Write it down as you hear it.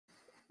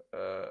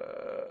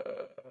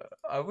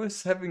I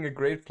was having a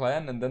great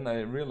plan, and then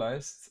I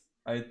realized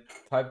I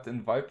typed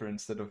in Viper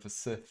instead of a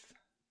Sith.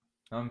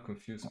 Now I'm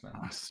confused, man.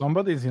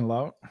 Somebody's in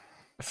love.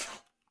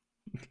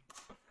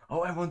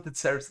 Oh, I wanted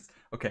Saracens.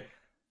 Okay,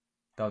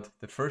 Dad,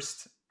 the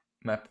first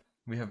map,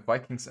 we have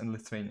Vikings and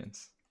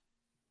Lithuanians.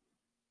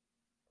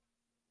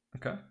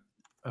 Okay,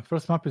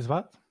 First map is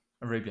what?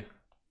 Arabia.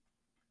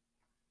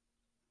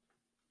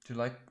 Do you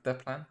like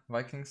that plan?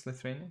 Vikings,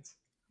 Lithuanians?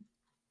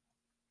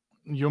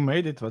 You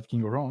made it. What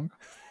can go wrong?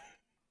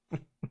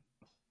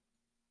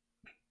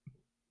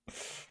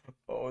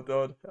 Oh,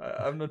 Dad,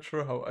 I'm not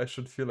sure how I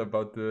should feel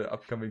about the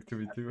upcoming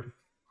 2v2.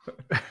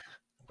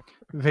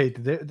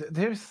 Wait,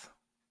 there is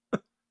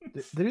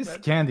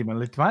Candyman.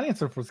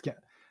 Lithuanians are for Scan.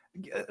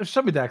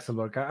 Show me the Excel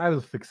work. I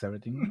will fix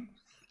everything.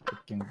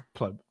 Fucking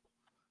pleb.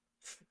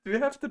 Do you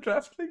have the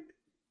draft link?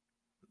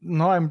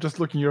 No, I'm just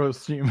looking your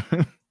stream.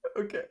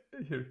 Okay,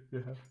 here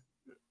you have.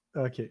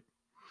 Okay.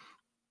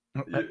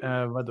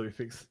 What do we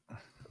fix?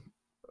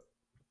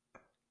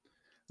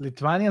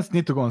 Lithuanians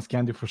need to go on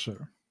Scandi for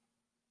sure.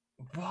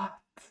 What?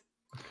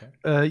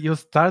 Okay. You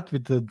start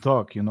with the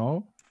dog, you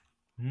know?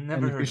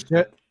 Never heard of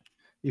that.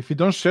 If you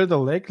don't share the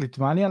lake,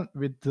 Lithuanian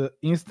with the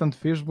instant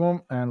fish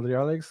bomb and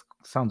real eggs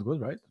sounds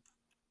good, right?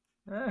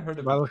 I heard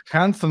of Well,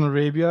 Hans and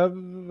Arabia,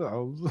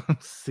 well,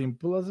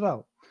 simple as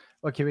well.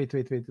 Okay, wait.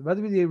 What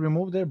did we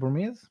remove there?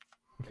 Burmese?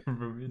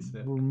 Burmese,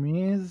 yeah.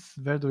 Burmese.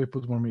 Where do we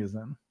put Burmese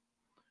then?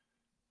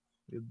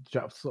 It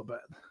drops so bad.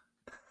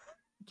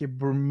 Okay,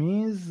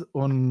 Burmese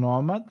or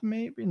Nomad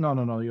maybe?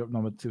 No, your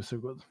Nomad too so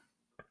good.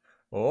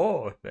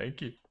 Oh,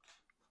 thank you.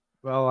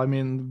 Well, I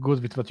mean,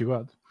 good with what you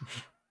got.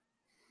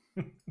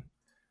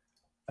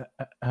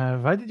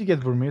 Why did you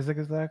get Burmese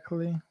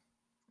exactly?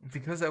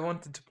 Because I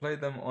wanted to play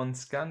them on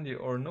Scandi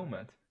or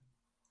Nomad.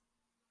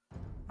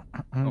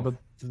 But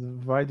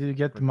why did you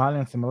get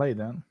Malians and Malay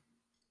then?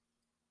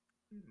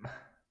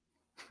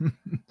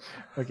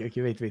 Okay,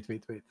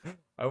 wait.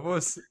 I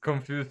was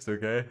confused,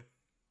 okay?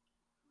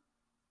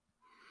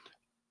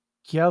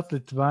 Celts,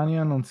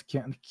 Lithuanian on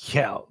Scandi.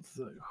 Celts.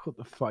 Who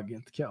the fuck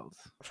get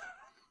Celts?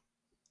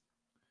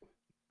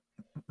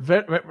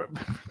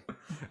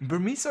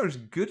 Burmese are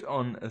good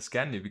on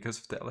Scandi because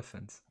of the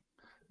elephants.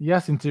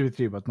 Yes, in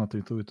 3v3, but not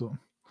in 2v2.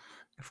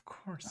 Of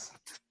course.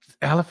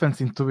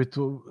 Elephants in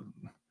 2v2.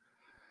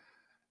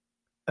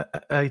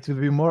 It will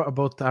be more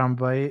about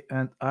Armbai,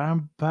 and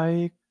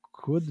Armbai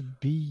could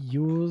be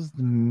used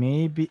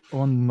maybe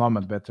on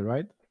Nomad better,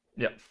 right?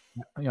 Yeah.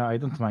 Yeah, I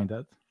don't mind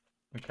that.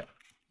 Okay.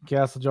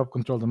 Castle job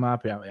control the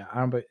map. Yeah.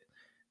 Armbai.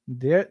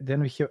 There,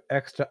 then we have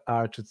extra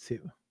archers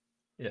too.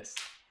 Yes.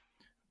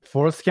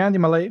 For Scandi,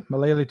 Malay,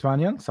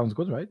 Lithuanian sounds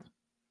good, right?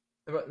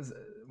 What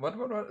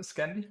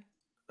Scandi?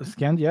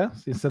 Scandi,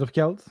 yes, instead of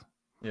Celts.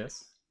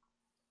 Yes.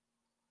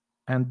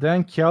 And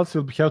then Celts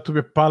will have to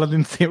be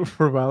Paladin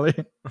Silver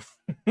Valley.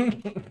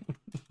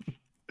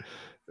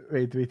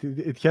 Wait,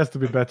 it has to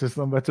be better,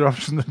 some better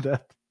option than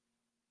that.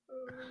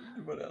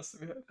 What else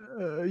do we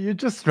have? You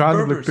just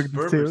randomly picked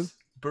the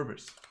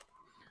Berbers.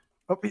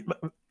 Oh,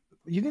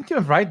 you didn't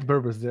even write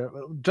Berbers there.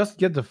 Just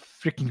get the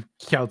freaking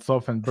Celts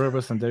off and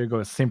Berbers, and there you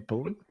go.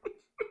 Simple.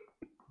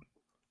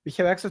 We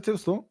have extra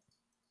tips too.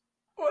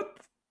 What?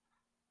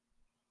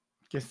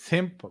 Okay,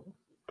 simple.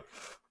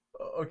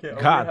 Okay.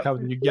 God, how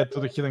did you get to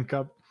the Hidden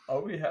Cup?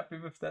 Are we happy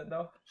with that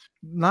now?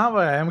 Now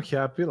I am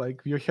happy.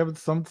 Like you have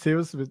some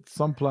tips with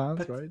some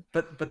plans, right?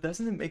 But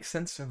doesn't it make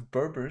sense to have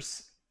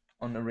Berbers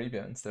on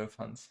Arabia instead of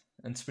Huns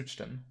and switch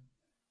them?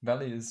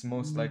 Valley is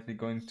most likely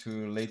going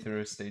to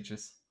later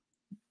stages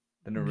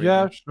than Arabia.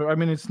 Yeah, sure. I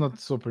mean, it's not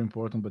super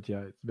important, but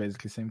yeah, it's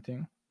basically the same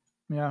thing.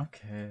 Yeah.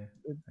 Okay.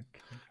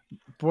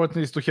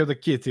 Important is to have the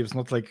key tips,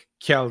 not like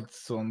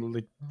Celts on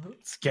like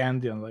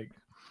Scandian, like.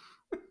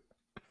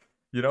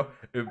 You know,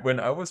 when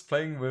I was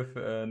playing with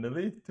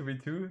Nilly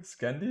 2v2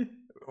 Scandi,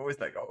 always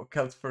like, oh,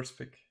 Celts first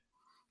pick.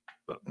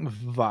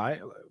 Why?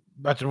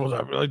 Better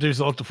whatever. Like, there's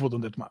a lot of food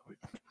on that map.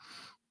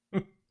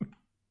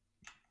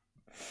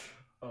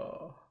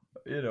 Oh,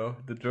 you know,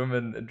 the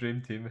German dream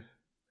team.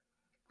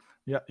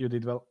 Yeah, you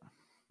did well.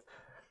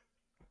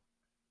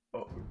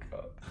 Oh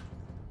God.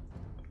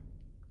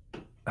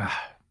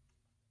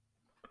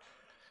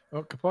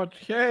 Oh, Capoch,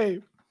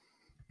 hey!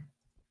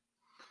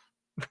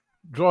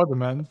 Jordan,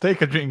 man,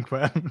 take a drink,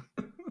 man.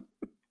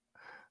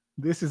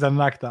 This is a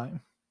nap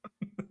time.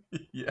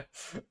 Yeah.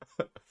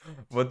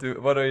 What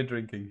are you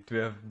drinking? Do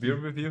you have beer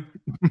with you?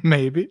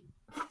 Maybe.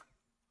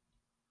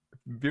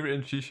 Beer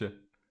and shisha.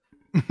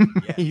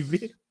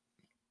 Maybe.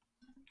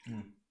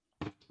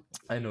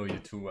 I know you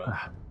too well.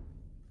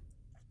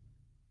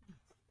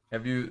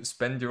 Have you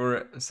spent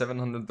your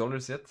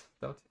 $700 yet,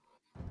 Dad?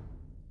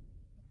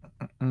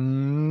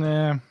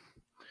 Nah.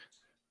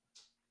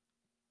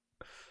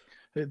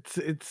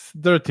 It's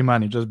dirty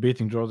money just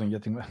beating Jordan,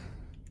 getting that.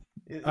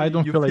 I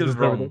don't feel like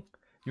wrong.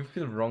 You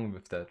feel wrong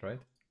with that, right?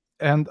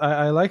 And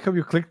I like how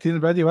you clicked in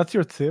ready. What's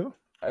your two?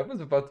 I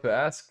was about to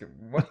ask,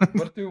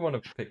 what do you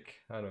want to pick?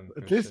 I don't know.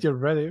 At least you're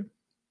ready.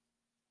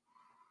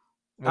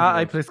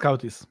 I play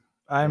Scouties.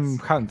 I'm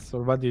Hans,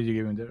 or what did you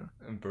give me there?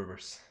 And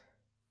Berbers.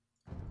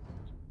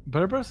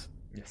 Berbers?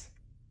 Yes.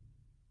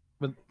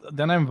 But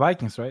then I'm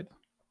Vikings, right?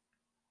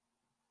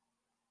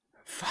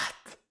 What?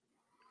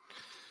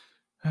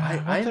 What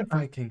I'm are-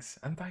 Vikings.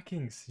 I'm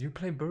Vikings. You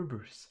play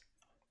Berbers.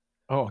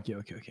 Oh, okay.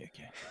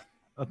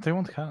 They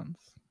want hands.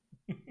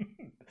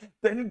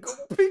 Then go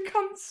pick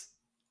Hans.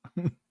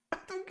 I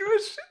don't give a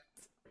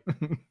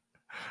shit.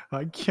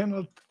 I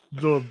cannot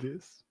do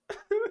this.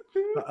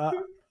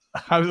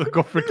 I will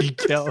go freaking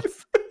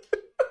Kells.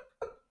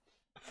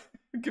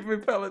 Give me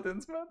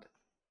paladins, man.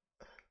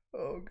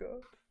 Oh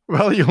god.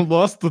 Well, you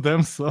lost to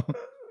them, so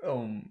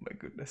Oh my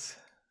goodness.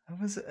 I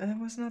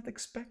was not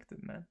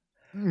expected, man.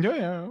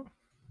 yeah.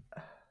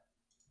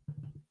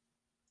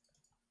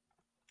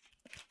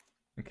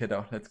 Okay,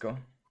 now let's go.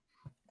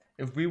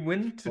 If we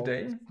win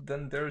today,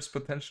 then there is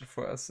potential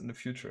for us in the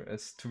future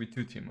as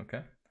 2v2 team,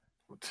 okay?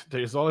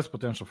 There is always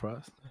potential for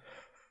us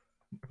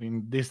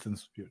in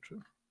distance future.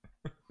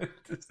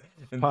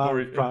 in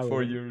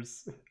 4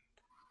 years.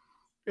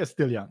 We're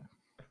still young.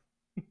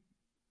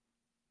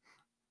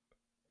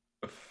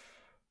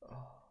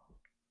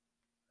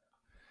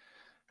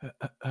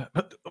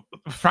 But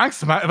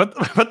Frank's my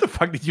what the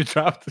fuck did you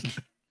draft?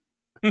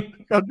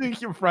 How do you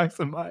hear Franks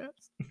and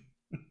Myers?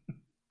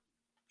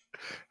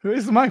 Who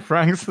is my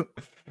Franks?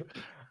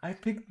 I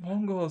picked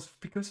Mongols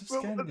because of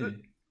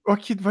Scandi.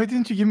 Okay, why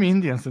didn't you give me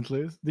Indians at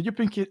least? Did you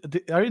pick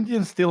are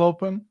Indians still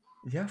open?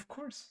 Yeah, of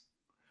course.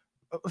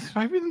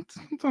 Why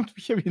don't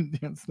we have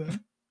Indians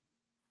then?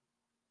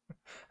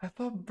 I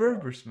thought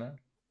Berbers, man.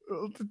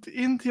 The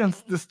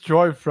Indians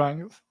destroy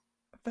Franks.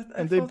 But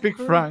and they pick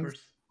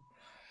Franks.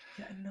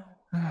 Yeah, I know.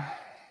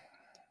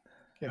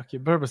 Yeah, okay,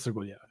 Berbers are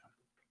good, yeah.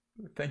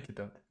 Thank you,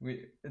 Dad.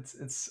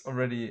 It's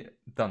already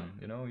done,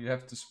 you know? You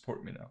have to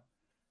support me now.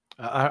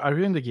 Are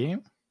you in the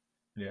game?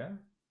 Yeah?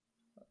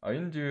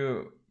 Aren't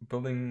you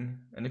building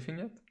anything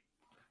yet?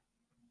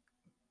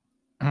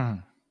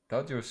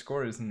 Doubt your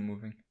score isn't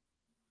moving.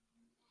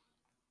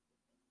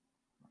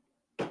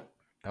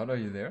 Doubt, are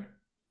you there?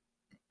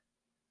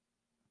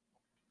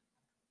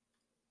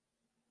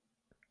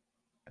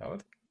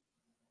 Doubt?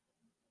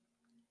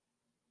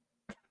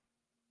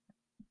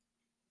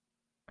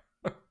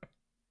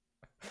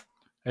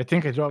 I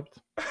think I dropped.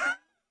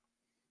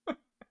 You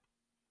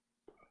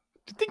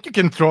think you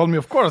can troll me?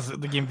 Of course,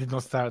 the game did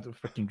not start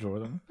with freaking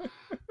Jordan.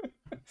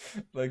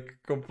 Like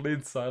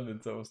complete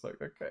silence. I was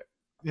like, okay.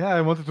 Yeah, I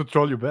wanted to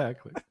troll you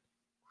back. Like,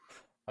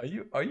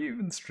 are you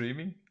even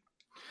streaming?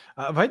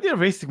 why they're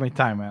wasting my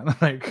time, man?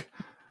 Like,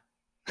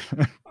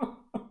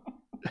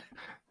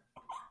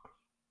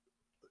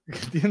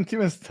 didn't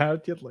even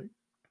start yet. Like,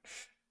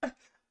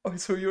 oh,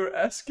 so you're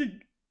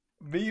asking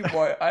me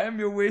why I am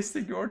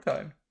wasting your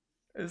time?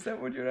 Is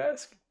that what you're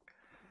asking?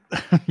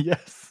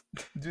 yes.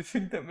 Do you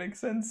think that makes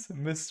sense,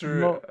 Mr.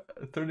 No.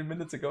 30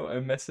 minutes ago, I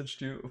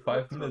messaged you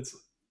 5 minutes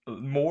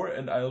more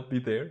and I'll be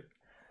there.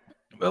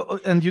 Well,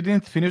 and you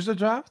didn't finish the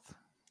draft?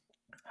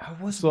 I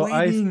was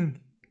waiting.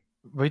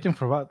 Waiting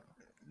for what?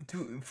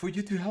 For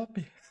you to help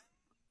me.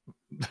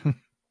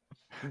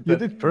 You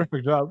did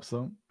perfect job,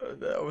 so.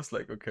 I was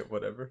like, okay,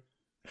 whatever.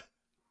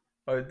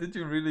 Did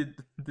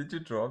you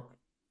drop?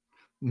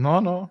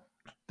 No.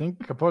 I think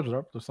Capoch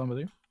dropped or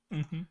somebody.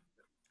 Mm-hmm.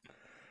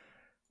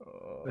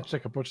 Let's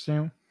check Capoch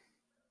stream.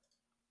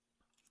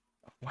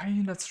 Why are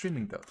you not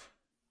streaming that?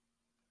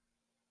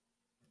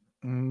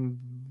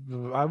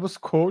 I was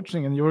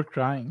coaching and you were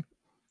crying.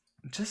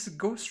 Just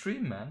go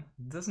stream, man.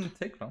 It doesn't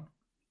take long.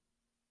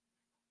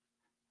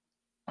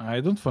 I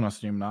don't want to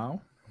stream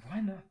now. Why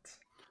not?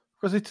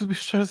 Because it will be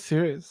short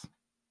series.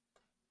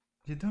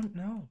 You don't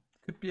know.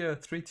 Could be a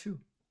 3-2.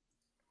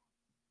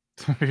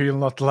 It will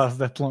not last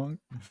that long.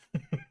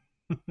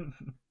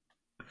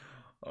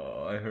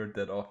 Oh, I heard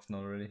that often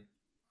already.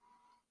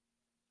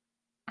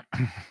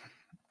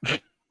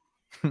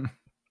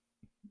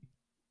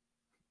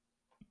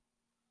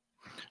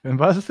 And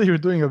why did you're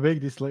doing a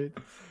bake this late?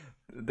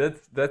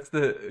 That's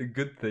the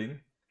good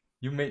thing.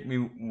 You made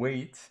me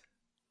wait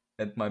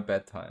at my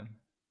bedtime.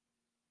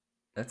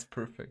 That's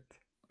perfect.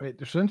 Wait,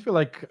 shouldn't we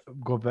like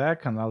go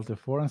back and Alt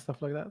F4 and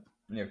stuff like that?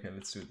 Yeah, okay,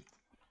 let's do it.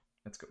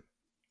 Let's go.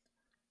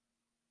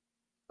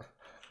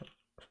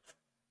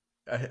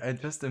 I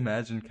just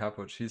imagine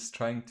Capoch. He's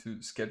trying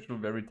to schedule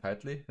very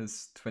tightly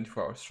his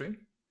 24-hour stream.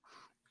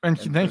 And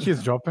then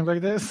he's dropping like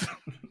this?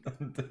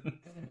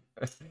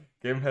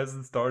 Game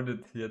hasn't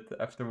started yet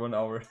after 1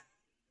 hour.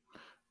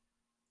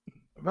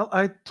 Well,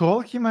 I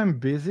told him I'm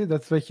busy.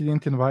 That's why he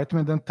didn't invite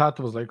me. Then Tat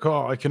was like,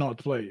 oh, I cannot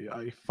play.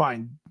 I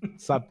find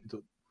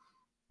substitute.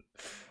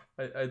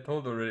 I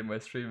told already my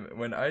stream.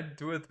 When I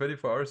do a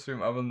 24-hour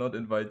stream, I will not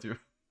invite you.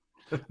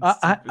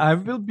 I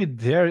will be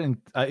there. And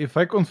if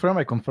I confirm,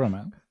 I confirm,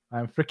 man.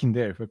 I'm freaking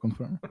there if I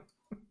confirm.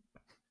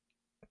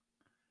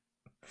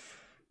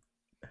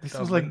 This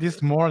was like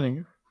this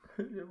morning.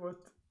 Yeah, what?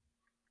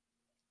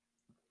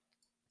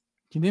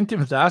 He didn't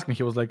even ask me.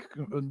 He was like,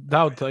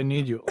 Doubt, I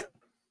need you.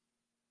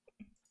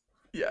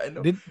 Yeah, I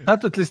know. Did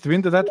Tat at least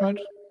win that match?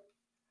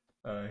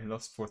 He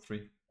lost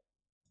 4-3.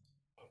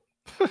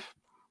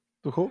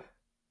 To who?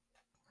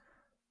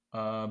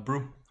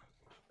 Brew.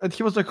 And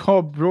he was like,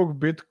 "Oh, broke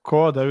bit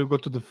code. I will go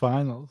to the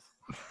finals."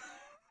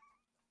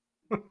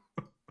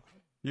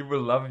 He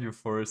will love you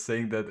for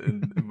saying that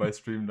in my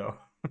stream now.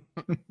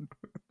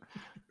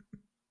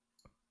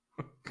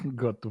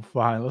 Got to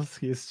finals.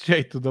 He's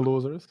straight to the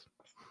losers.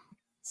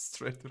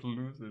 Straight to the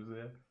losers,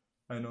 yeah.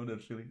 I know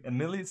that feeling. And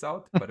Nilly's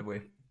out, by the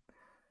way.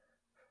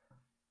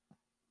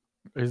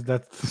 Is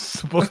that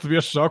supposed to be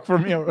a shock for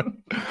me? Or...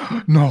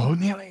 No,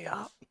 nearly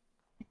out.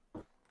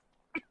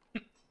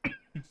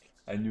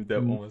 I knew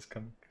that one was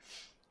coming.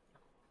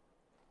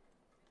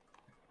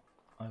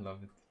 I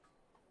love it.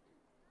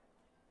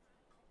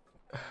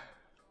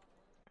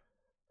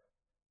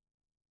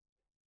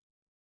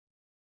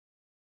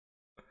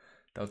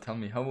 Now tell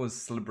me, how was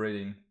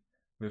celebrating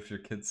with your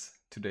kids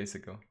 2 days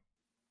ago?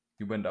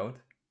 You went out?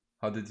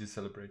 How did you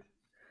celebrate?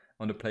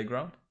 On the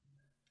playground?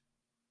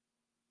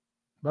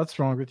 What's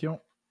wrong with you?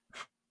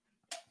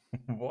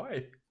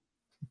 Why?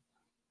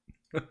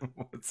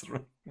 What's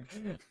wrong?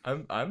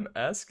 I'm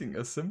asking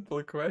a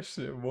simple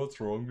question.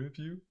 What's wrong with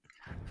you?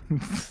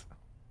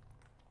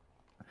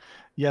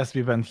 Yes,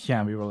 we went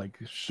ham. We were like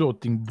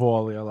shooting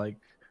ball. We were like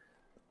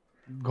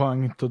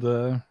going into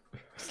the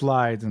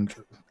slides, and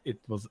it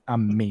was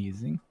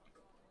amazing.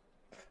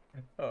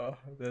 Oh,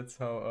 that's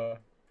how a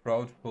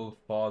proudful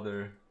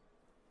father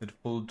with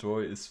full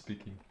joy is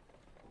speaking.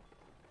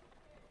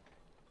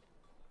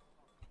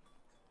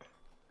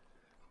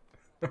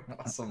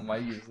 Awesome, my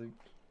music.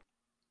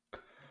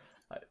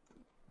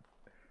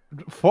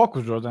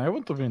 Focus, Jordan. I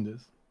want to win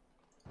this.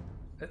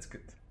 That's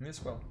good. Me as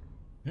well.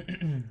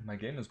 My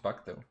game is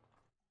bugged though.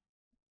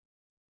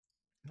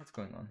 What's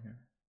going on here?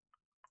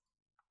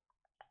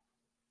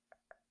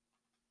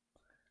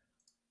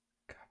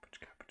 Capoch.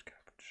 Here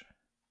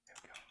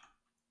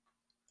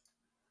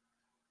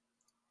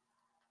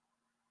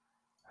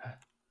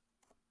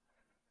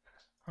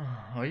we go.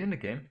 Are you in the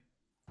game?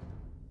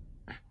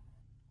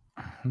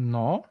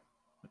 No,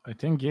 I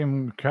think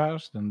game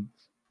crashed and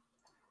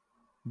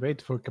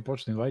wait for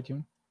Capoch to invite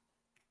you.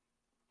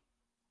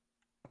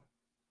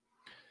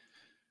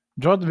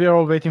 Jod, we are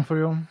all waiting for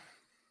you.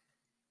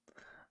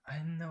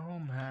 I know,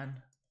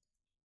 man.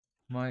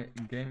 My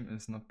game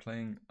is not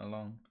playing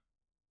along.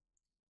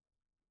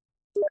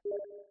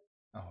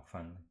 Oh,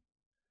 finally.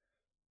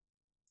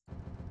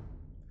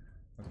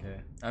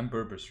 Okay, I'm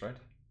Berbers, right?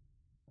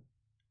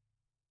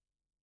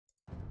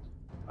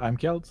 I'm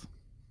Kelt.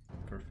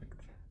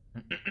 Perfect.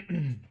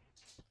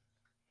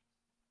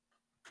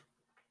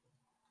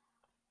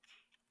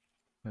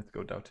 Let's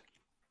go, Doubt.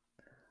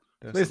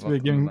 At least we're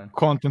giving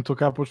content to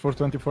Capoch for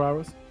 24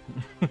 hours.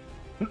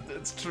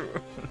 That's true.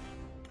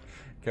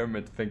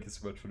 Kermit, thank you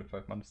so much for the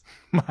 5 months.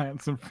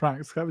 Mayans and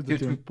Franks, how is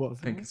that even possible?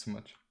 Thank you so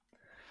much.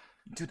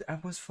 Dude, I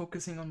was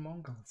focusing on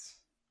Mongols.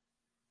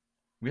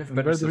 We have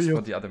better stuff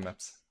for the other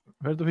maps.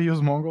 Where do we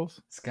use Mongols?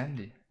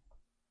 Scandi.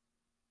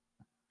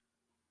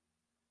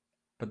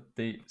 But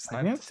they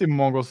sniped. I didn't see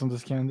Mongols in the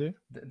Scandi.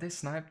 They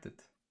sniped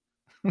it.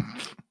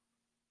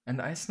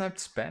 And I sniped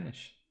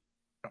Spanish.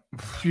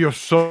 You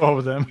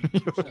showed them.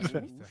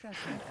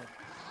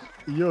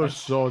 You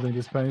showed them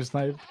the Spanish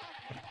snipe.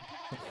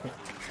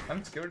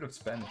 I'm scared of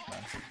Spanish,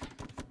 man.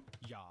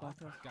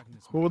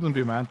 Who wouldn't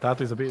be, man?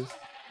 Tato is a beast.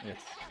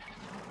 Yes.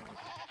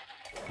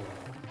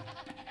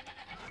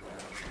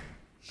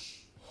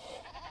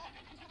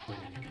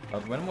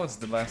 But when was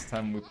the last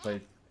time we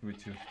played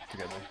with you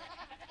together?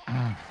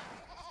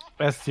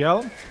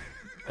 STL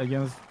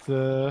against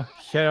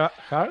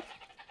Hart.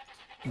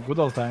 Good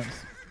old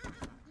times.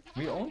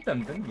 We owned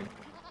them, didn't we?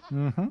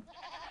 Mm-hmm.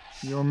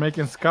 You were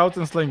making scouts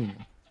and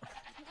slinging.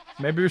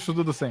 Maybe we should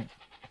do the same.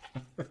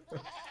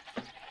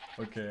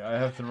 Okay, I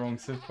have the wrong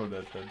set for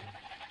that then.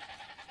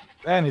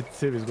 Any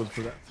series is good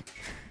for that.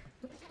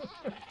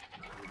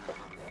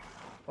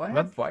 Well, I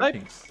have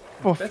Vikings.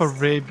 What of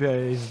Arabia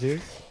is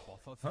this?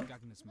 Huh?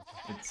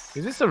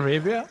 Is this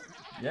Arabia?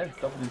 Yeah, it's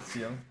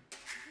WCL.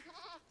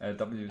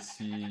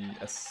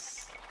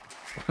 WCS.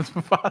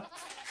 What?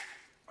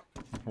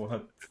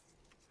 What?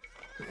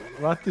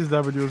 What is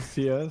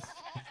WCS?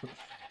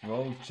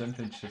 World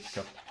Championship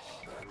Cup.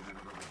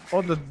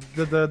 Oh,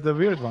 the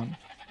weird one.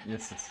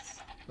 Yes.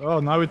 Oh,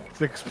 now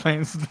it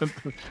explains the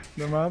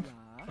map.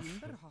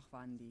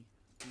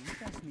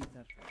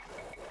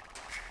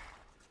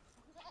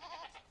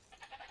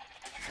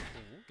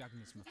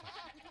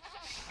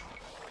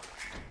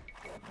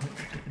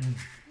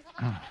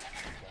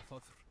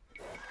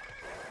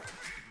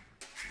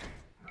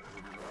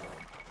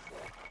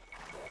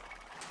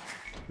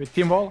 With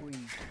team ball?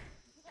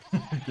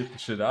 Get the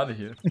shit out of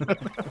here.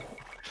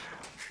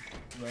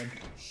 Man,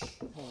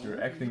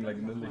 you're acting like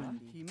Lily.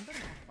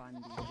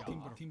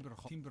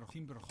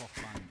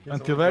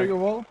 Until where you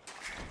wall?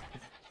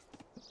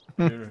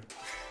 Here.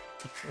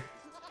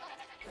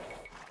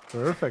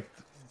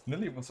 Perfect.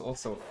 Lily was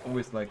also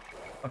always like,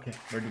 okay,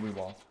 where do we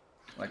wall?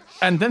 Like,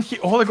 and then he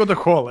only got a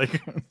call,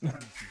 like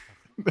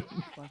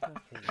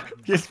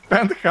he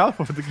spent half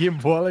of the game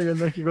walling and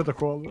then he got a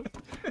call.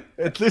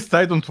 At least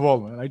I don't wall,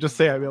 man. I just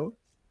say I will.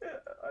 Yeah,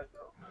 I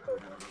know.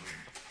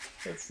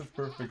 That's the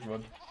perfect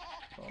one.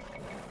 Oh.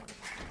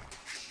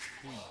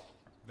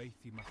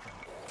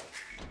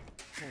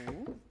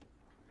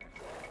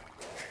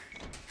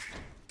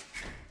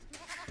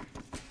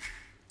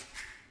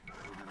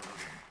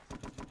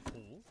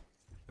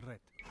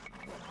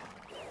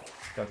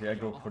 God, yeah, I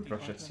go for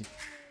Russia C.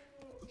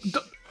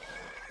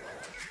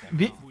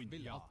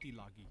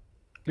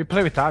 We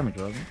play with army,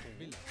 Jordan.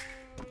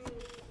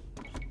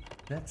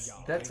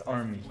 That's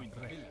army.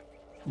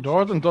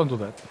 Jordan, don't do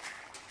that.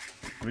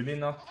 Really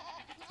not?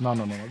 No.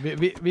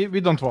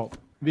 We don't wall.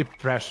 We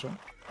pressure.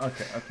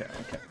 Okay.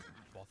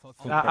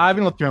 I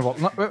will not be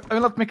involved. No, I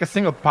will not make a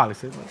single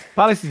palisade.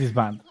 Palisade is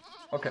banned.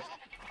 Okay.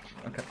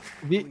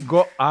 We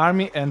go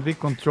army and we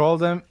control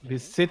them. We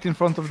sit in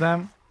front of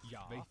them.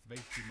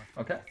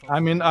 Okay. I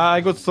mean,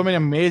 I got so many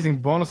amazing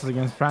bonuses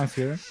against Franks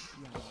here.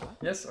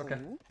 Yes, okay.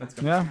 Let's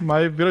go. Yeah,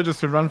 my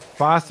villagers will run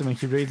faster when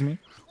he raids me.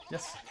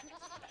 Yes.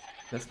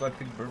 That's why I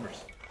pick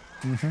Berbers.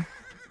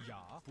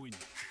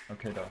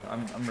 Okay, dog.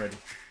 I'm ready.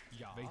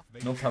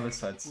 No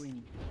palisades.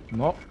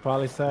 No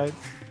palisades.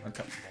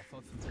 Okay.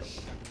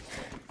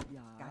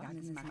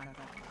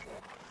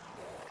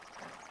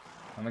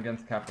 I'm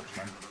against Capoch,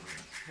 man.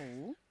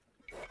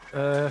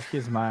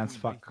 He's mine,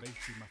 fuck.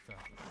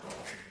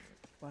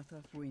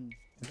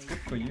 It's good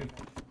for you.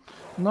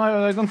 No,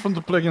 I don't want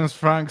to play against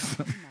Franks.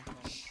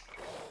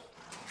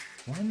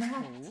 Why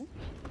not?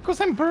 Because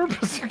I'm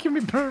Berbers, you give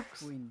me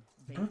perks.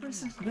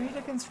 Berbers is great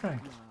against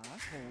Frank.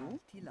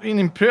 In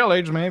Imperial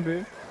Age,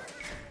 maybe.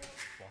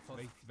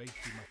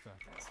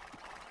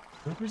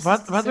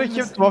 What do I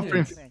have to offer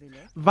in...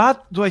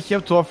 What do I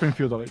have to offer in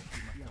Feudal Age?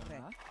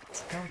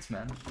 Scouts,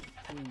 man.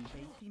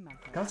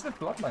 Scouts with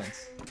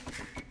bloodlines.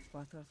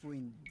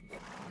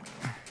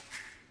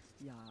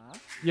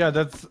 Yeah,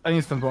 that's an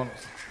instant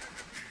bonus.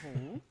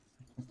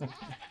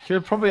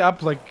 He'll probably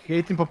up like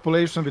 18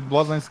 population with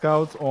Bloodline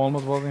Scouts,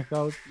 almost Bloodline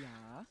Scouts.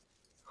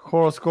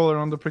 Horror Scholar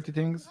on the pretty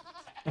things.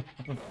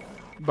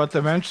 But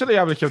eventually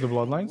I will have the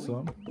Bloodline,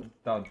 so...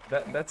 No,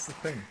 that's the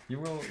thing. You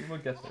will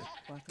get there.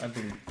 I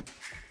believe.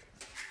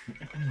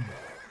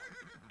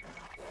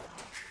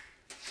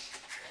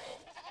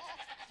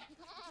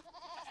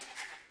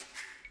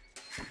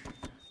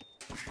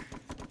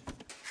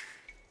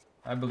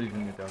 I believe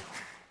in you, though.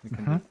 You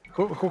can do it.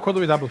 Who do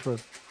we double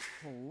first?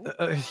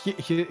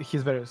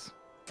 He's various.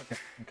 Okay.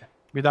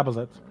 We double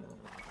that.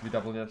 We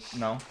double that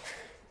now.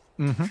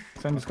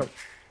 Send this card.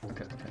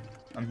 Okay.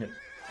 I'm here.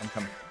 I'm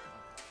coming.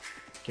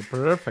 Okay,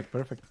 perfect.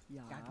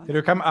 Here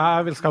you come.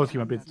 I will scout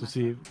him a bit to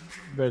see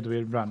where do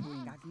we run.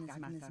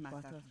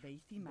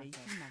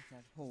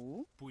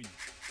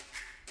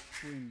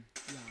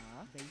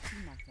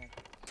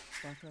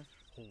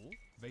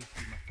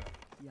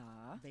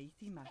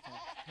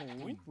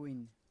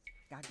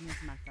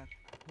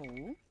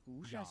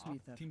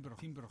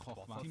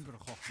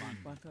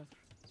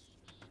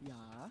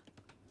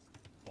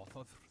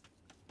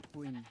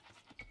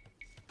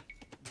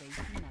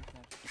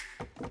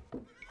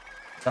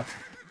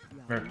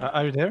 Where?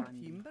 Are you there?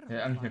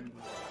 Yeah, I'm here.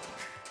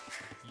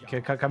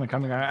 Okay,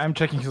 coming. I'm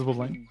checking his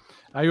woodline.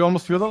 Are you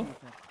almost feudal?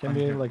 Can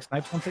we like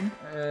snipe something?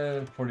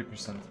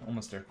 40%,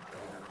 almost there.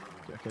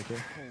 Okay.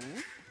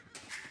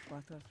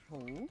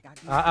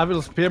 I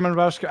will spearman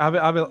rush. I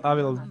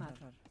will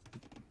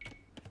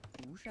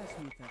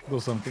do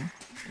something.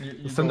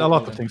 You Send go a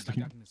lot all of in. things to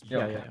him.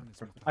 Yeah. Yeah.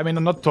 I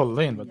mean, not to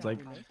lane, but like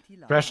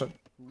pressure.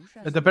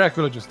 At the barrack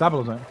villages,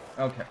 double them.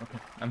 Okay.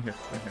 I'm here.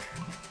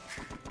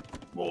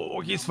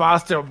 Oh, he's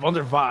faster.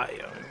 Wonder why.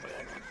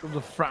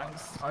 The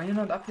Franks. Are you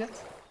not up yet?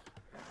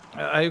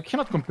 I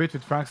cannot compete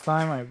with Frank's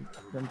time. I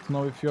don't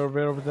know if you're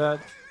aware of that.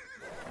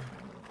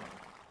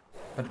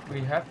 But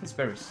we have his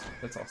berries.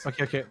 That's awesome.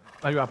 Okay.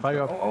 Are you up?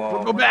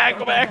 Oh, Go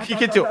back. He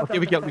hit you. Okay,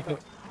 we kill.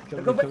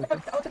 Go back.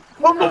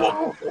 Oh,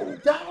 no.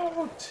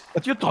 Don't!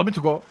 But you told me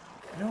to go.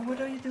 No, what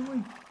are you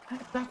doing?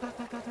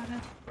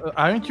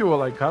 Aren't you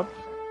like up?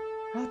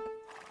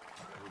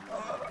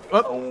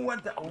 Oh,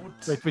 what the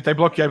out? Wait, I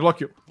block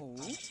you.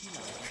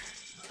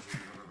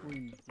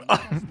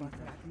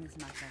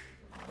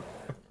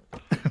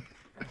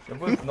 That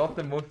was not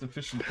the most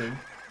efficient thing.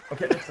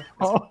 Okay, let's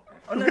Oh,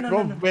 no. go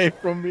away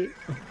from me.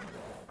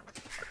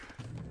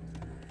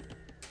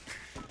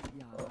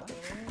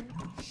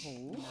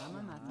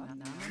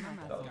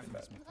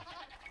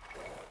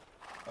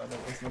 That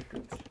was not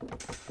good.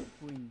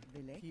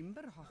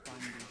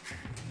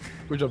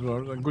 Good job,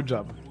 Lord. Good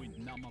job.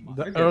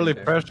 The getting early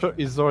there. pressure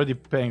is already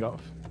paying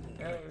off.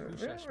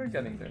 We're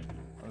getting there,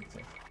 I would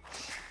say.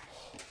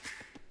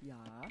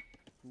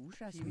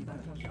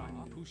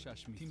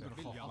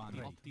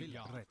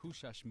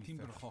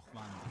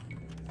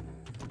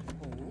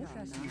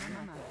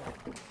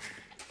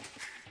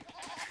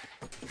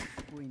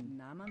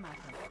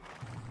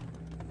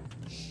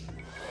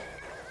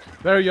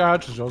 Where are your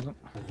archers, Jordan?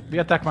 We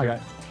attack my guy.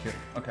 Here,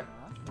 okay.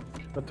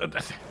 But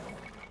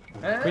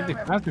wait,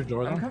 defensive,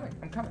 Jordan.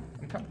 I'm coming.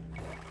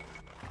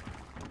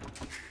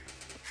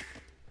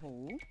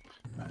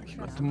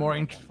 Got more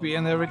HP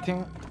and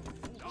everything.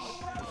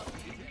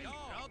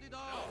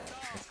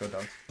 Let's go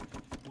down.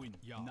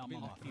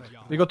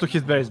 We go to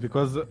his base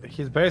because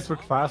his base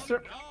work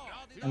faster,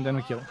 and then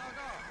we kill.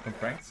 No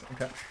pranks?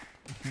 Okay.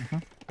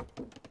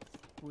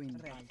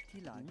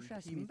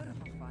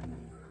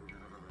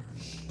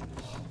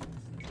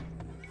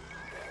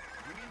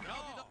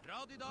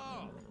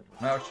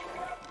 Ouch.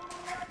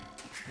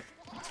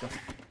 Let's go.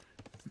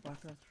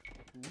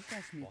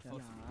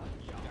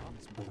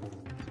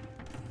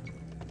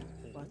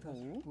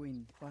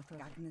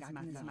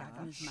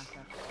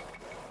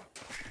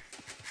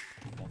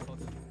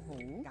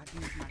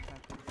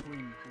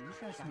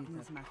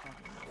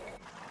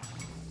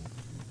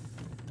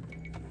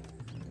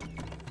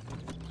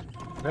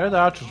 Where are the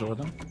archers,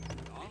 Jordan?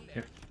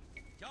 Here.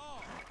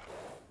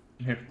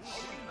 Here.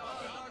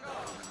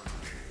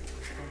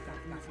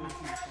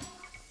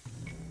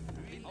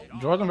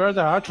 Jordan, where are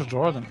the archers,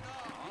 Jordan?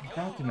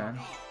 Got you, man.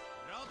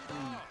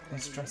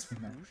 Don't stress me,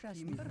 man.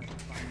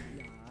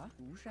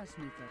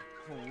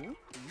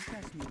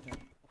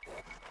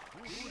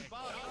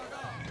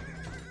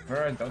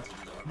 Where are those?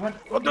 What?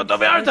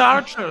 Where are the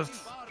archers?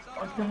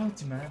 I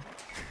got you, man.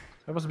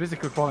 I was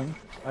basically calling.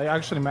 I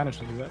actually managed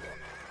to do that.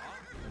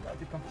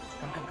 Come.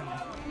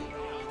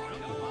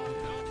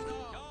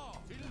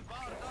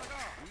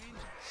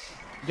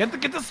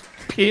 Get the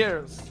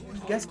spears!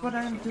 Guess what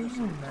I'm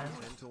doing, man?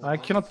 I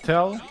cannot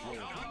tell.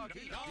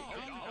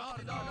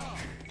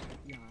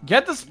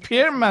 Get the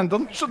spear, man!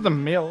 Don't shoot the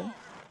mill.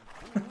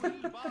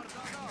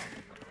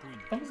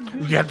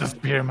 Get the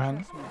spear,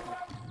 man.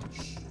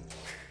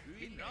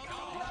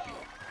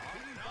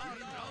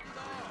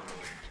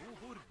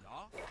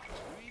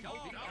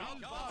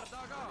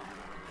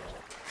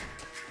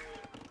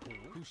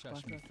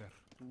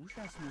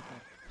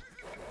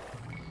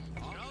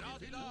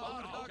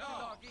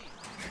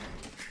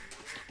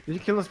 Did you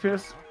kill the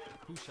spears?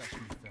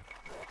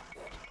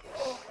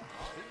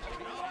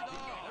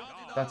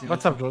 That's it.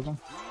 What's up, Jordan?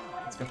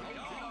 Let's go.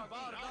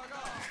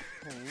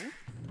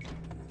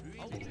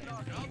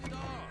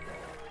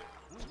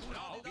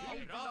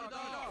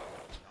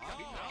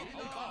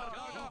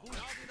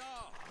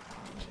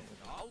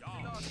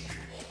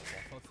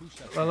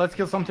 Let's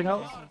kill something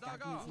else.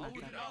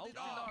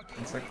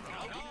 One sec.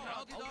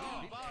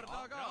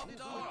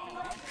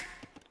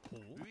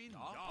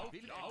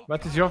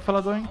 What is your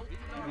fella doing?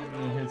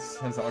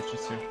 His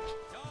archers here.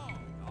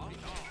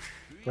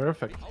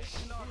 Perfect.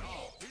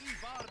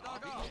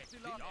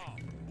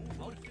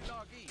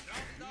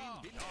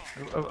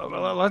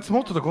 Let's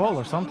move to the goal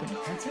or something.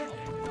 That's it.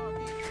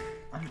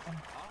 I'm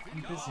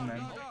busy,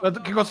 man.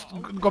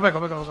 Go back.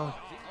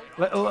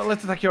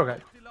 Let's attack your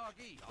guy.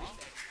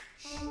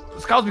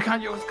 Scouts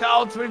behind you!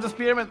 Scouts! Where's the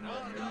spearman?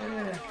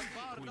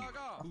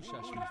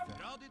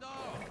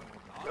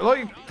 Look,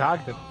 you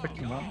tagged it.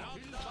 Freaking man.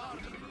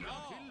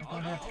 I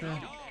don't have to.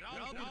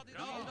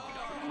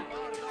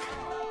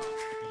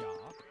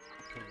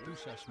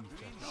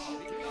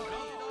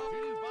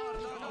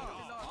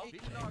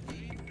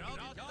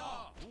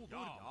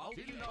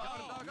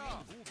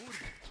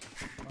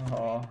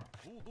 Oh.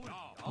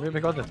 We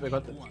got it.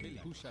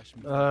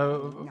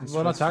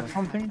 Wanna attack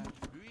something?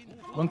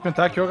 Want me to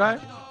attack your guy?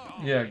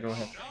 Yeah, go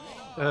ahead.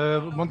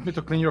 Want me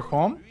to clean your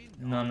home?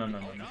 No.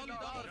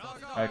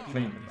 I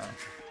cleaned it now.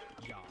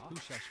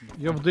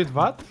 You did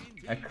what?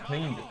 I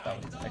cleaned it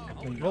out.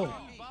 Oh.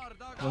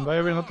 Then why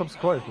are we not top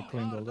score if you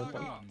cleaned all that?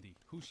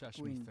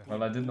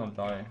 Well, I did not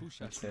die.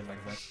 Let's say it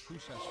like that.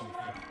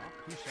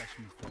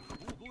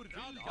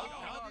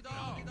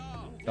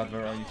 Dad,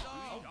 where are you?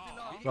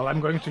 Well, I'm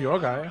going to your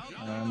guy.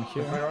 I'm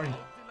here. Where are you?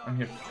 I'm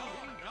here.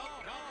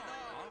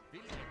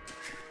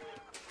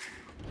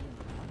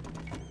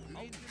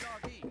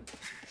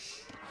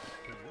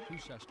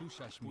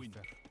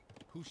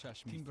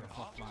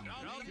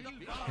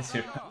 He's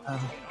here.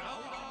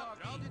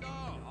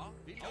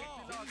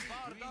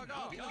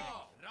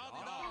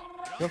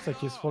 Feels like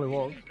he's fully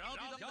walled.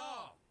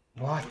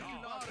 What?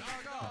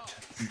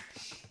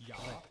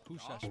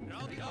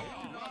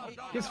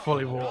 He's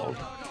fully walled.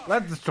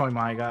 Let's destroy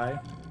my guy.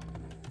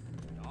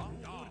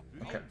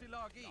 Okay.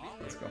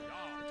 Let's go.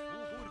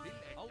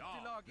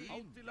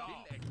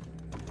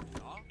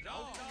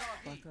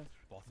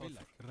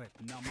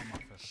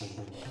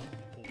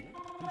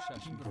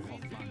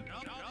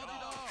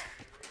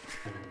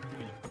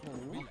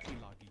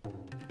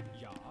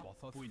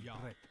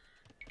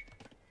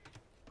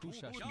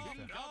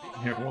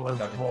 Here, Wall is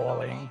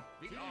falling.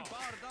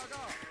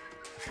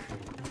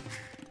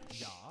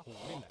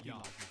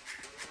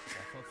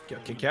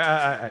 Okay,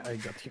 I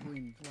got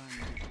him.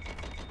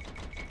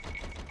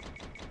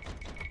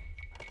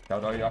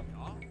 Dad, are you up?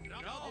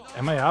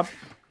 Am I up?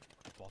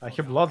 I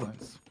have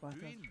bloodlines.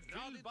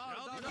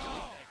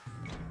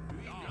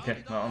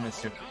 Okay, no, I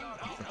missed you.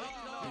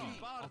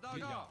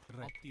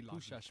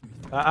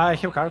 I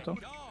have Carto.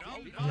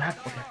 Yeah,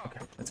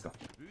 okay, let's go.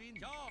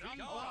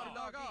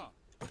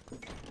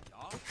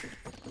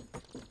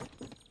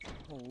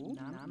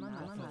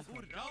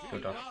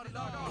 Good up.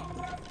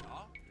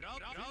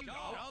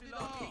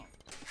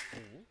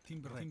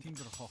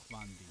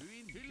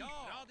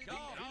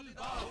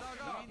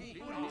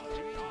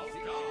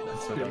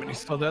 Spearman is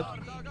still dead.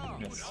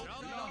 Yes.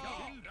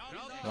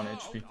 1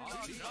 HP.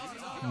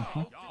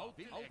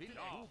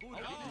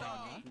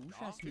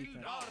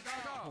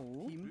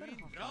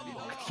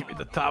 Give me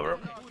the tower.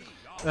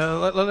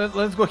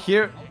 Let's go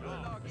here,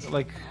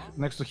 like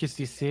next to his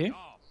CC,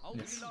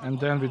 Yes. and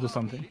then we do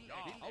something.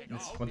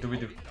 Yes. What do we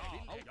do?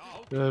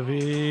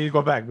 We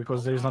go back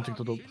because there is nothing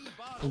to do.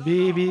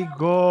 We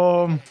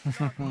go.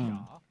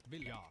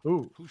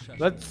 Ooh,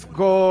 let's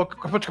go.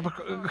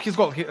 Capoch, his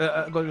goal.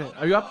 Go.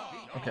 Are you up?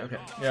 Okay, okay.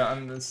 Yeah,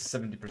 I'm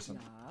 70%.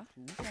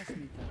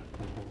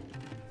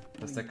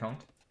 Does that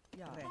count?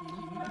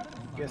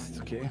 Yes, it's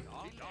okay.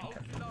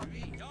 Okay.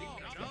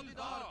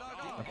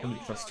 I fully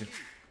trust you.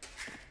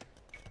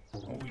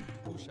 Oh.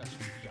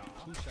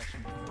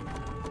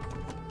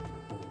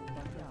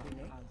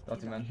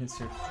 Dirty man, he's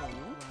here.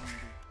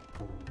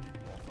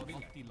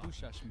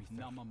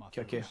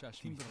 Okay.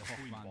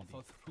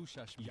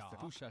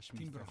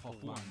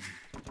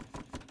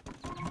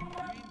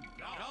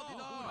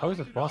 How is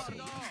it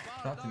possible?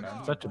 Dirty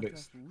man. Such a big.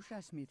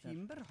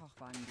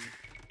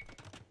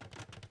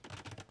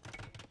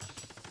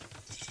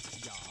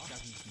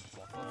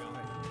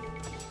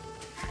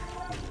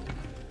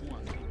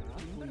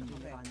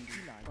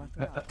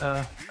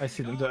 I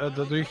see them.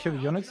 Do you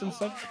have units and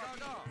stuff?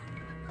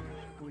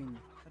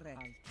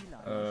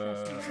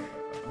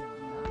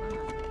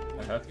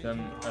 I have them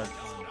at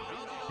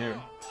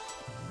here.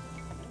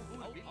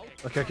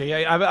 Okay,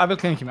 yeah, I will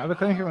clean him. I will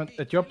clean him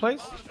at your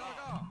place.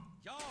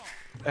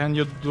 And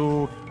you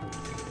do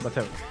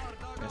whatever.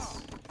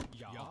 Yes.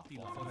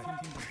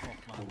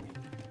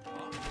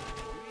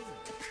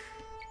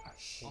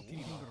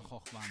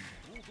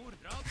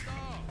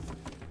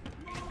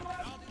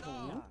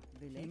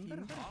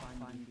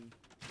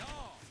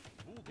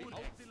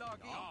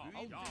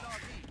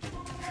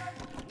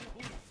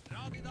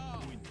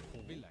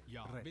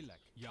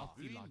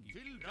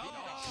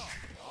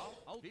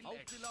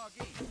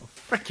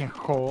 Freaking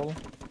hole.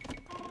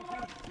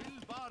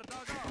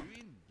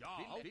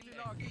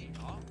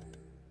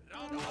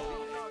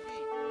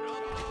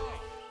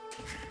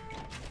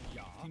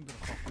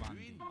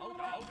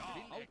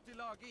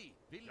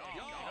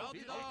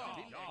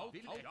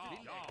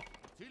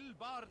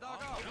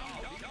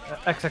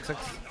 X.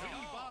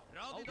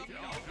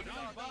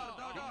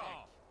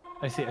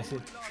 I see.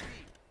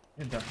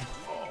 You're done.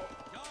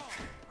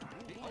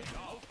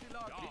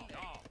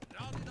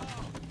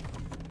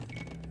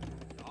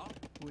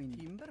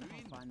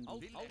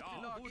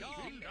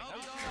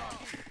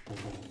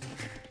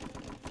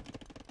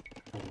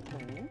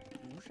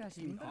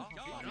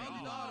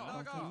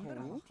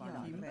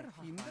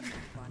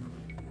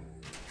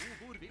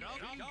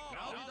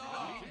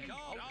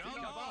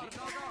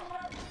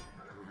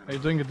 Are you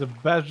doing the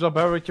best job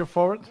ever with your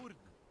forward?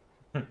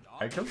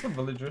 I killed some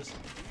villagers.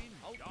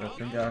 But I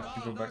think I have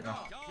to go back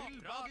now.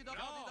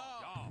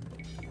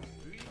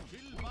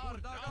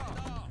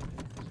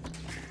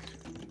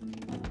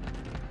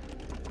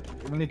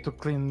 We need to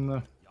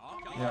clean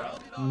Yeah.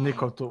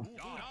 Nicov too.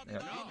 Yeah.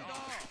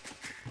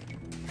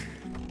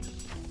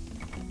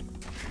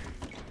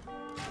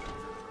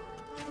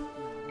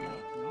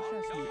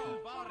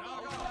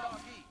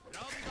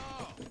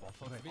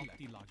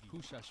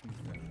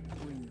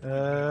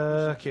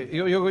 Okay,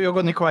 you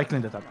go Nicov, I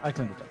cleaned it up.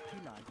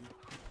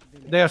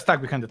 They are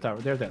stuck behind the tower,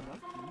 they're dead.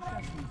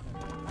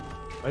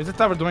 Is the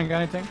tower doing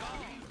anything?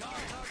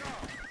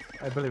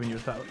 I believe in your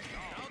tower.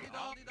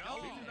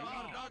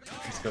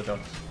 Let's go down.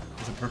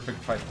 It's a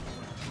perfect fight.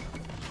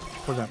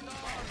 For them.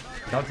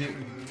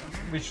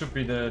 We should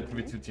be the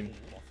 3v2 team.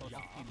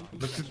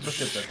 Look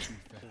at that.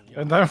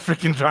 And I'm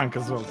freaking drunk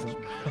as well. So.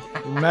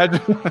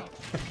 Imagine.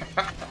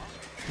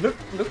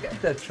 Look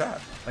at that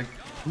trap. Like,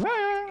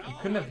 it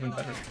couldn't have been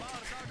better.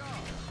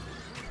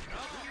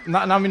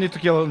 Now we need to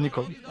kill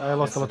Nicov. I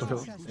lost a lot of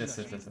health. Yes.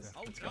 Let's go.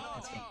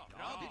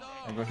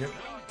 I go here.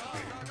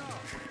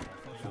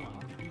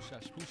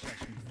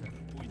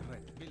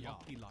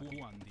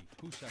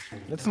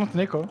 That's not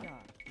Nicov.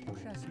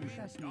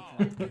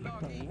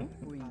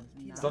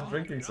 Stop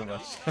drinking so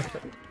much.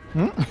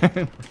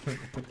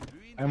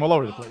 I'm all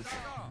over the place.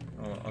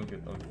 Oh, all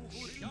good. Oh,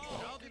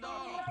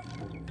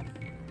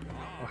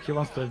 he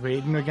wants to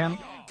evade me again.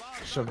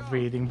 Such a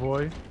evading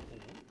boy.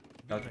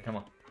 Gata, come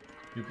on.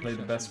 You play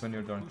the best when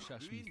you're done.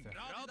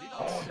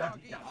 Oh,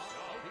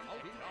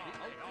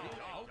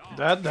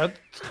 That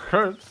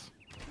hurts.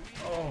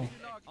 Oh,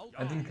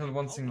 I didn't kill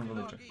one single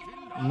villager.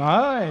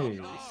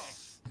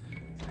 Nice.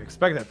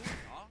 Expect that.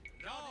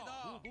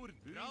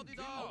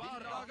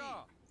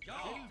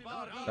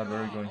 That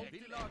very good.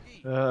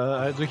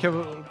 Do you have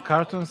a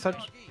cartoon and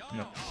such?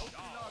 No.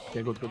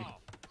 Okay, good.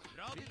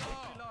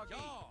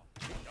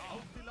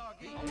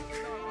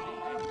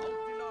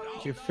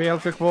 You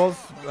failed quick walls.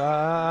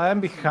 I'm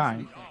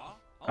behind.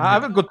 I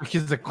will go to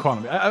his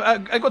economy.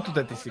 I go to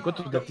that TC. Go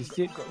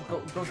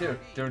there.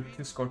 There are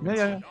 2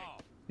 scorpions.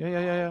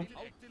 Yeah.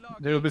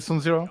 There will be soon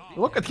 0.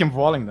 Look at him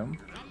walling them.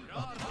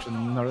 Such a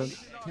nerd.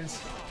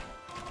 Yes.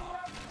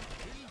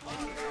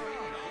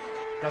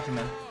 Tati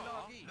man.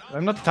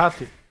 I'm not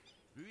Tati.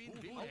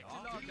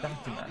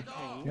 Tati man.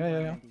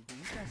 Yeah.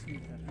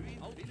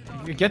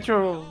 Get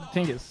your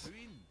thingies.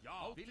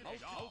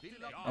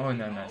 Oh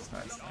no, nice.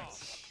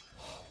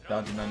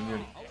 Daddy man,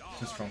 you're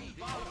too strong.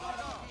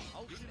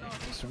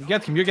 So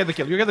get him, you get the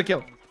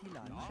kill,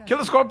 Kill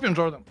the Scorpion,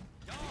 Jordan.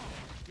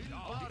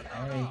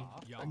 Hey.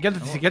 Get the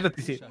TC, get the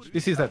TC.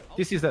 This is that.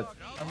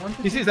 I wanted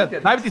This to is that.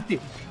 get Dive it. TC.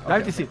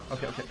 Dive TC.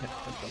 Okay.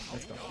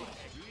 Let's go.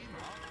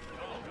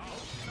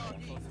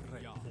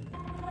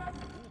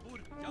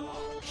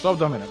 So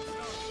dominant.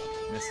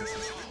 Yes.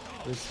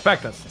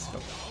 Respect us. Let's go.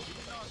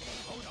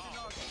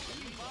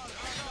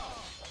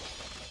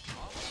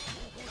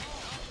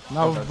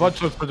 Now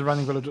watch out for the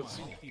running villagers.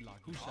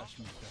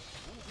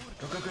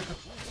 Go.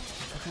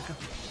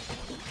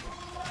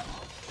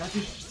 That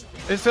is...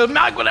 It's a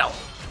Magwell!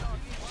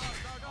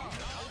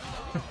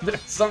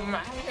 There's some...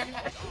 I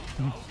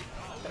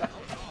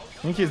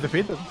think he's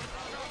defeated.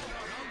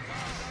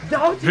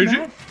 Doughty, GG.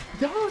 man!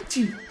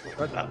 Doughty!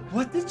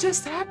 What did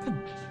just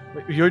happen?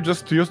 You're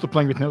just used to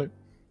playing with Nilly.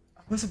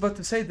 I was about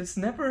to say, this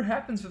never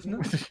happens with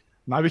Nilly.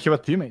 Now we have a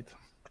teammate.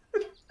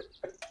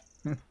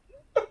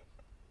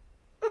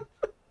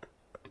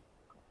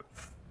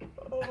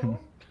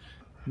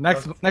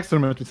 Next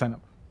tournament we sign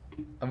up.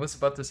 I was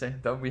about to say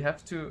that we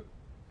have to...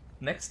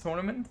 Next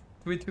tournament,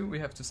 3-2, we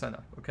have to sign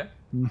up, okay?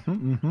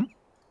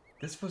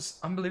 This was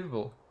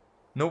unbelievable.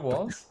 No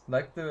walls,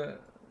 like the...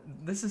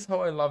 This is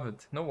how I love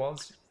it. No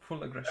walls,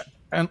 full aggression.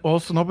 And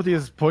also nobody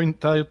has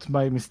pointed out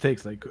my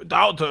mistakes. Like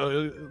doubt,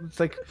 it's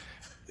like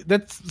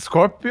that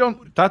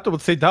Scorpion. Tato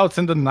would say doubts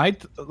in the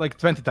night like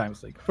 20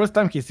 times. Like first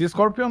time he sees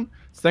Scorpion,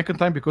 second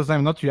time because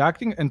I'm not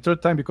reacting, and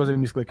third time because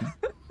I'm misclicking.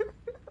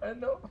 I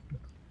know.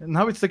 And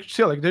now it's like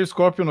chill. Like there's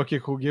Scorpion. Okay,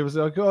 who gives?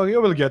 Like oh,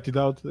 you will get it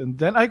out, and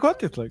then I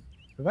got it. Like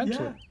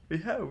eventually. Yeah.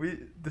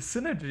 The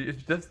synergy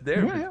is just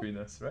there between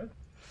us, right?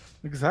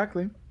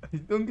 Exactly. You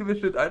don't give a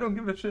shit. I don't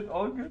give a shit.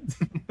 All good.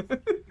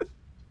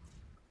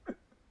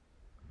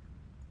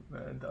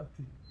 Man,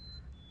 Dati.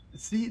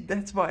 See,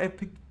 that's why I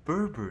picked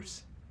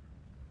Berbers.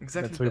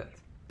 Exactly That's why you that.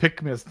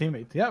 pick me as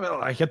teammate. Yeah, well,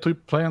 I had to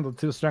play on the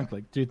 2 strength,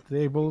 like 3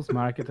 tables,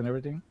 market, and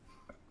everything.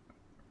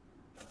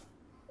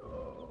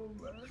 Oh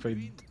man. If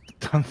I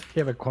don't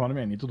have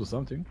economy, I need to do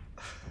something.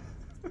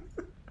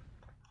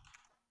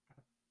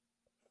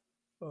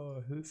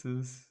 Oh, this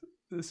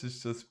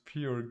is just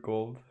pure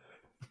gold.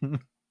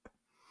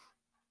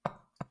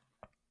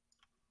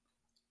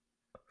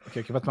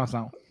 Okay, what ones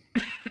now?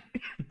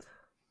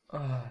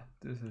 Ah,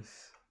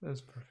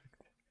 that's perfect.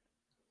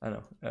 I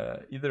know.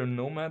 Either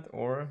Nomad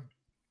or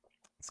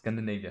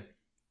Scandinavia.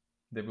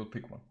 They will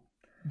pick one.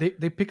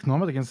 They picked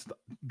Nomad against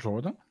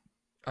Jordan?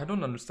 I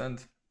don't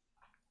understand.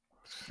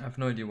 I have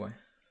no idea why.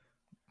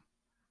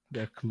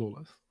 They're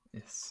clueless.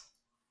 Yes.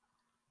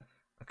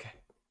 Okay.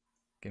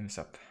 Game is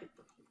up.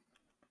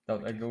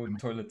 Now I go to the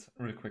toilet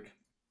real quick.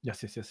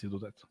 Yes, you do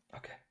that.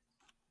 Okay.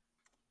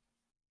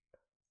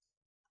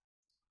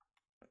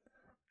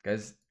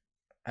 Guys,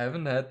 I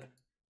haven't had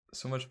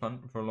so much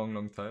fun for a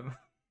long time.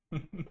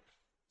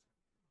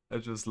 I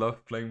just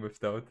love playing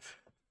with doubt.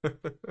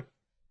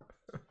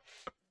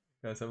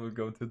 Guys, I will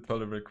go to the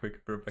toilet real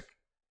quick. Be right back.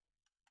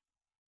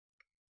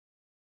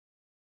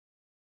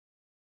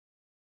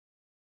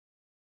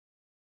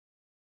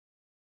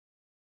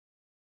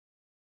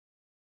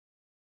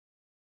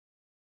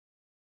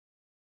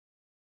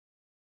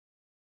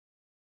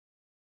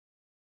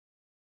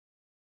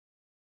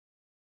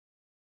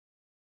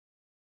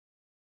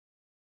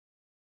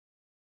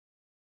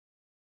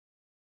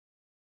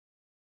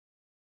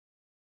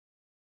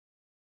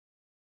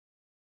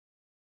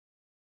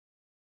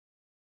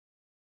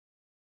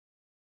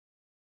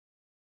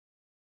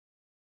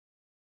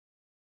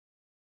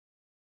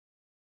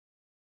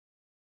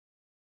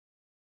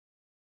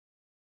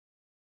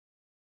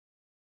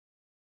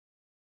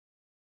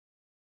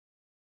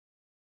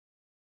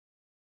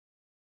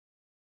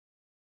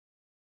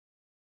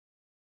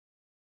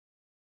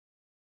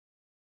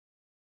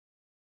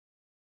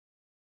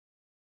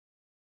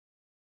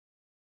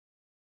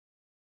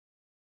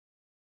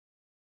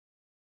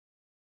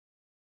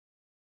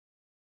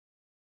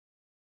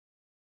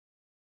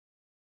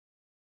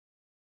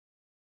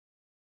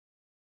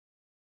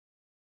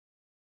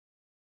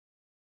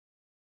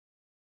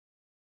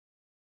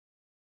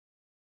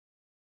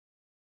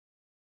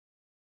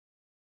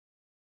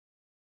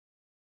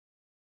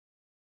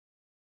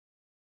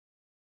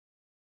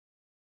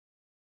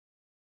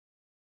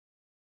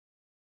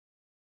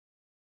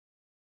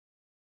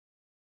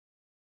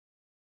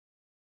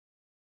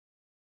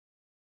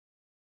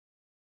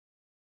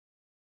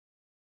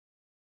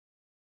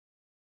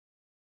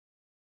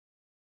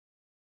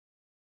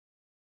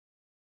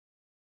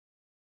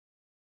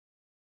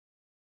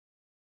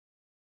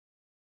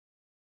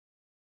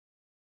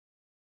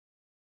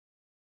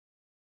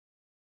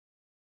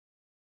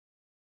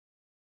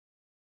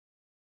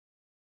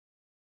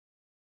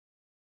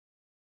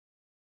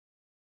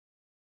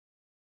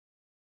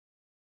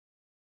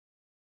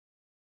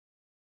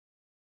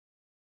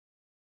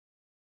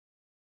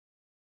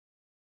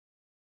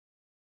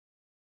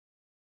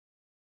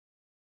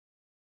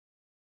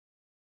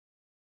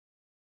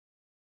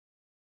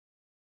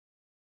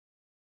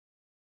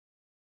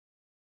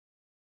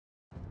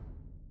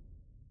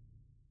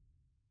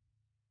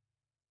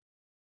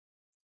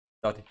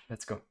 Dottie,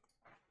 let's go.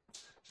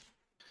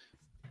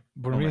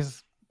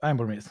 Burmese. I'm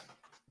Burmese.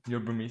 You're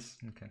Burmese?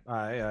 Okay.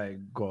 I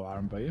go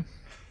arm by you.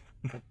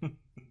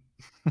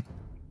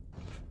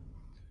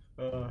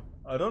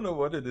 I don't know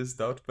what it is,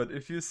 Dot, but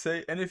if you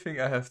say anything,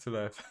 I have to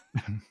laugh.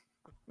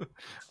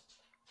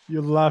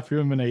 You laugh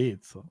even when I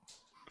eat, so.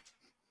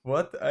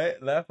 What? I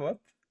laugh what?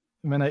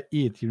 When I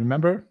eat, you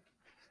remember?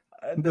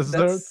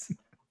 Dessert.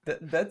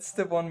 That's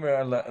the one where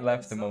I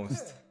laugh the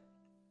most.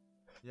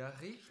 Ja,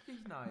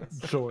 richtig nice.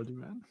 Jordy,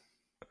 man.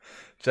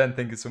 Jan,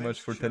 thank you so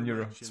much for 10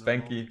 euro.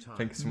 Spanky,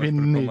 thank you so much We for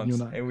the need comments.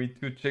 you now. Hey, we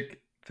 2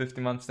 chick,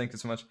 50 months, thank you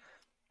so much.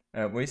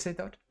 What do you say,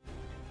 Dot?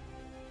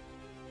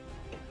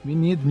 We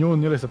need new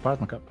Newless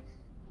apartment cup.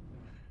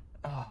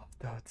 Oh,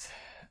 Dot.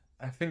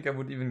 I think I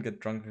would even get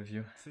drunk with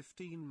you.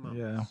 15 months.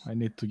 Yeah, I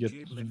need to get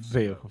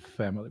way of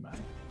family,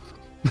 man.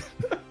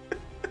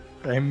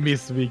 I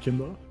miss weekend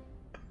though.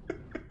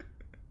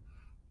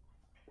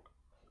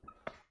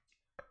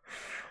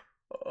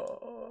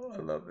 Oh, I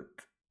love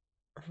it.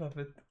 I love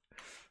it.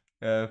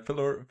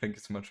 Philor, thank you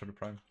so much for the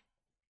prime.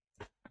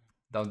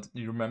 Now,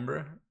 you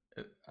remember?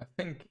 I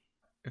think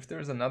if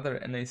there's another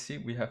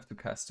NAC, we have to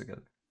cast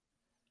together.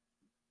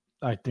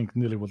 I think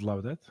Nilly would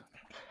love that.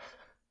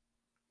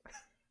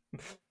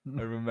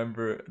 I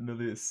remember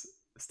Nili's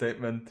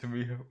statement to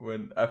me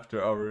when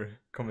after our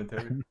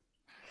commentary.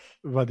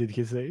 What did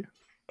he say?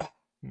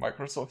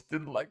 Microsoft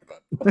didn't like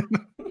that.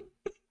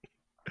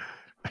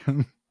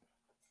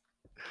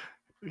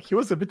 He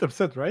was a bit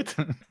upset, right?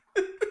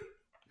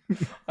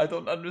 I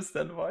don't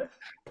understand why.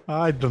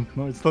 I don't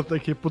know. It's not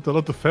like he put a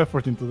lot of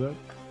effort into that.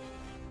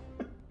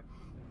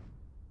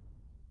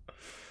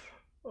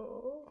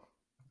 Oh.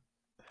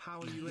 How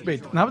are you?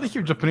 Wait, now they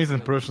hear Japanese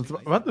and Persians.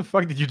 What the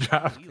fuck did you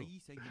draft?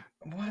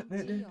 What?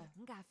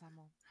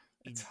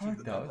 It's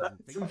hard though.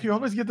 If you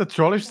always get the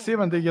trollish sim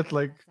and they get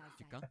like...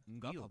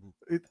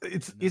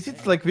 Is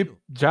it like we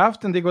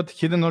draft and they got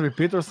hidden or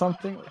repeat or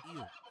something?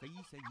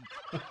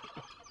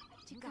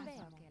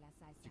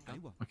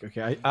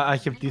 Okay, I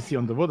have DC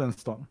on the wood and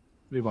stone.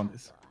 We want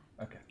this.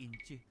 Okay.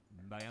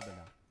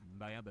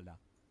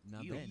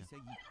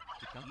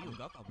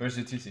 Where's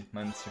your TC?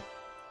 Mine's here.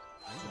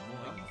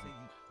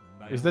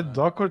 Is that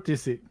dog or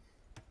TC?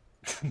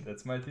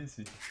 That's my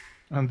TC.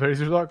 And where is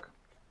your dog?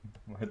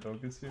 My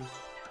dog is here.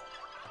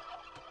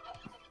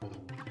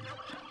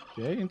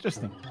 Okay,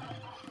 interesting.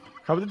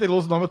 How did they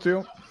lose number to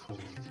you?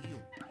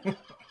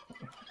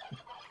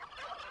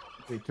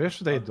 Wait, where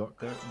should I dock?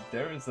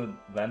 There is a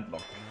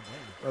landlock.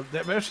 Well,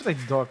 where should I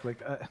dock?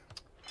 Like,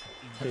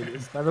 okay,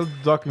 I will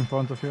dock in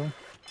front of you.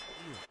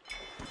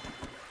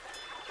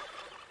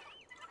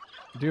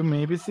 Do you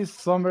maybe see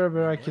somewhere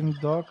where I can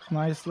dock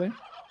nicely?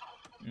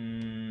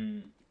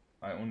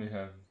 I only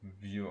have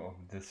view of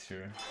this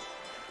here.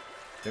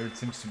 There it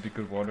seems to be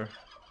good water.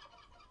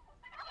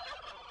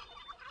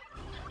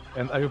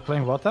 And are you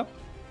playing water?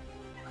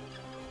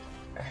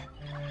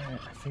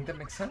 I think that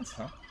makes sense,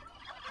 huh?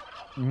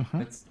 Mm-hmm.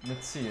 Let's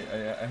see.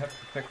 I have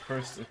to check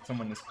first if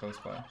someone is close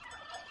by.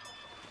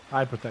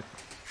 I protect.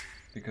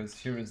 Because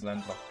here is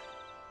landlocked.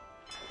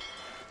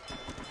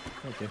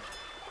 Okay.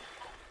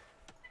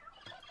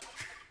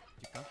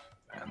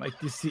 My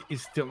TC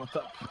is still not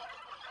up.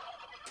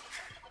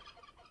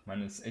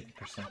 Mine is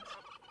 80%.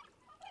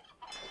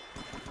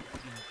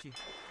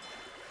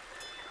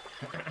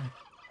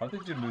 How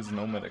did you lose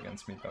Nomad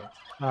against me, though?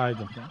 I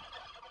don't know.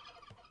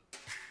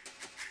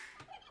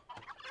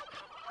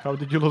 How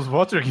did you lose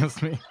water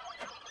against me?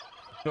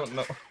 Don't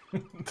know.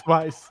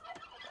 Twice.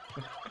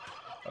 I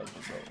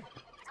don't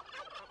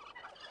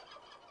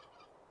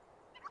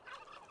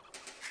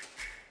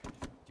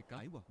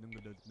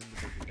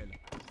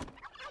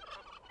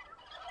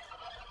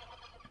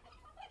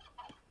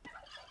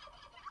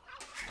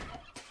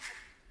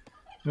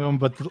know.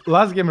 But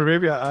last game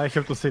Arabia, I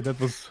have to say that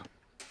was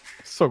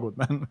so good,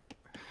 man.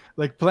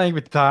 Like playing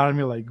with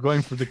army, like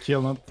going for the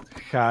kill, not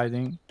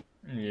hiding.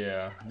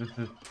 Yeah, this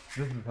is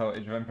how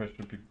Age of Empires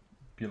should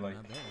be like.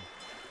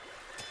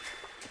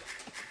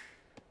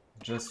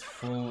 Just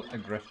full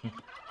aggression.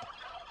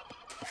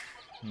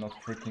 Not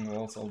freaking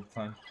walls all the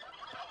time.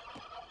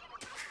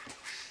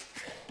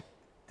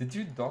 Did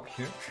you dock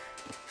here?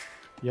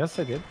 Yes,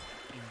 I did.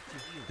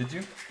 Did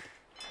you?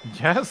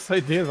 Yes, I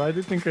did. Why do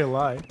you think I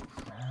lie?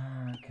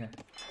 Okay.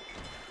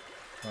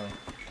 Well,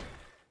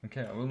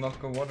 okay, I will not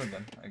go water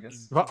then, I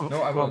guess. No,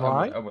 I will.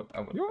 Why? I will.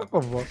 You will go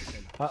water.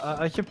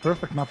 I have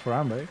perfect map for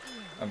army.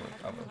 I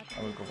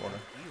will go water.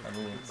 I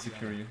will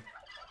secure you.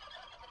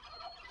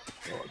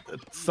 Oh,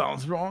 that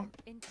sounds wrong.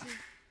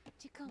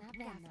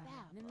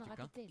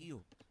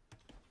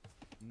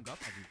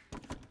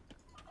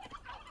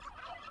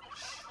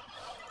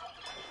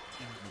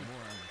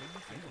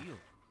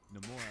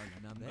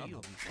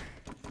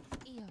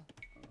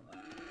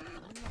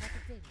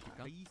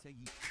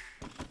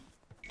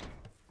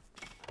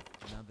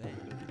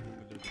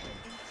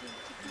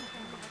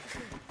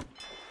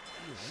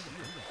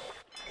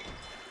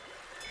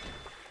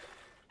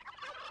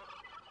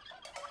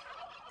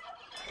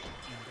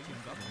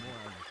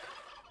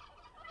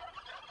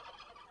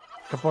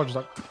 Capoch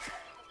duck,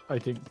 I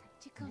think.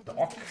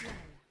 Dock?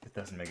 It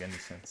doesn't make any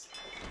sense.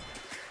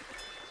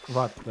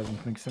 What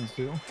doesn't make sense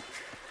to you?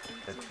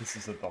 That this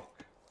is a dock.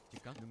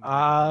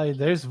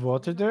 There's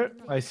water there.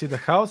 I see the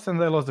house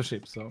and I lost the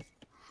ship, so.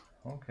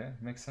 Okay,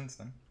 makes sense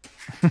then.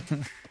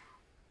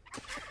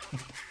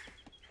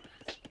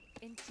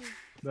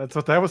 That's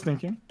what I was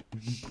thinking.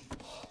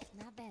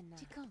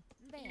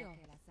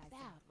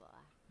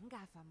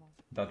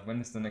 That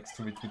when is the next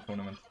 2v2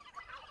 tournament?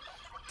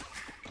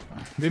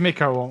 We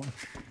make our own.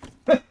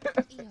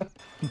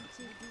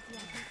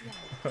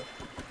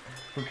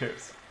 Who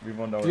cares? We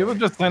won our You will own.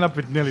 just line up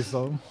with Nilly,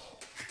 so.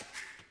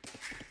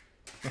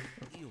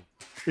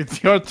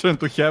 It's your turn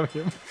to have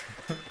him.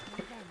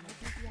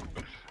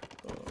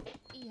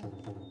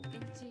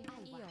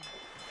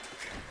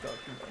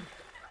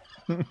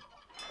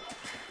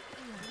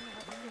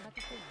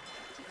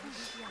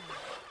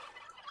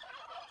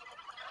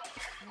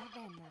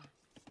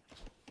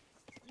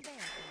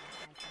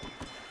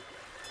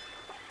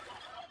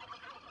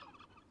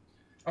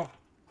 Oh,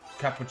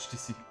 Capoch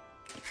DC.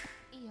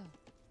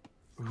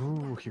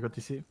 Ooh, he got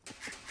TC.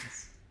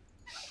 Yes.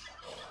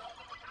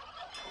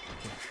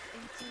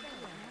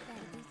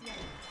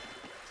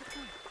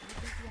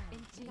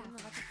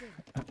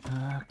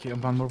 Okay,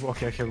 one more.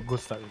 Okay, I have a good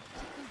start.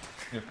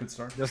 You have good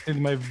start? Just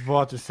need my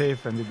water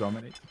safe and we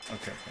dominate.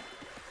 Okay.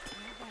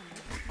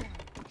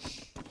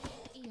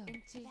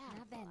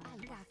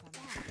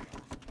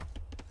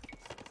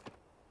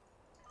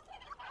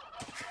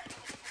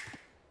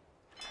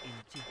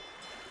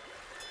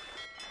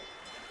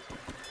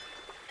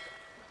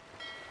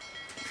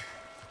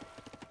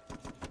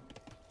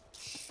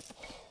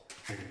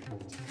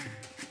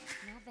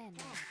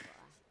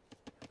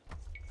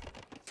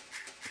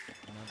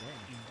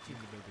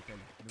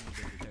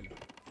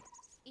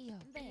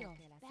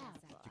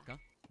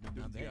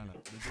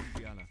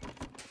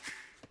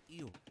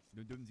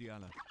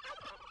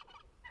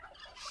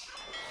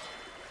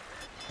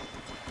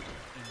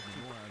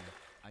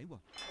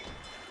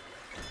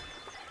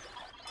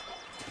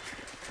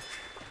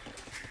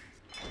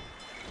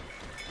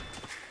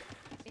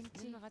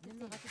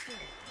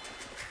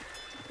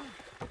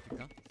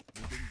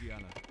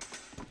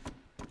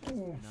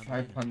 Ooh,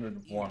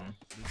 501.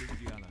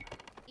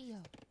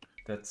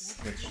 That's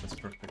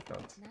just perfect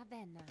out.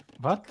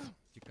 What?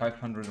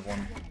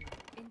 501.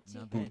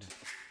 Good.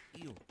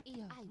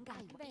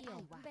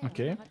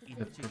 Okay.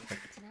 That's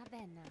perfect.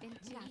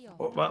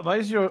 Oh, why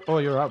is your... Oh,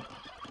 you're up.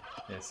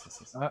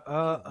 Yes.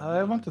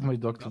 I wanted my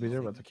dog to be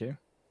there, but okay.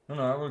 No,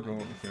 I will go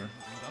over here.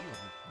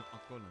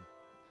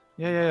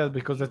 Yeah,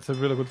 because that's a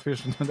really good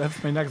fish.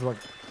 That's my next one.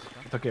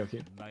 But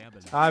okay.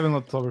 I will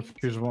not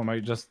overfish one, I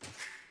just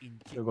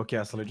will go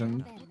Castle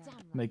Legend.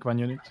 Make one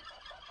unit.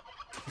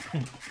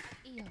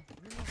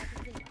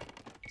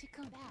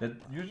 That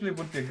usually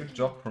would be a good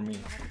job for me.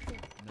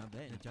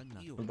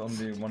 With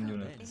only one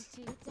unit.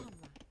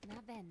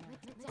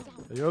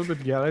 You're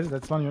with galleys,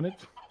 that's one unit.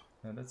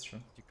 Yeah, that's true.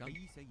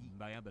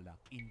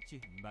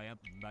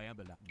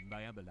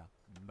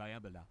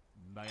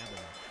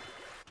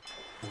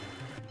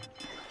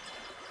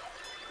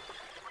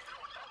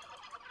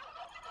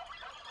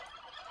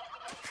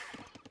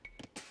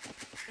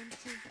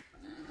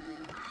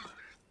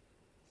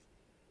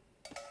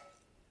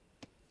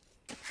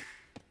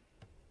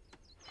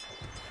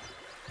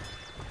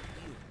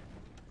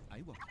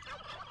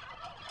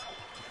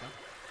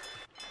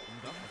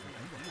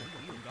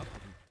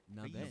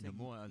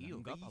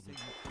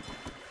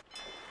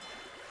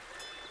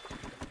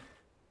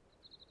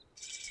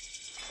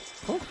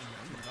 Oh.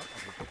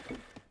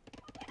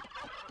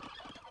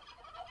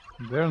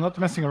 They're not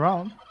messing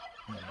around.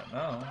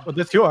 No. Oh,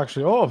 that's you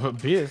actually. Oh,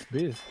 beast.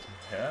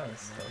 Yeah,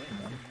 it's tough,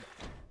 man.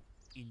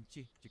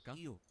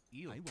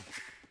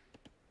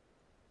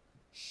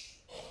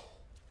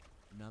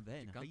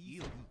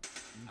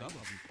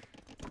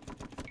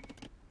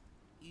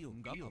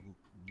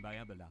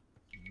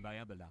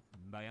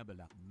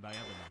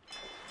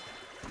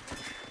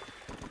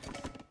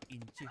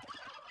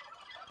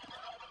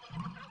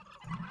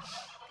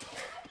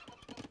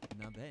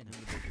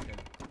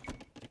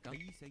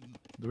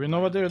 Do we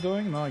know what they're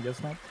doing? No, I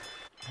guess not.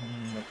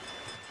 Nope.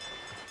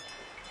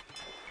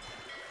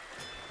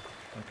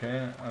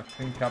 Okay, I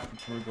think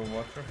Capoch will go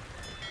water.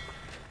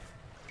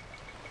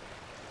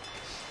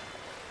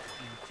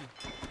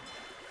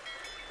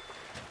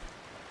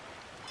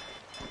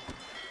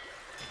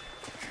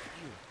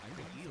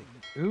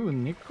 Ooh,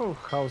 Nicov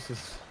house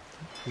is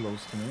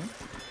close to me.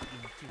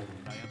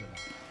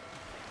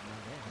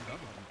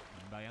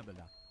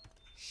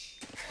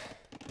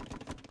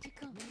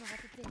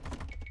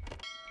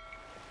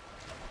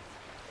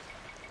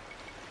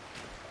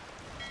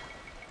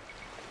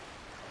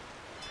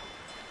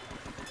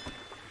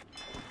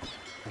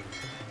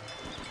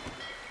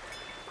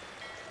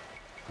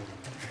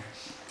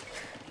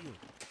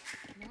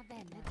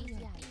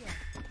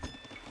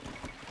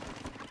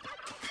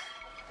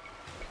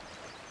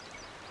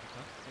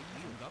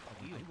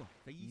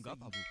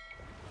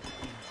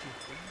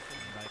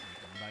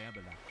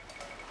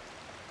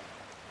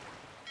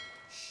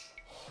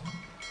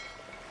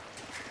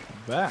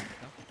 Back.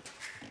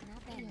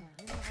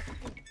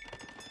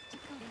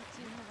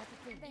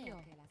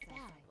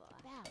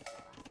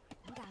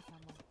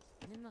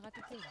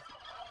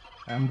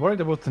 I'm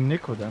worried about the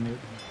Nico then.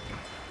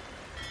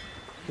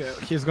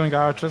 He's going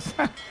archers.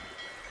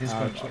 He's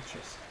going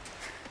archers.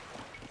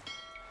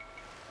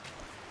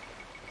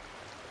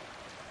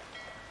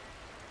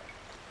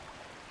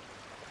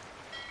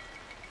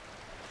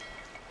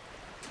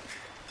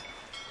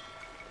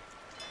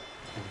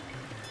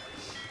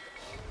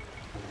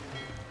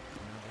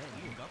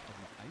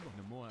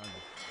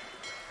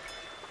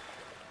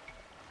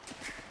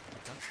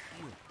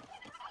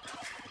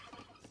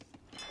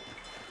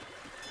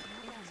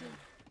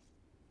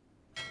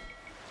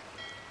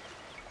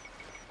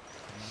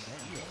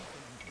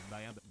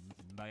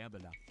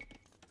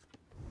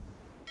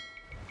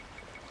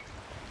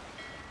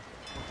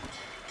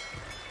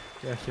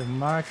 Yeah, he'll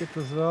mark it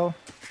as well.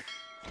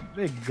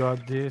 They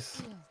got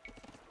this.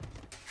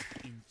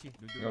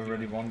 You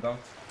already won out.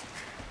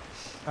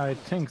 I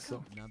think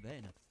so.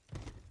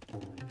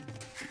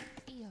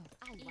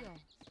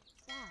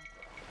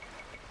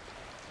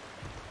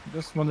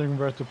 Just wondering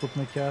where to put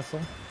my castle.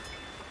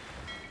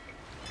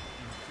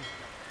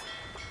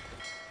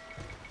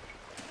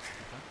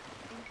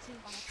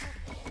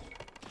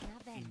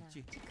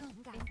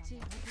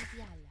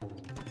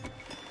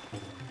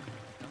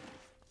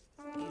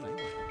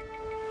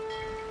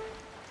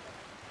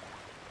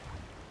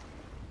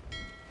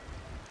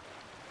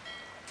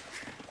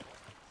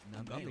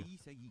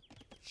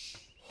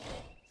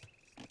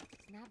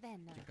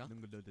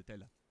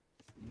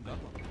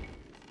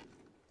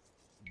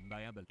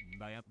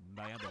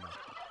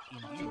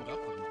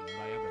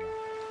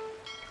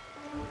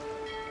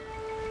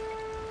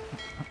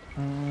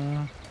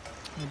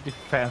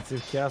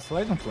 Defensive castle,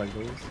 I don't like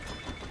those.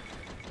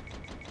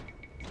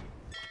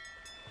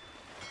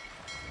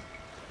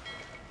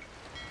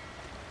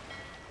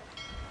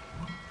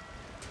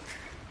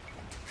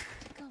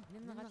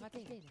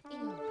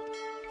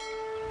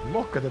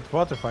 Look at that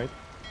water fight.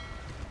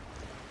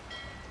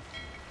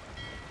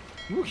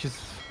 Ooh, he's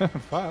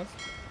fast.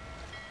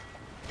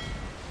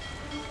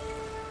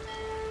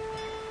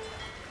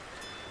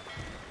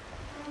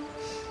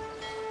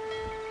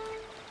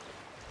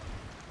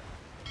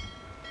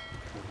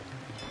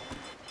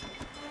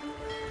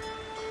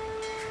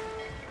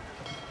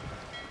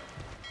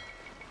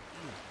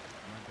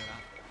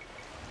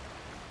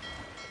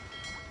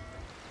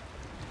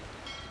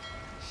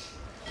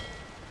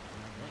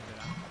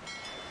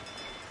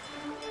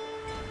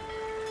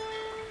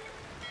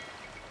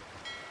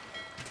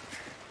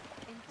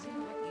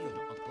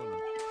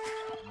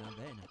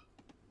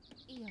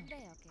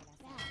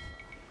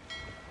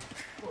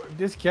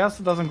 This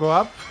castle doesn't go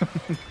up.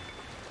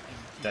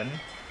 Then?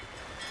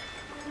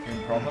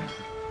 Any problem?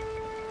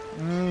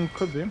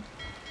 Could be.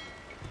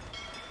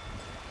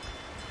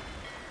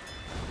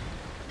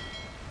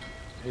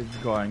 It's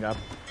going up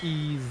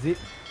easy.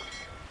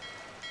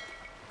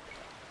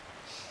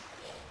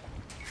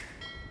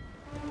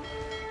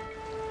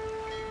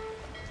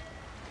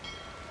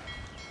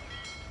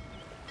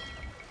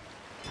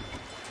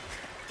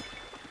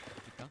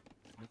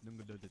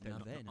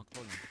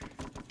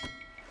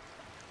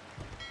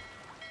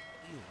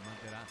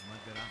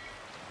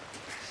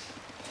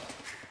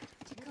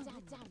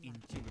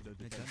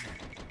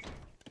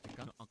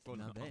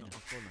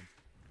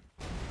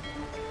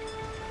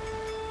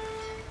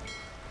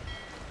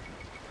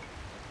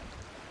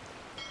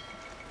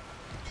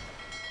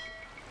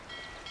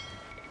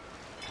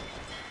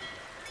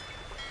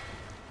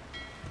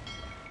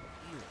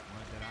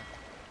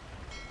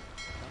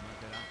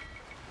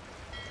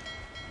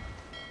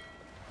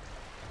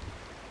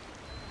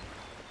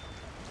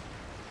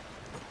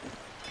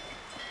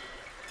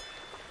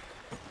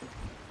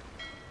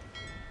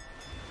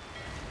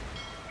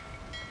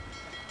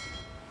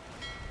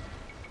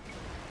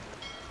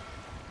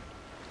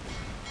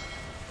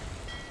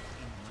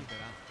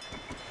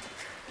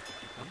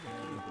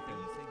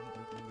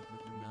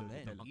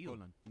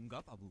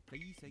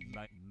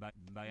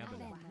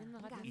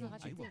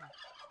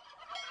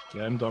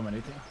 Yeah, I'm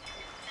dominating.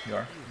 You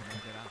are?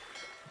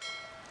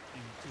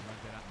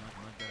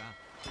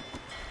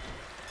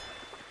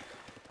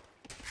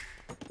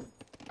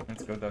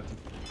 Let's go, Dutch.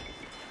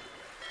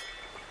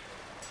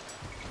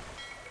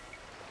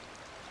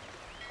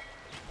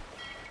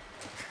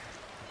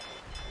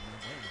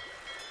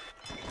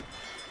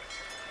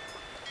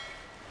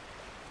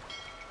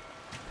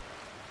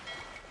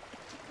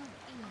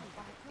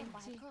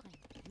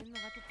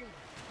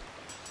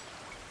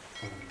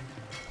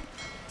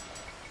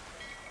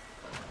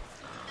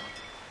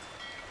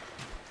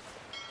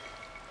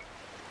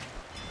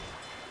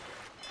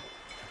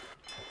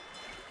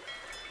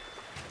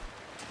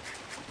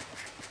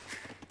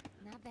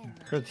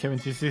 Heard having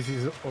TCs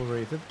is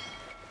overrated.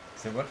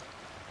 Say what?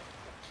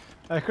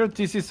 I heard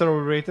TCs are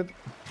overrated.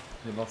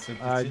 You lost your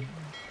TC?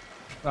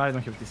 I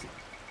don't have TC.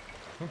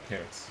 Who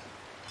cares?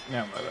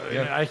 Yeah,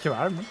 I have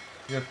armor.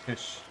 You have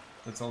fish.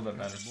 That's all that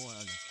matters.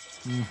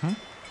 Do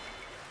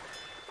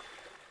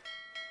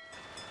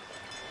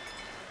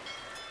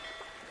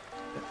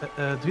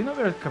you know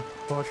where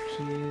Capoch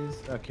is?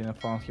 Okay, I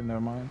found him, never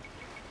mind.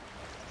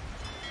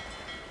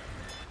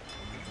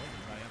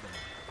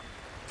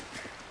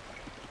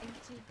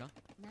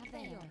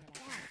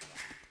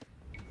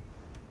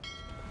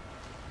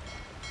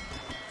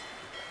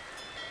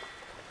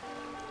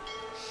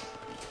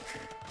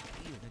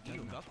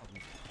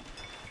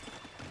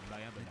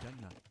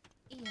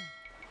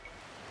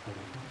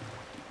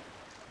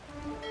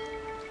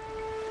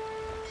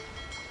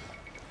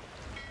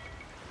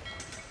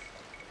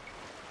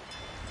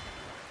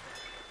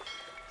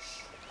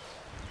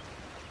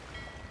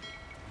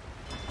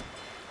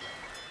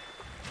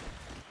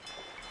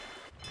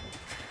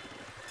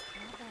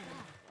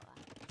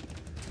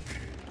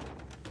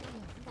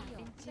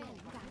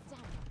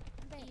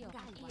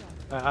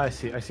 I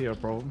see your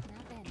problem.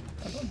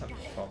 I don't have a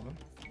problem.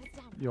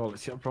 You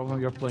always see a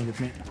problem. You're playing with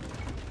me.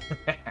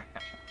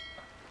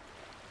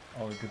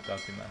 Oh, good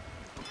ducky, man.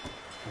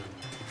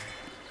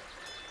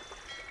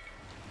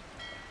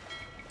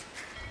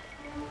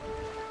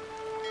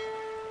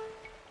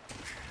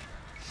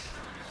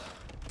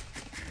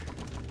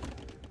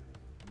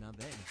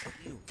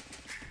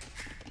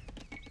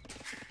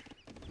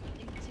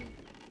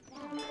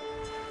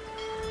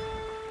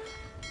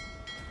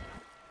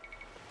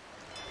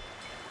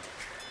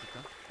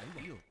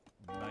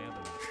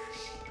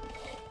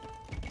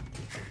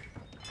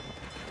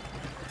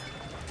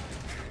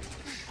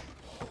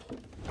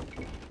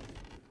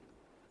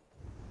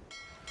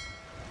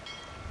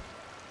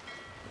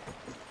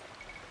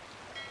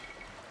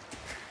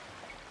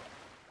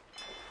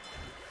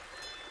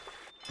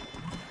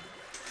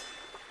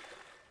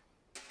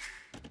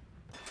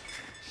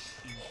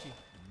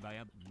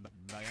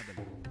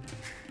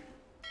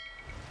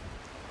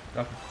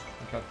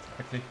 Got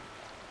quickly.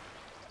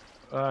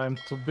 I'm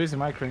too busy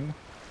micring.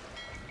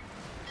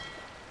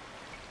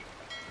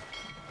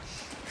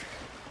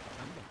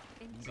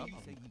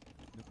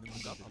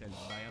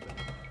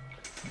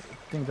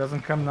 Thing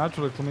doesn't come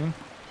naturally to me.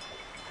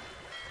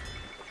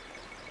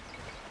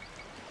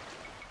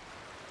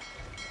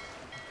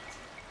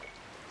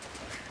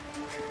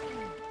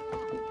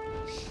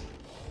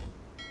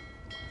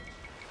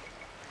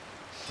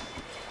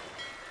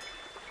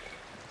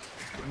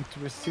 He's going to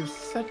receive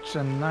such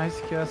a nice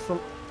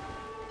castle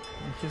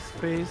in his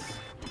face.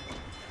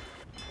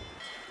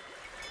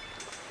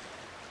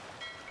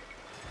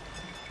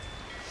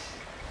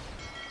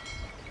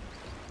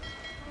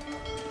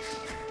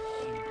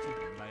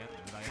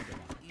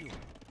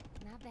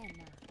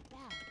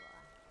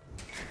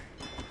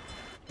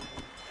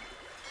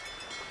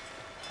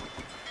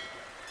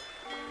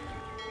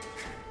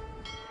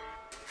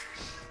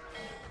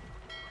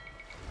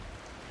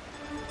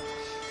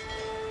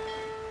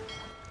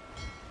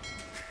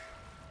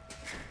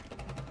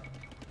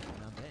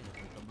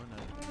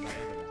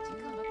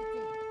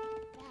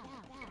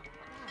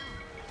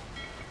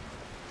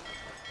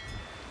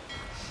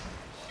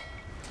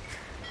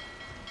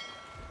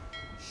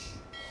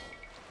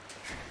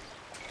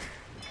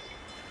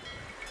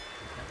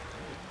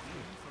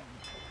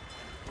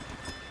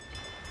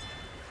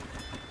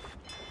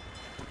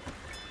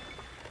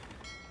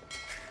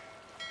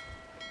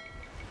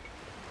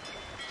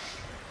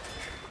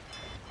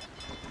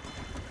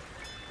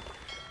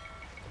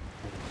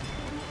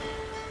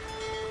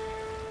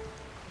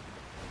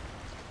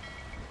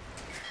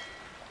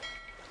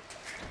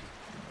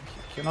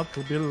 Cannot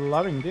be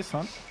loving this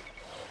one.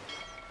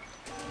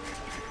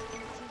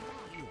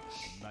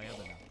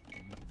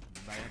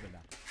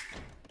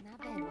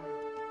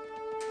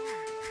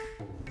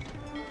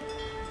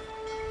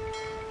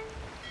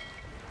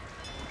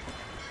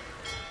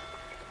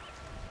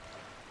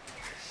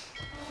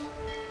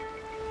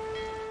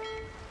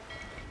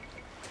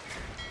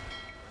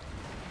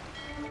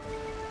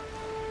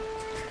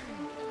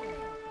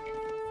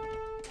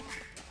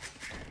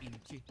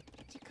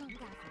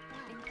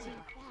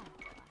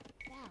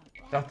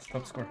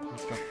 Top score.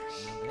 Let's go.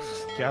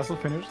 Castle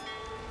finished.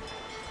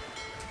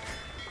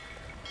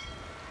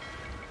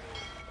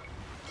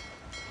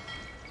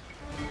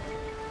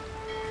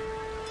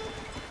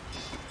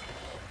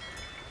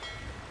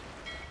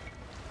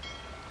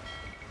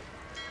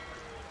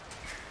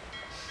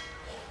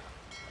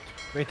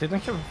 Wait, they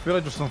don't have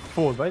villagers on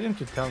food. Why didn't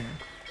you tell me?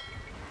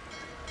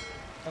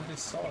 I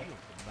just saw it.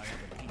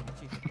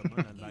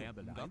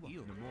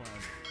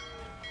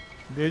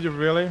 Did you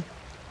really?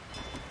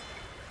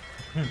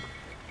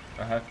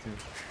 I have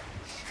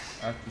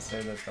to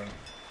say that though.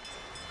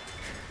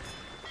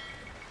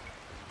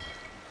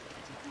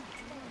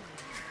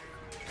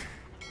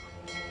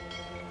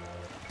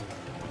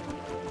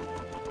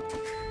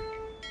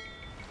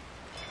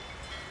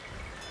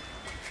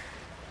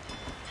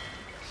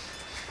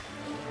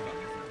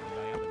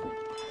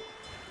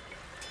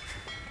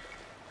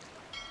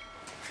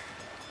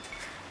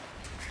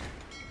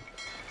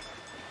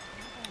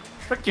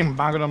 Freaking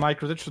Magona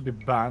micros, that should be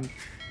banned.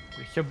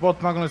 We have both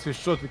Magonas, we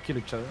shoot, we kill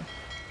each other.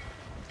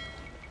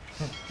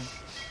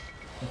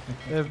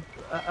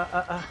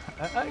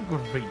 I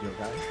good video,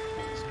 guys.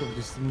 Let's go with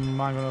this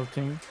Magona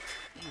thing.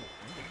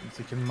 Since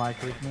you can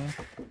micro with me.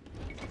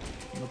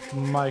 Not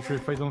micro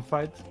if I don't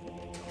fight.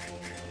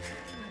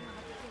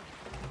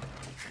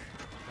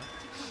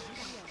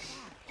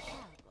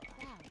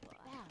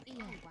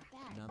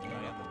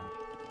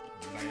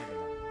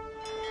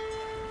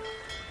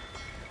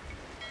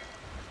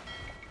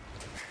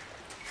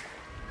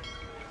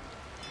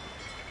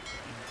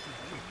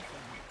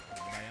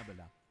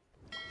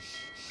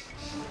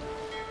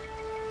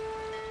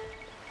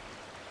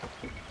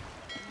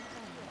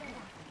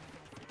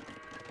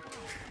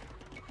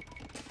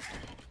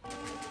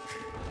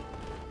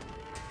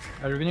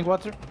 Are you winning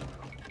water?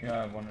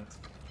 Yeah, I won it.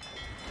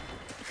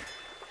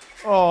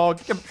 Oh,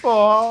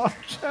 Capoch!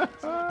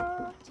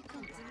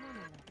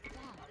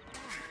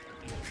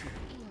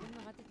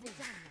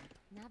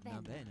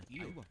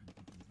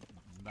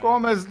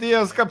 Gomez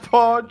Diaz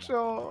Capoch.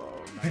 Oh.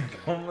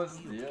 Gomez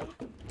Diaz?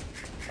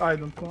 I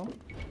don't know.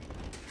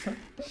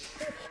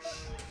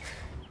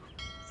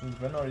 Since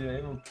when are you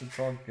able to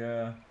talk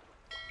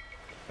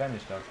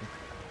Spanish, Doctor?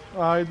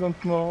 I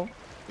don't know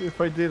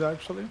if I did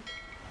actually.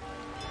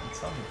 It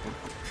sounded good.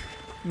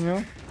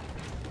 Yeah.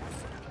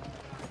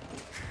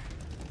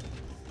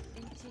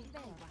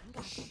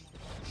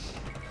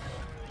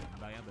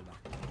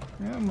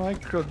 Yeah,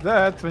 micro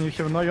that when you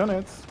have no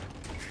units.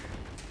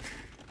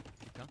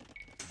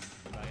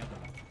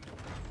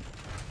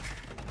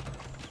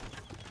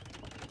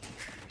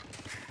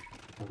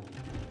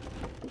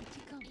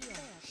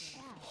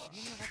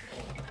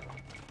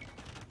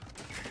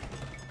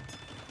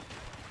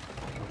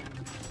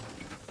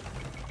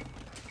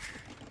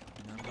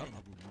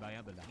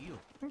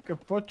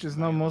 Capoch is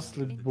now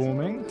mostly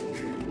booming.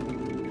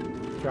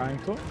 Trying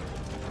to.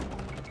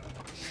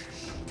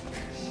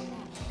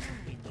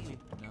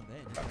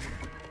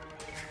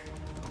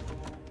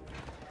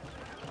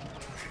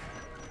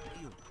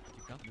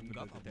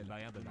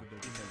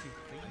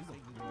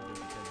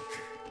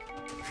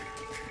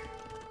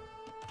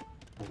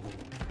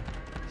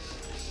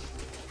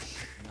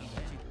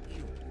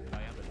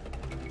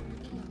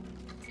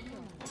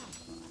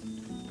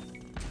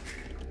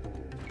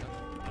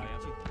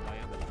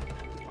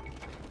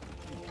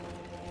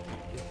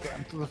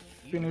 Time to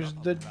finish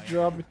the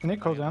job with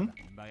Nicov then.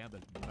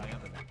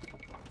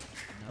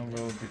 And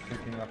we'll be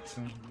picking up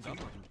soon.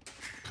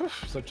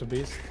 Poof, such a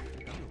beast.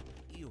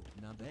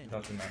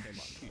 Doesn't matter.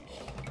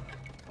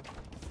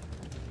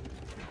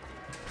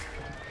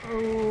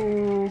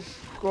 Oh,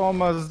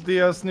 Comas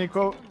Diaz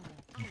Nicov.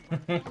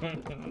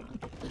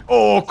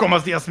 Oh,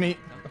 Comas Diaz me.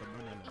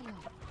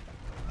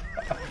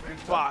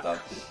 Fuck.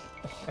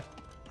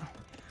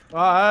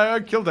 I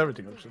killed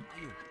everything actually.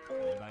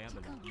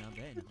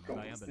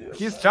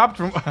 He's chopped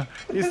from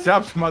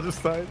other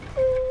side.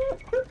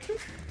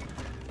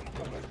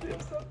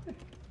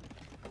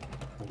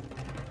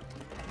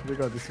 We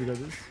got this.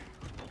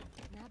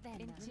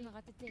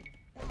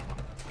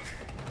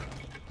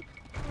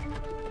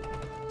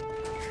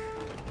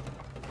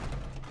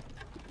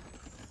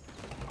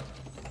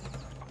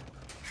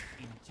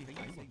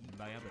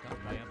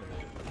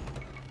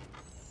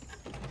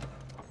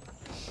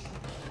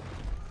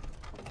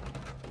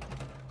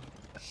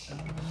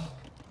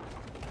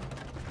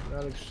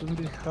 Alex shouldn't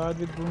be hard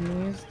with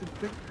Burmese to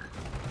pick.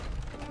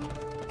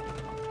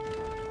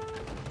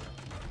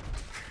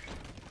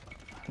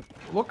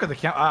 Look at the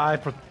camp. I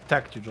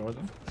protect you,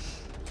 Jordan.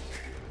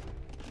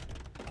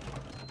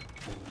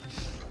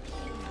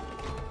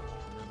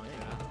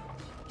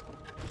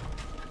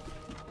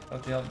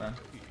 What the hell, man?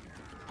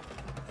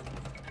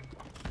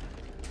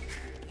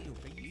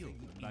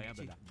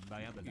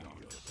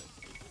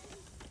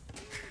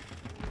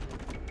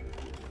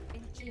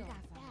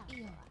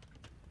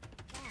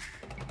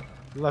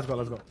 Let's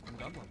go.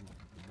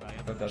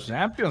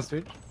 Champion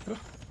switch.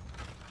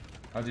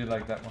 How do you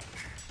like that one?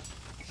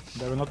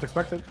 They were not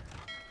expected.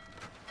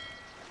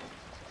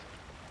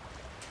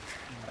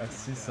 I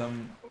see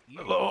some...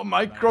 Hello,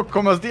 micro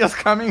Comas Diaz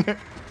coming.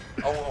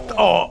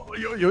 Oh,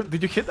 you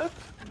did you hit that?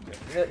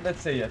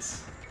 Let's say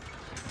yes.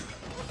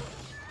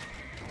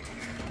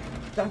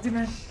 Bounty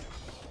man!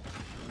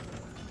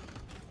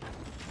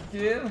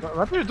 Kill!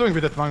 What are you doing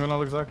with that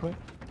mangonel exactly?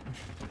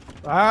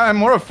 I'm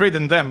more afraid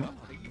than them.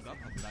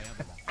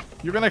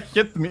 You're gonna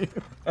hit me.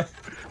 Oh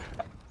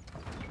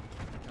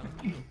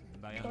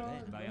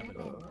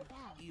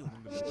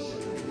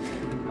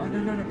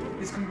no,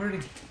 he's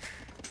converting.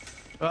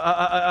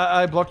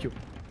 I block you.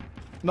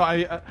 No,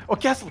 oh,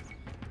 castle!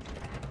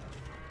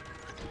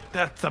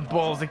 That's a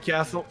ballsy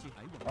castle.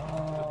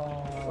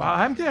 Oh.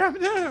 I'm there.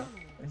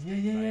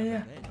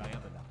 Yeah.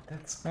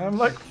 That's I'm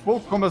like full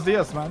Comas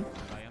Diaz, man.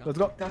 Let's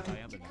go.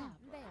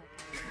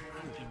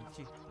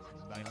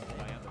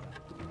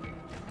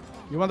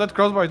 You want that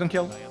crossbow? You don't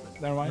kill.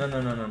 Never mind.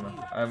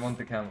 No. I want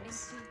the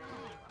camels.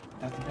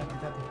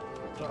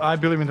 I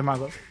believe in the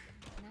mango.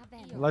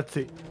 Let's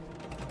see.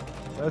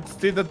 Let's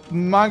see that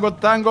mango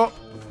tango.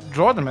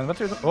 Jordan, man, what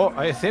are you doing? Oh,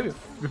 I save you.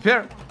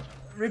 Repair.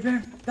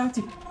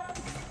 Bounty.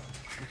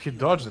 He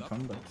dodged it,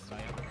 man, but...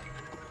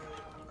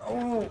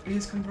 Oh,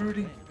 he's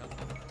converting.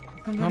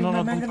 No.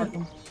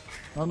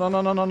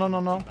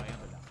 No.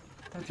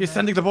 He's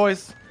sending the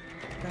boys.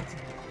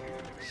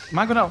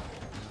 Mango now.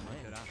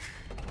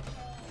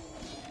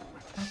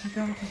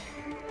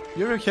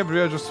 You're a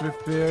Hebrew, just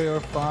repair, you're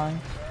fine.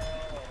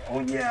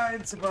 Oh yeah,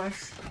 it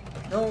survives.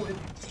 No,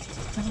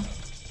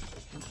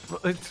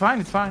 It's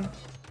fine.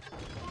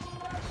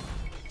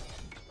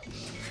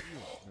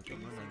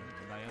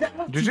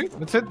 GG,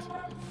 that's it.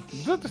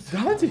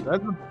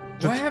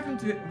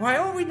 Why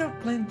are we not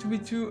playing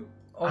 2v2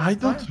 all the I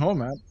don't time? know,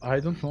 man. I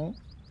don't know.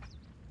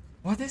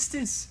 What is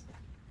this?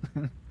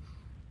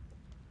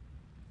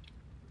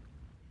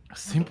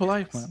 Simple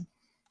life, man.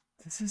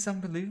 This is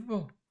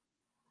unbelievable.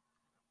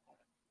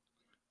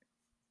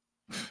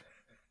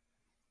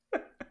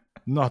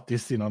 Not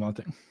this scene or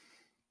nothing.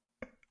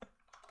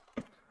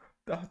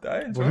 I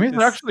enjoyed Burmese are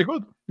this. actually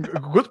good.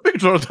 Good pick,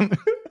 Jordan.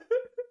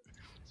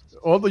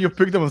 Although you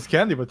picked them on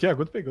Scandi, but yeah,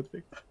 good pick, good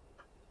pick.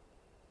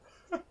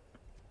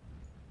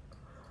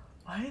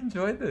 I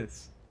enjoy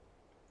this.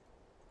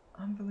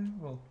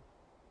 Unbelievable.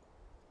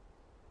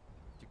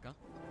 Of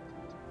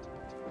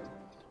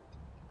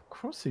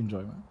course you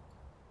enjoy, man.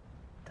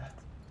 That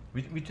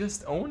we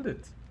just owned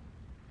it.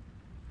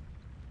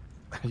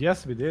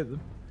 Yes, we did.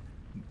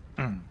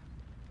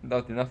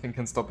 Nothing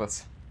can stop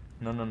us.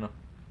 No.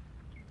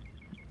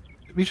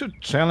 We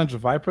should challenge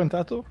Viper and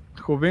Tato.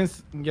 Who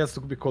wins gets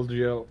to be called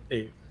real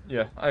A.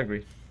 Yeah, I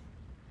agree.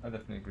 I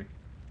definitely agree.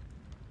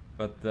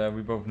 But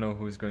we both know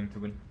who is going to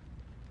win.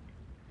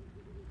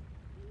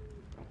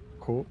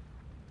 Cool.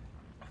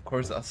 Of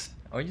course, us.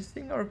 Are you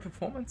seeing our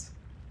performance?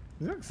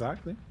 Yeah,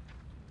 exactly.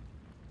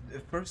 The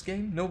first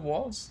game, no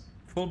walls,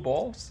 full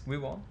balls, we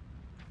won.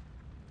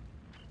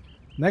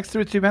 Next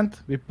Twitch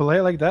event, we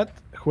play like that.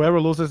 Whoever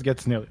loses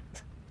gets nil.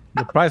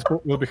 The prize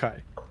pool will be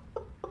high.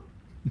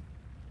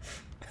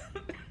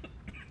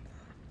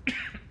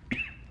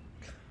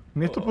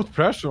 Need to put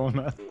pressure on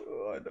that.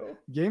 Oh, I know.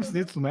 Games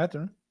need to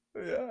matter.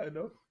 Yeah, I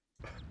know.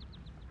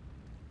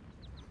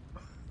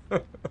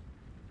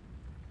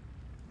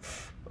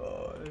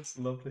 Oh, it's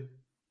lovely.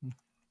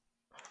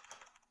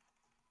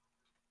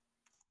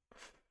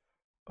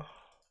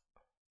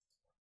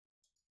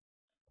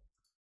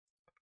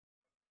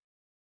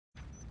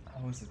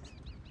 How is it?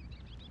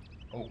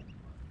 Oh.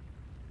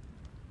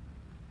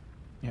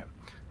 Yeah.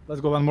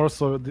 Let's go one more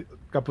so the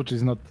Capoch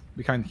is not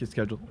behind his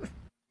schedule.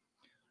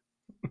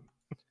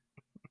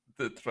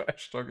 The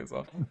trash talk is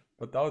on.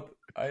 Without,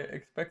 I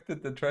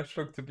expected the trash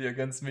talk to be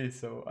against me,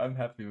 so I'm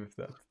happy with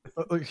that.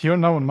 You're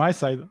now on my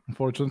side,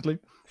 unfortunately.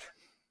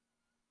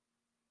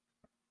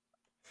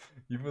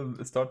 You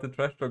will start the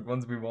trash talk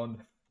once we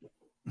won.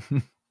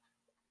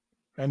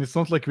 And it's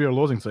not like we are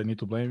losing, so I need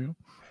to blame you.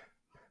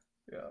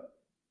 Yeah.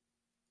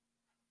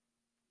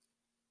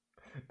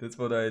 That's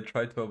what I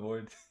try to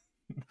avoid.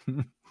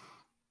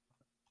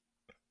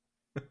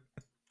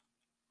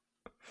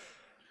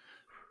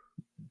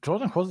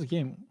 Jordan, how's the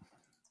game?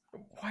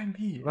 Why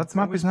me? What It's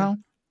map always is now?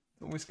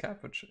 It's always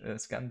Capoch,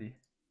 Scandi.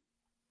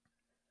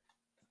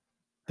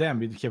 Damn,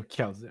 we have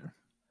cows there.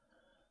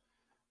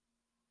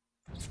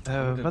 would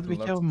have But we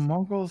loved have it.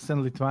 Mongols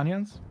and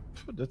Lithuanians.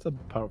 Phew, that's a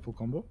powerful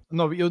combo.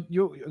 No,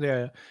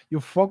 you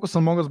focus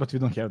on Mongols, but we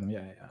don't have them.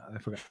 Yeah, I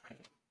forgot.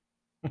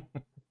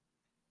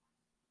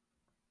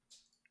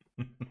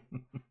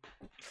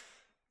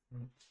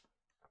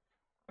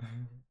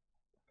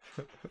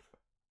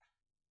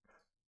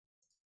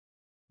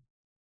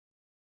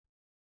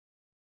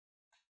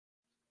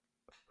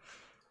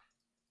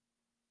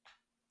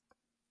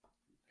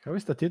 How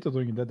is Tatito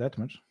doing that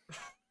much?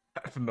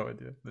 I have no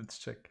idea. Let's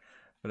check.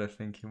 But I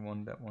think he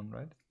won that one,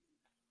 right?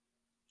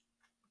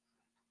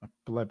 A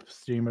pleb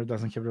streamer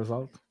doesn't have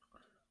result.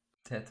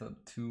 Teta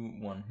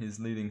 2-1. He's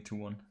leading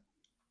 2-1.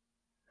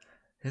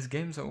 His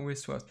games are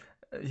always 2 hours.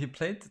 He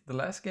played the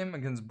last game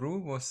against Brew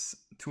was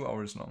 2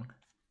 hours long.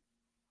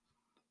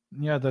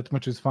 Yeah, that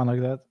much is fun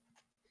like that.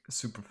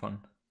 Super fun.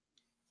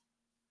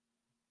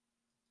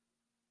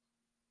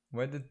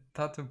 Why did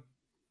Tato...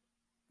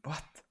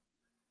 What?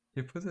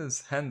 He put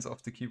his hands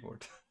off the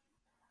keyboard.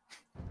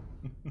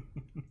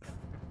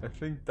 I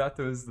think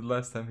Tato is the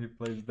last time he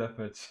plays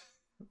deathmatch.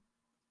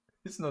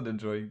 He's not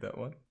enjoying that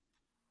one.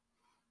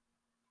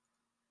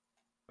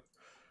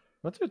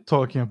 What are you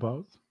talking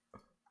about?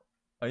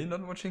 Are you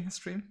not watching his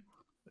stream?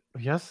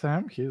 Yes,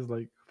 Sam. He's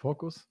like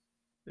focus.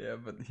 Yeah,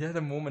 but he had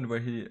a moment where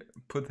he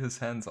put his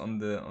hands on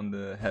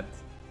the head.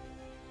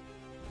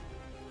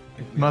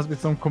 It must be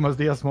some Comas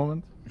Diaz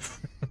moment.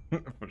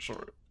 For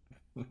sure.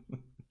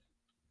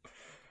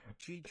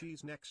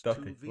 GG's next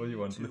Duffy, what do you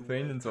want? 2v2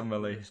 Lithuanians or World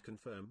Cup Malay? is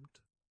confirmed.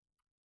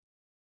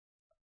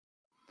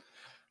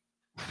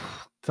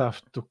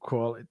 Tough to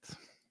call it.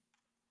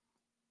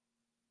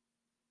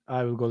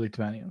 I will go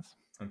Lithuanians.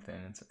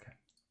 Lithuanians, okay.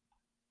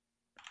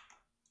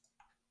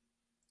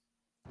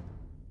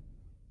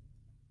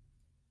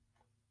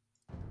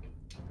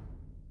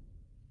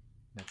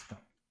 Let's go.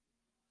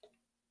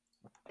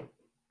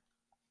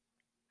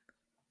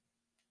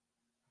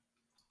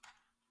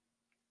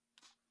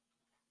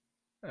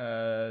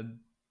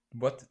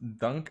 What?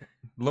 Dunk?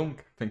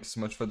 Blunk, thanks so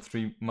much for the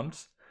 3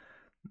 months.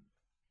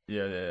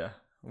 Yeah.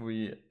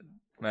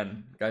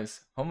 Man,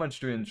 guys, how much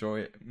do you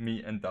enjoy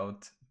me and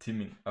Doubt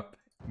teaming up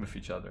with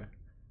each other?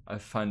 I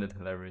find it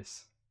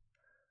hilarious.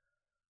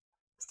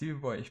 Stevie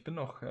Boy, ich bin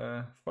noch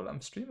voll am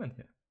Streamen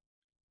hier.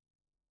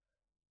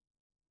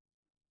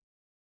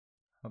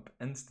 Hab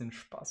ends den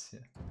Spaß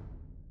hier.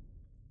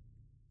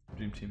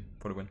 Dream Team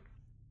for the win.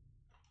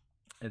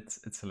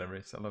 It's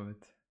hilarious, I love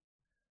it.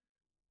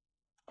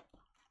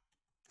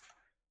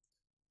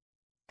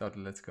 Doubt,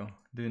 let's go.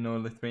 Do you know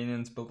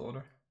Lithuanians build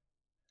order?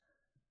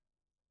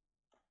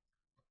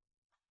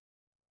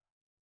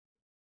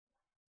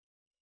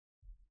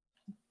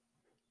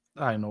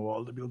 I know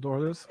all the build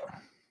orders.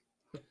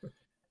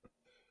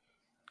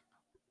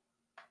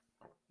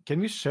 Can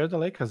we share the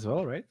lake as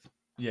well, right?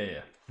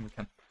 Yeah, we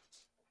can.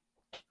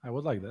 I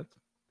would like that.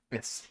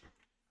 Yes.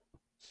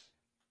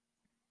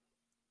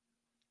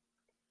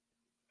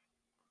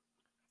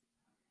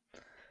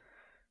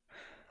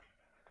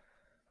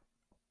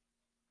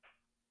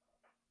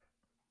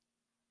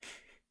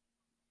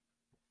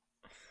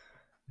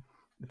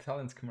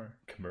 Italians Khmer.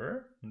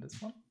 Khmer in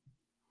this one?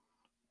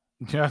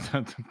 Yeah,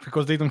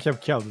 because they don't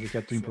have Cal, they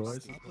had to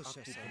improvise.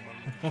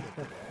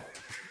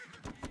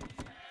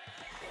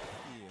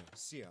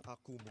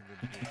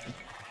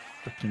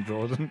 Fucking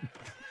Jordan.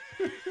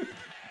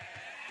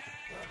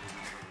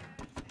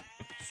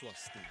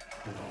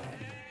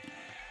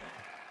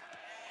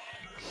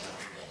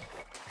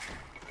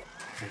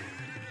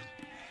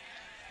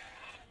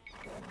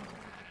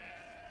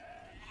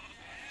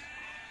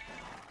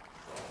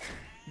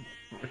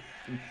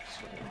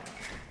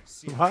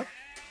 What?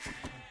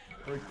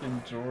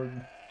 Freaking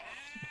Jordan.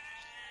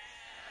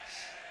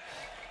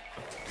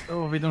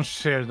 Oh, we don't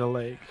share the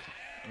lake.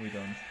 We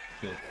don't.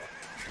 Good.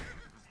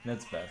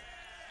 That's bad.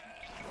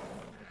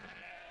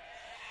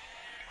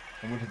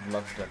 I would have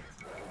loved that.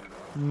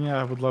 Yeah,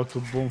 I would love to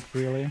boom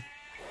freely.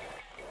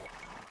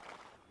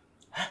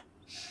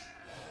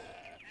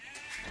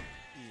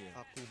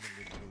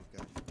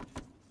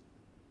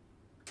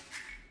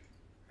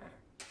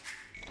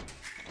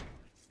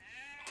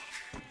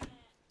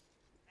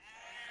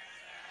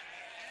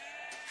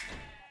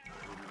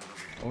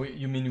 Oh,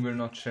 you mean we're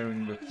not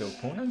sharing with the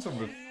opponents or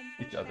with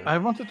each other? I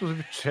wanted to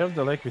share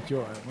the lake with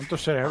you. I want to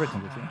share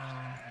everything with you.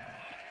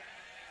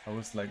 I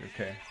was like,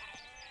 okay.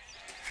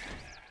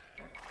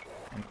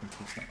 I'm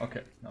confused now.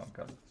 Okay, now I've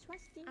got it.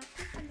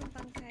 Aku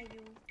penumpang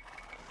kayu.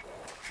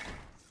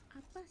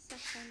 Apa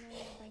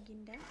sasananya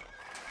Baginda?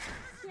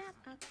 Siap,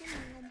 aku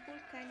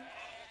mengumpulkan.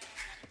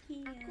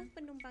 Aku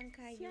penumpang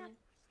kayu.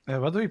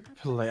 What do we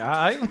play?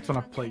 I don't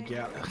wanna play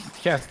Gal.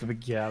 It has to be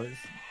Galleys.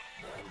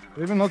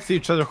 We will not see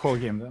each other whole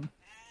game then.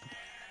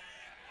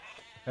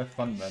 Have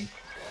fun, man.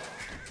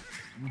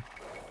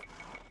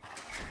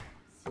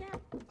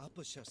 Siap,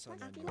 Apa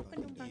sasananya aku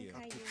penumpang Baginda?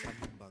 kayu.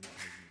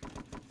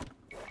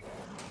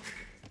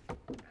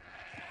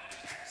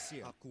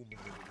 Siap. Aku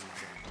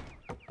mengumpulkan.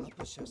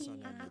 Apa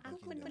sasananya Aku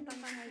Baginda?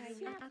 penumpang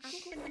kayu. Aku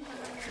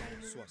penumpang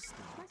kayu. Swasti.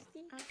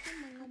 Aku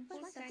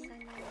mengumpulkan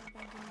sasananya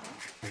Baginda.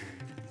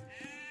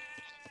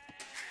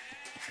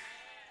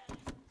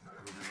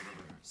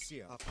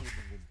 Siap. Aku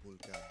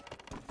mengumpulkan.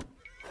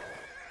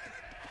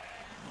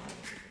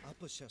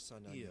 Apa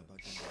sasananya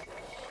Baginda?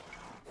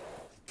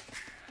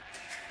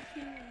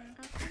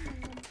 Aku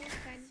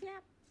mengumpulkan.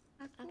 Siap,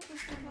 aku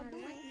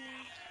membuatnya.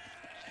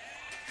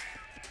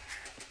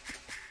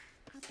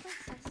 Apa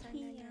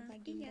sasananya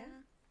Baginda?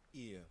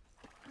 Iya.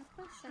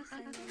 Apa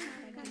sasananya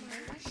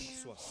Baginda?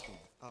 Swasti.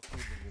 Aku Aku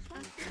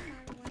mengumpulkan.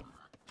 marwat.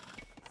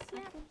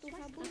 Siap,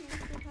 tuha buru.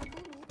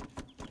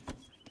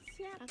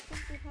 Siap, aku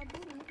tuha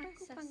buru. Apa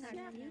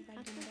sasananya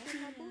Baginda?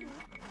 Tuha buru.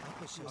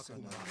 Apa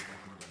sasananya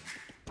Baginda?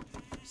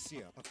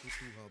 Siap. Aku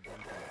tuha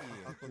buru.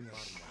 Iya. Aku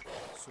marwat.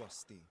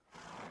 Swasti.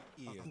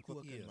 Iya. Aku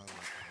akan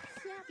marwat.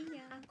 Siap,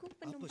 iya, aku Apa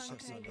penumpang kayu.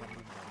 sasananya?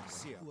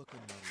 Siap. Aku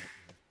akan marwat.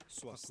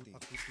 Swasti.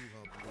 Aku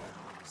tuha buru.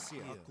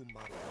 Siap. Aku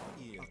marwat.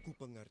 Iya. Aku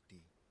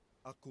pengerti.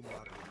 Aku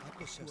marwat.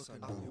 Apa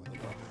sasananya? Aku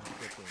pembangun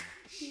gedung.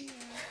 Iya,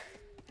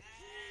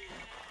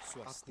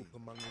 Swasti. Aku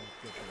pembangun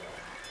gedung.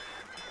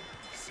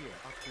 Siap.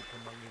 Aku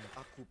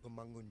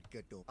pembangun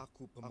gedung.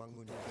 Aku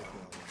pembangun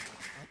gedung.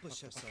 Apa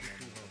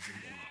sasananya?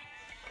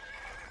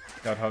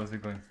 God, how is it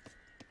going?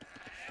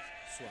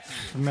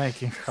 Swasti.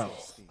 Making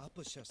house.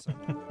 Apa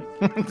sasananya?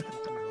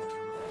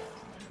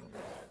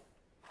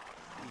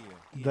 Iya.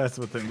 That's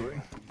what I'm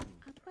doing.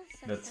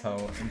 apa That's how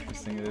sasananya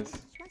interesting it is.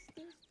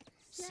 Swasti.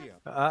 Siap.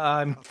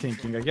 I'm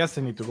thinking. I guess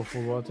I need to go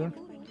full water.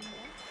 Baginda.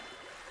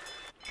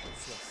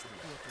 Swasti.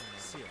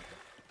 Siap.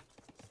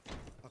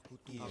 Aku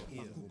tuha.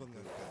 Aku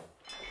pengerti.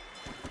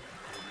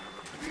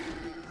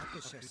 Apa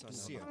sasananya?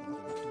 Siap.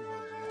 Aku tuha.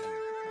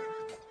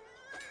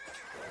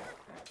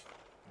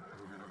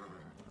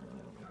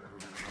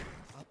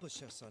 Apa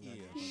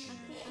sasananya?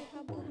 Tuha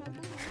buru.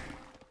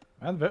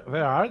 And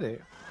where are they?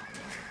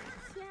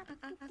 Siap,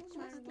 aku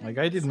marwat. Like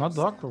I did not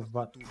dock or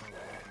what?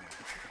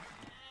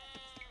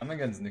 I'm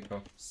against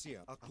Nicov.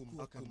 Siap. Aku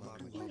akan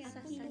marwat. Iya,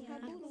 tuha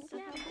buru.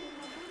 Siap,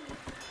 tuha buru.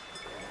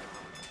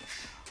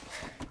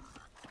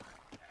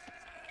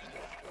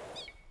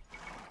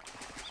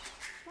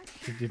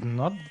 He did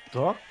not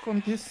dock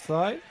on this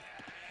side?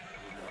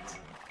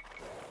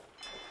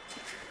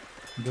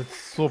 That's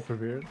super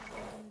weird.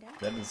 Baginda.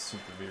 That is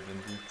super weird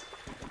indeed.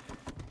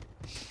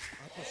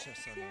 Apa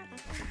sasananya? Siap,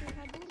 aku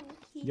tuha buru.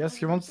 Guess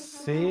he wants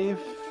save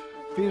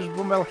fish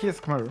boom while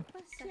he's Khmer.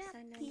 Apa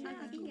sasananya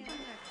Baginda?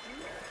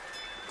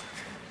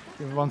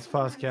 He wants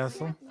fast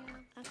castle.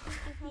 Aku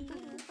tuha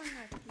buru.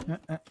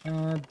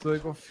 Pengerti. Do I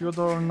go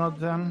Fyodor or not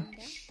then?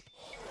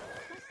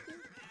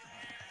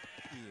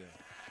 Iya.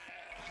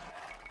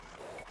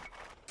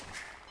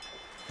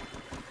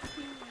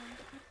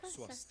 Apa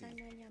Swasti.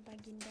 sasananya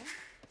Baginda?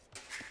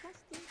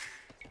 Swasti.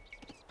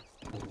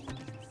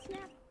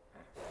 Siap.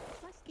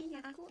 Swasti,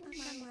 aku akan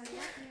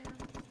marwatnya.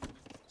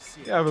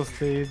 Siap. Yeah, I will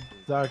stay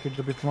Dark Age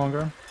a bit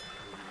longer.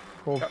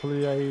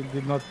 Hopefully I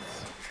did not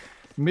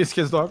miss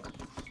his dog.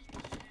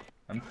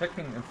 I'm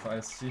checking if I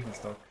see his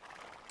dog.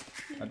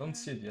 I don't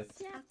see it yet.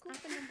 Siap, aku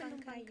penumpang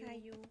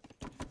kayu.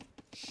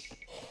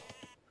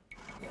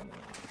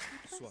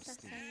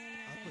 Swasti.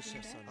 sasananya Apa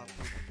Baginda? sasananya?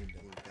 Aku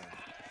mengumpulkan.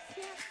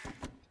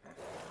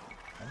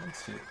 I don't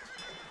see it.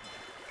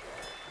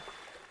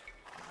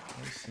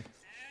 Let me see.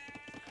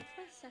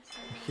 Apa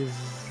sasana? His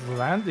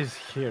land is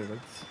here, but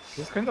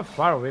he's kind of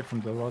far away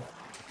from the lot.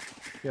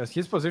 Yes,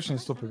 his position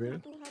is super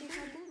weird.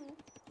 Tuhaburu.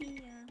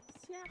 Iya.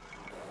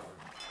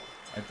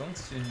 I don't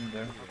see him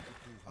there.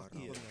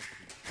 Iya.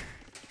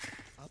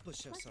 Apa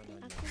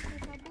sasananya? Aku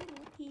tuhaburu.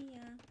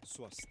 Iya.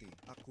 Swasti.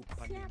 Aku Aku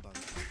panimbang.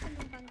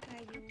 penumpang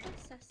kayu. Apa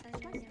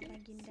sasananya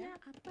Baginda?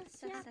 Apa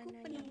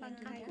sasananya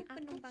Baginda?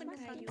 Aku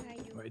penumpang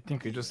kayu. I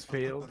think he just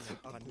failed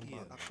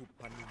Aku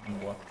panimbang. And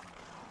what?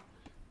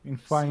 in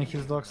finding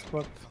his dog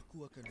spot.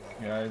 Aku akan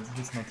lari. Yeah,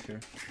 he's not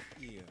here.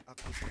 Iya.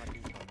 Aku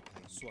panimbang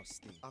kayu.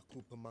 Swasti.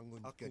 Aku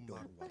pemangun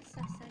gedung. Apa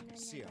sasananya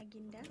Siap.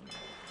 Baginda?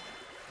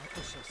 Apa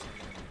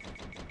sasananya?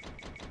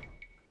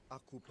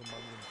 Aku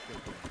pemangun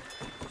gedung.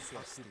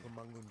 Swasti. Aku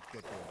pemangun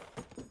gedung.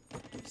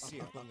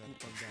 Siap. Aku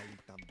penggali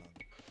tambang.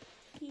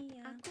 Iya.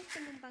 Aku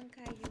penumpang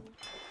kayu.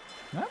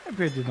 Nah,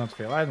 maybe he did not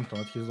fail. I don't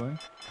know what he's doing.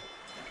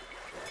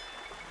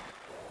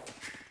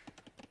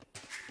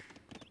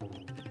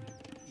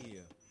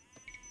 Iya.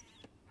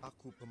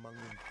 Aku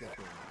pemangun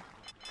gedung.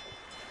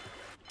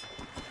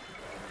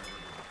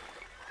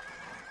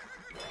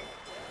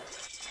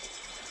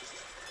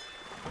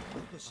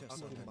 Apa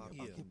sasananya?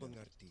 Aku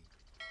mengerti.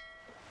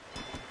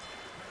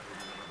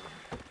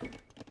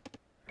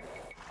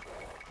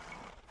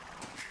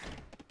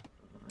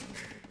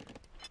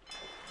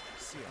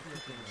 Siap.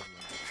 Aku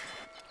mengerti.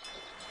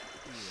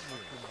 Iya.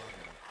 Aku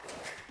mengerti.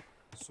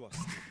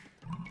 Swasti.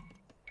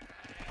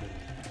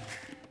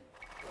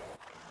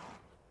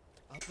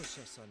 Apa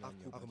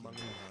sasananya? Aku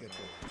pemangun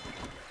gedung.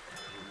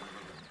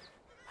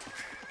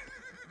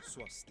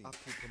 Swasti.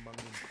 Aku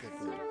pemangun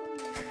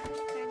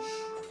gedung.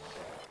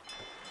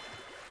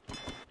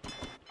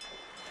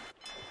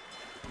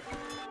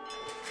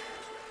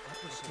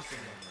 Apa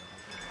sasananya?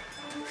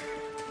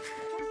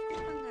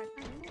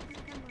 Pengartimu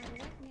akan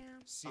meruatnya.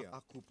 Siap.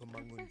 Aku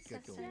pemangun Apa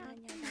gedung.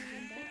 sasananya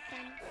Baginda?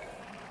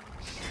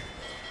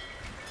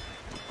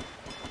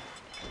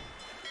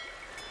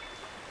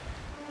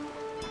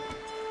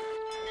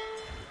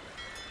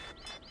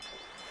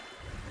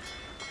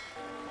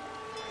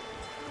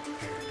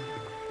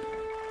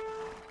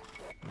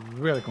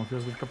 Really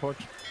confused with Capoch.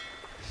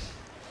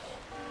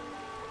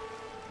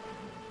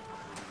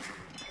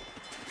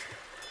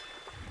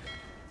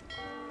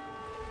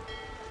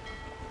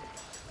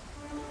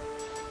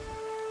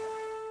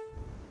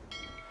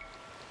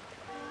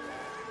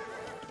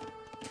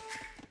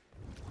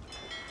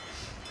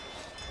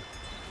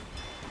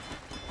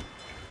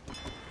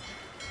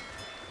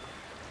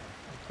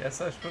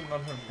 Guess I should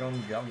not have gone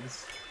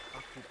gummies.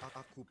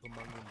 Aku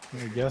pemangun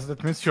I guess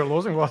that means you're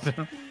losing water.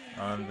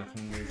 I'm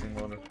definitely losing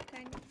water.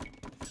 Bukan.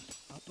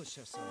 apa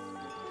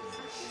sasananya?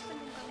 Aku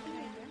penumpang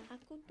kayu.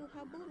 Aku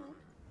tuhaburu.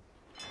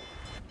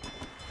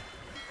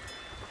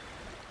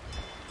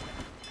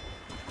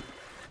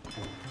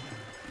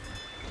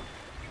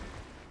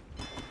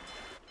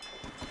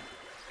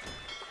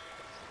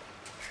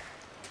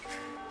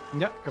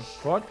 Yeah,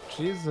 Capoch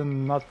is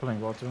not playing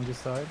water on this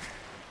side.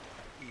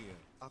 Iya,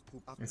 aku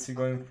Is he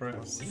going for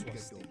a C?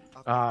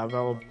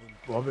 Well,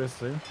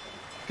 obviously.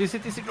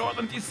 TC,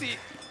 Jordan, TC!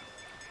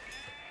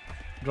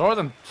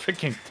 Jordan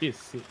freaking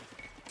TC.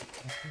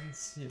 I couldn't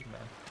see it,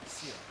 man.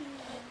 Siap,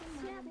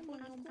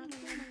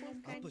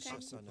 apa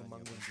sasananya?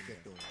 Membangun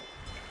gedung.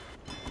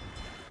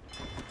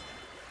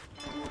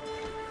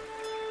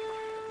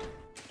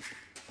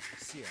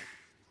 Siap,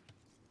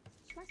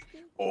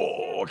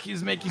 Oh,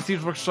 he's making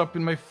siege workshop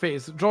in my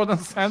face. Jordan,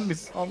 send me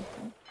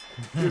something.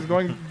 He's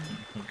going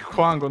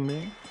Huang on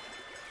me.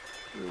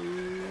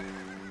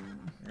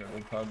 Yeah,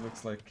 the card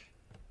looks like.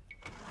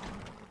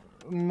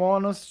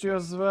 Monastery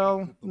as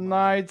well.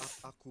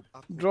 Knights.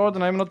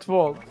 Jordan, I'm not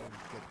walled.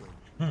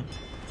 That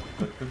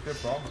could be a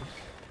problem.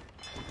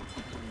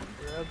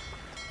 That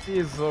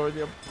is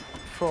already a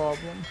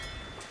problem.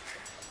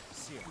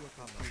 siap.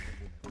 Aku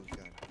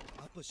mengumpulkan.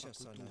 Apa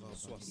sasananya?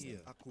 Swasta.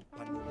 Aku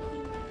panuh.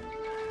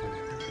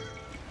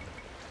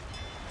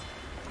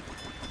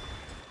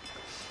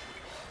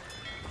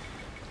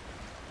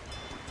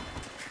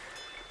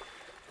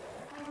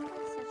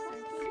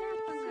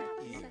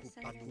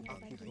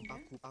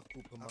 Aku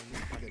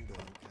pemanggil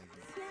gedung.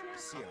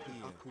 Siap,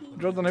 aku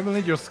Jordan, I will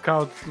need your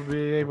scout to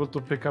be able to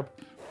pick up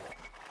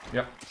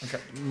Yeah, okay.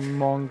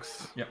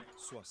 monks. Yeah,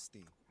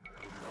 swasti.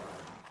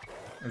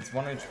 it's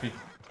 1 HP.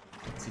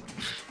 Let's see.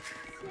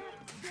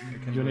 You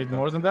can You do need it,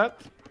 more than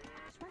that?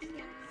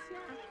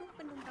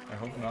 I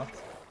hope not.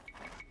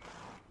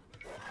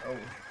 Oh,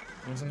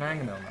 there's an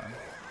angle, man.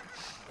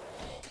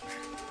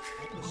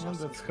 Well,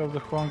 that's how the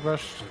Huang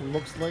rush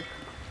looks like.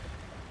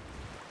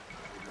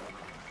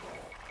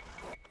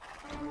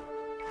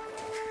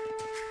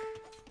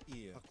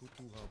 Iya, aku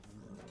tuha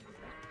bulu.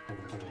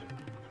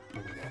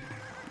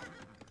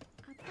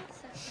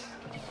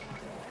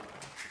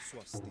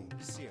 Swasti.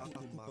 Siap,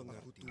 aku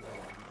pengerti.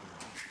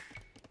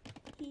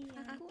 Aku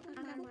akan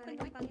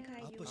penumpang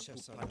kayu. Apa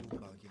sasananya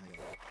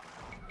baginya?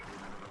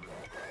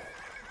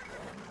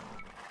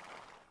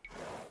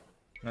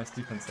 Nice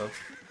defense, though.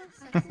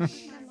 Apa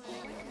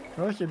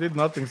Well, he did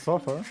nothing so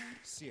far.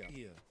 Siap.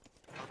 Iya.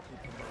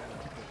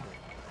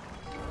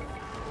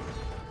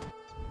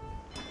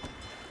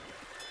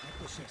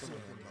 Aku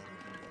pemain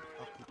Baginda.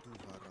 Aku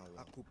Tuharawa.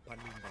 Aku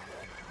Panimbang.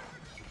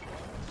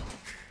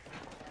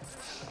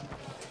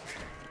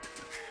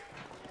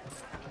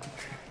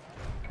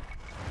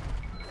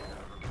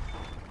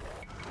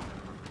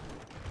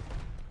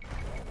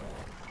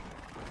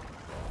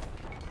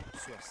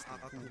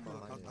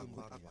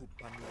 Aku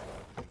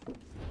Panimbang.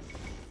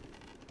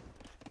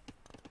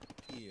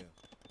 Iya.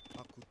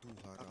 Aku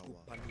Tuharawa. Aku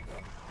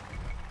Panimbang.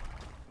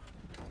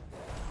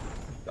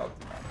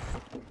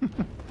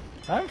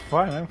 I'm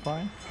fine, I'm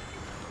fine.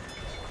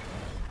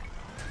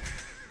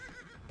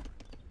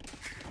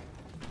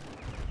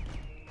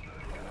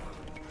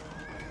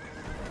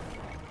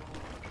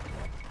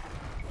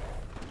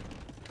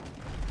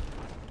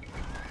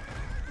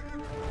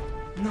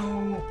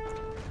 No!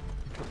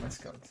 Got my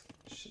scout.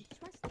 Shit.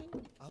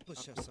 Apa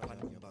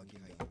sasarannya bagi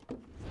kayu?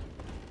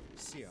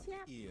 Siap.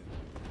 Iya.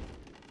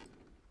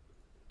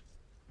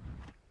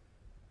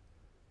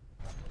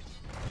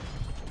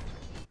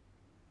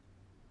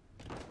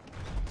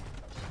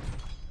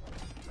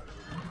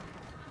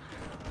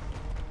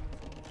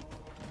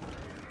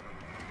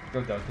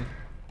 Go Doughty.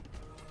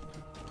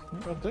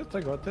 Got it,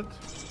 I got it.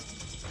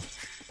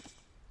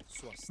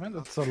 Swasti. Man,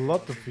 that's a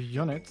lot of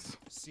units.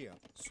 Siap.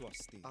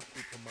 Swasti. Aku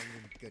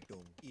pemangun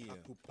gedung. Iya.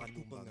 Aku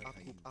Panimbang.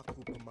 Aku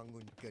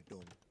pemangun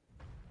gedung.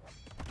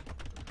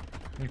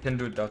 You can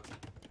do it, Doughty.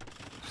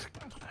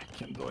 I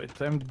can do it,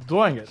 I'm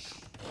doing it.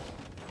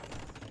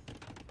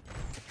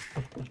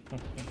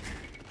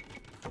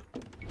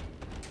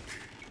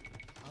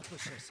 Apa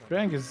sasaran?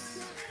 Prank is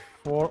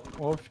for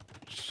of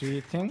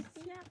cheating.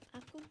 Siap,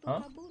 aku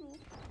Huh? pemburu.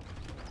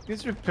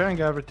 He's repairing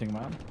everything,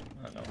 man.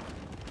 I know.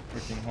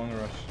 Freaking hunger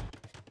rush.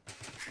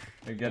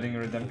 You're getting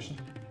redemption.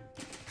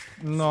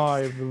 No,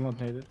 I will not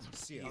need it.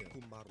 Siap. Aku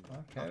Maru.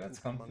 Okay, that's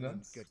Aku pemangun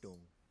confidence. gedung.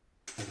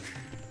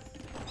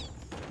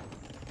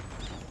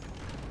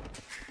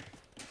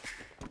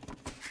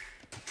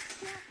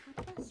 Siap,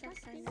 apa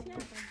sasarannya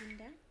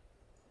Baginda?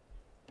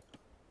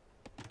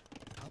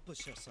 Apa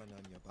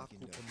sasarannya Baginda?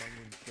 Aku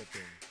pemangun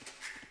gedung.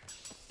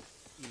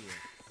 Iya.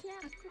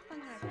 Siap, aku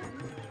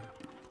pengerti.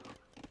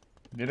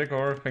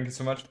 Didakor, thank you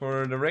so much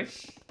for the raid.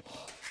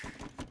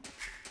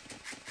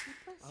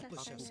 Apa Apa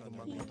sasarannya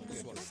sasarannya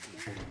Baginda?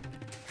 Baginda?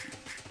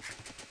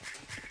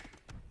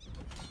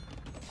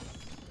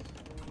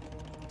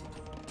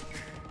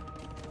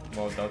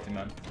 Wow, Doughty,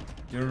 man.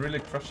 You're really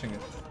crushing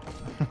it.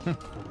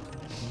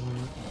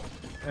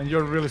 And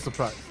you're really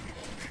surprised.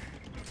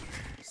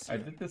 I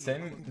did the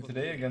same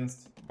today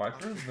against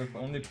Viper with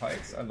only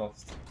pikes. I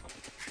lost.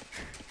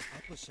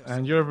 Apa sasaran?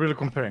 And you're really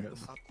comparing us.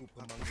 Aku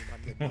pemangun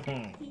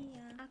gedung.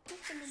 Iya, aku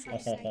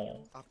penumpang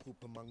kayu. Aku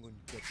pemangun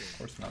gedung. Of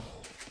course not.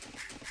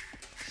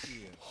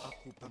 Iya.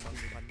 Aku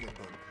pemangun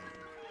gedung.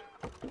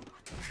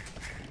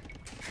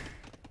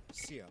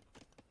 Siap.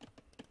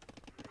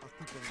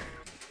 Aku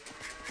pengerti.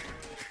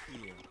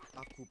 Iya.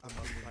 Aku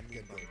pemangun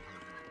gedung.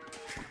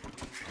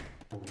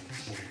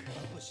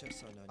 Apa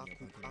sasarannya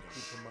Baginda?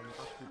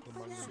 Aku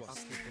pemangun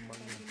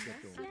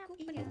gedung. Aku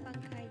penumpang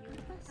kayu.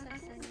 Apa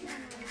sasarannya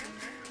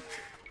Baginda?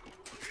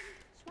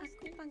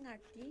 Aku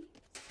pengerti.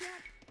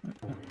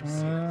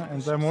 Siap.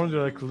 And I'm already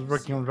like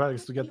working on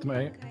relics to get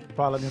my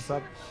paladins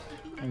up.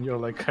 And you're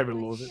like, I will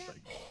lose it.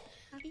 Like,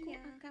 Aku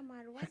akan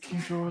marwah. fucking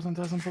Jordan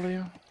doesn't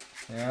believe.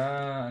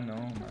 Yeah, I know,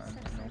 man.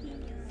 I know.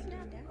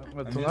 Sasarannya Baginda.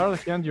 But I on mean- the other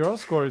hand, your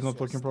score is not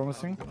looking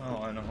promising.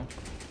 Oh, I know.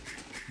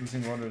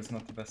 Losing water is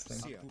not the best thing.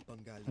 Siap. Aku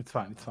penggali. It's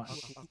fine, it's fine.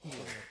 Aku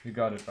pengerti. You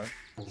got it, right?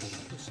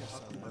 Apa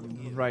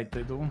sasarannya? Right,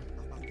 they do.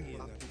 Aku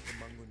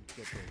pemangun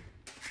gedung.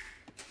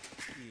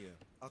 Iya.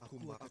 Aku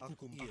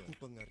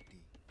pengerti.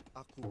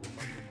 Aku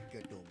pemangun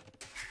gedung.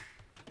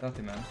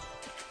 Doughty, man.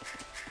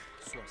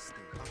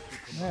 Swasti. Aku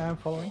Yeah, I'm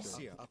following.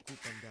 Siap. Aku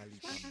penggali.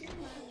 Aku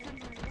akan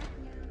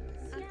marwahnya.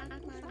 Siap,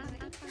 aku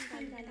marwah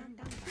penggalan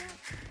tambah.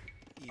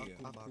 Iya.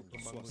 Aku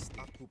pemangun.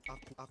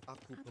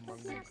 Aku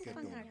pemangun Siap, aku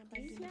gedung. pengerti.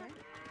 Baginda.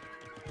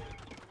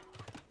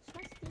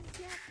 Swasti,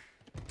 siap.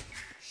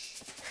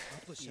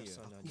 Apa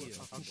sasarannya?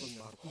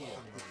 Aku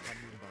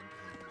panimbang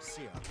kayu.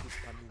 Siap. Aku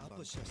panimbang.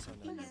 Apa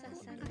sasarannya?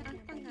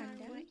 Sasarannya Baginda.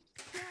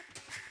 Siap.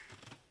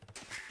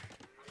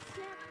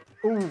 Siap.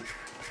 Ooh,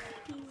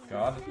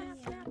 God.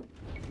 Siap.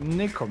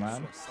 Nico,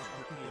 man.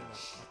 Aku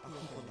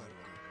pengerti.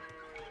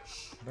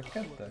 Look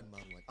at that.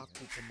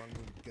 Aku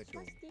pemangun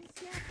gedung. Swasti,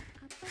 siap.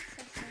 Apa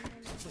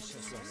sasarannya Apa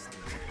Baginda?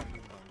 sasarannya?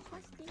 Panimbang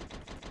kayu. Swasti.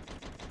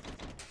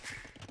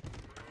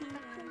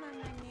 Aku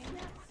mangannya.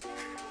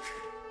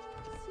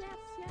 Siap,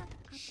 siap.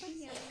 Apa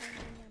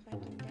sasarannya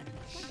Baginda?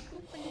 Aku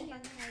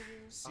penimbang kayu.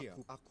 Siap.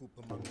 Aku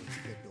pemangun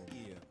gedung.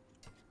 Iya.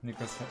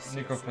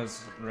 Nicov has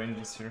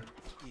ranges here.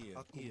 Iya.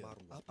 Aku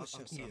maru. Apa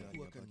sasarannya?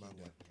 Aku akan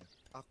maru.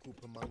 Aku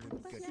pemangun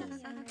Apa gedung.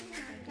 sasarannya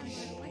Baginda?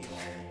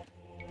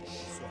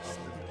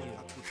 Swasti.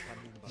 Aku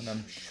panimbang. And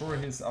I'm sure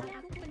he's up.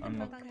 I'm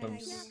not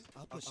close.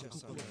 Apa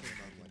sasarannya?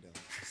 Baginda?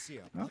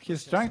 Siap. Well,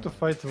 he's trying to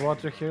fight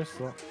water here,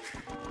 so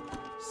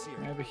Siap.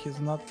 maybe he's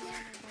not.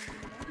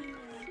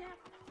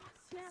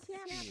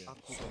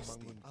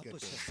 Apa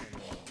syasana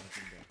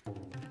baginda?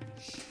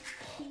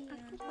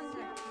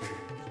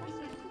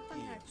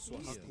 Iya,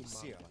 aku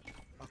siap.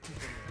 Aku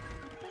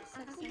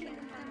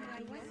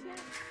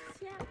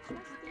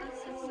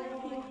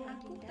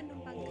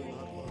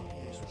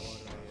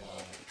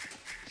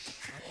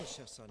apa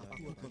syasana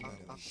aku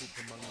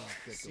pemangun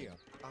gedung.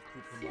 Aku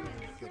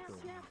pemangun gedung.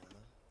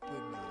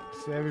 Benar.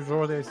 Save you,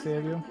 bro. They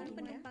save you.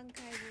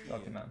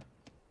 Okay, man.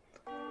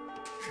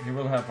 You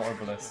will have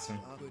arbalists soon.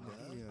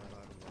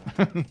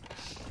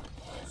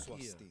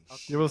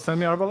 You will send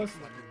me arbalest?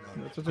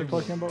 That's what you're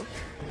talking about?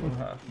 You will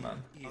have,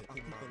 man.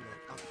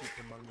 Aku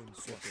pemangun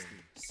swasti.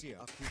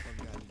 Siap. Aku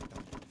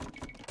penggalitan.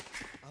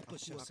 Apa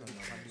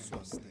syasana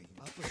swasti?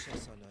 Apa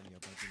syasananya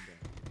baginda?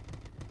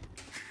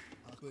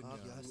 Benar.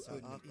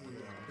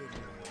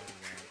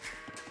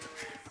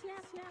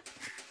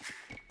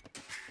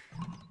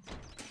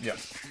 Yeah.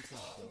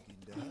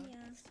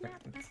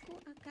 Aku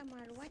akan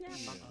merawat.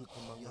 Aku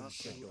pemangun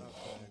gedung.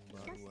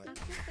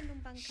 Aku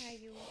penumpang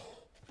kayu.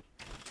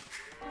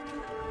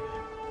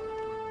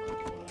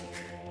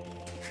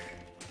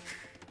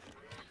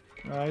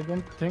 I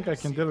don't think I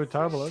can deal with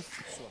arbalest.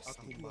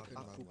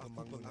 Aku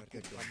pemangun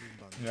gedung.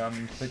 Yeah,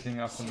 I'm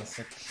picking up in a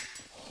sec.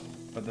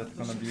 But that's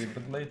gonna be a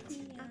bit late.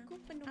 Aku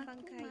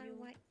penumpang kayu.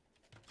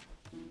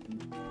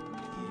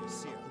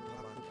 Siap.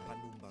 Aku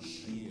penumpang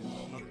kayu.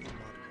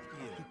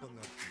 Aku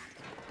pengerti.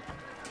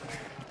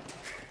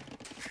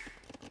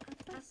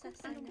 Apa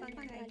penumpang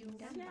kayu?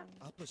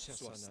 Apa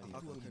syasana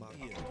aku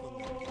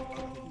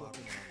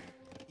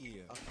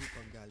aku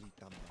penggali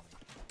tambang.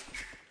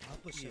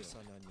 Apa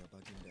syasananya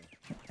baginda?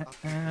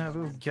 I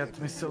will get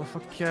myself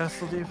a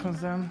castle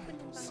defense then.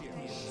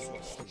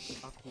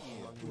 Aku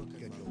pemangun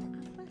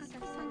gedung.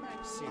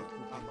 Siap.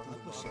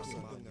 Apa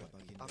syasananya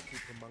baginda? Aku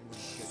pemangun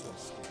gedung.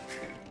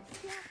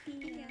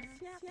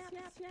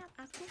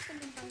 Aku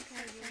penumpang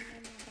kayu.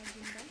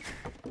 Baginda.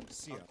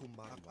 Siap.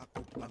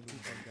 Aku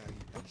penggali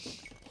tambang.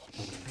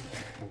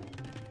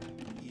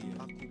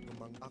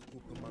 Aku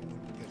pemangun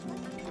gedung.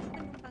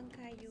 Penumpang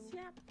kayu.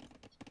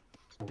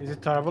 Is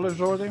it arbalest,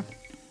 Jordi?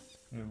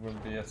 It will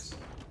be, yes.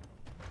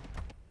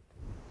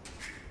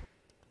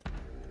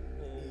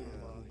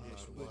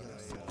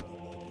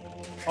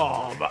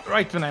 Oh, but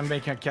right when I'm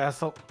making a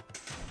castle.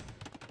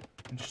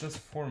 It's just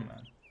 4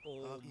 man.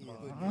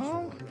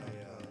 Oh.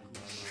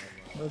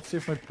 Let's see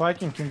if my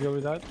Viking can deal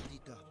with that.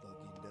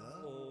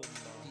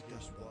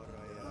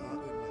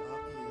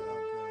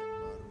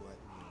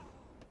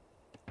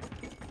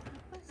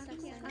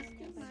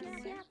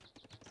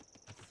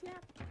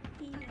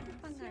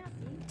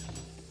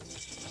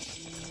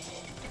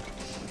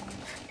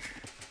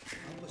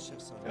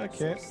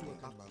 Okay.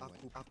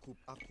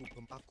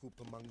 Aku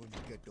pemangun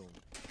gedung.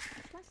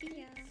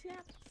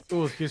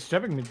 Oh, he's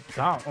stepping me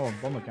down. Oh,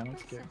 bomb cannon.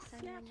 Okay.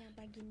 Sasananya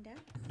baginda.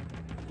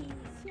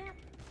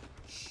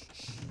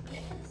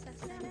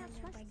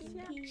 Sasananya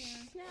baginda.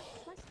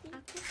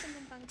 Aku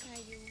penumpang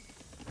kayu.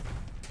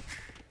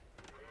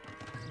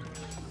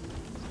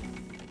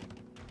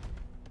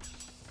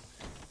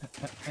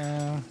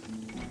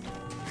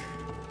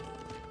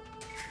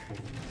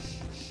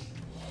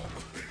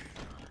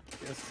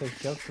 Guess I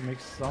have to make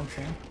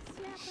something.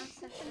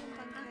 Asa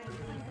penumpang kayu.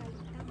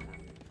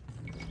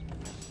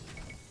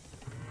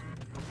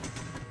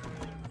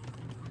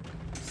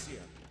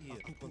 Siap.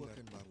 Aku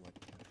pengen merawat.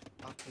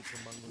 Aku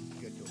pemangun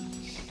gedung.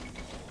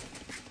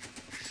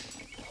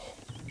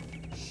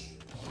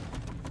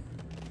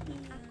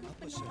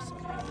 Apa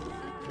syasana?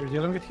 You're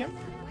dealing with him?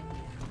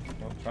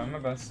 I'll try my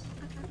best.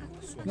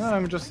 No,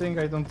 I'm just saying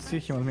I don't see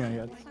him on me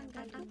yet.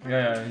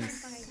 Yeah,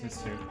 he's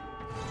here.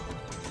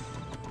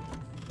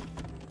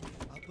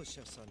 Apa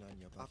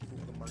syasananya? Aku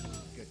pemangun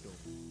gedung.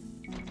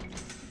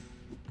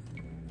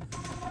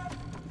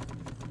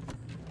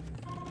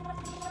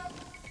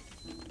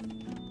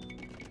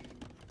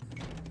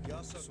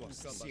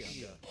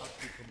 Siap.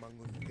 Aku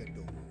pemangun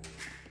gedung.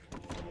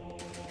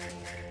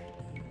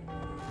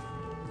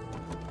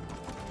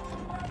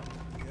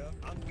 Ya,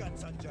 angkat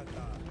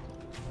senjata.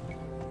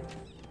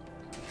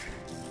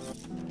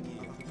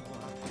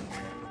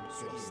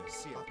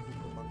 Siap. Aku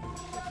pemangun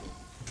gedung.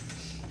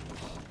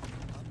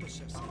 Apa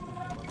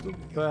syasananya? Too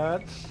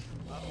bad.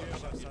 Apa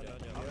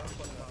syasananya?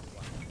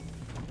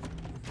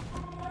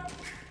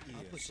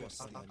 Apa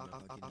syasananya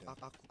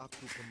baginda?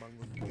 Aku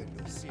pemangun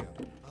gedung. Siap.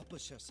 Apa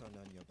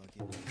syasananya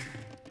baginda?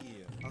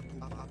 Iya.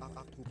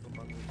 Aku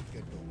pemangun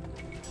gedung.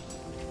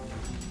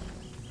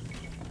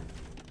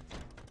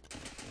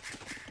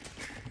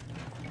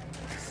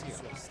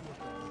 Siap. Aku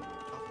pemangun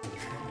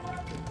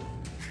gedung.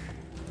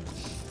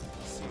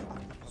 Siap.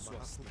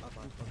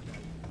 Aku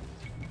penggali.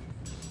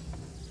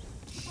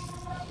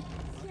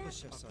 Apa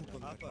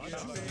syasananya? Apa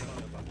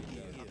syasananya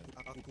baginda?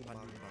 Aku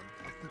pemangun.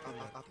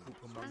 Aku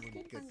pemangun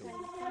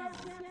gedung.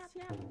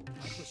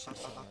 Apa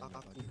syasananya?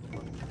 Aku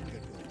pemangun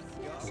gedung.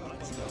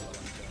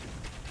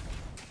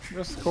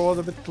 Just hold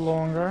a bit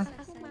longer.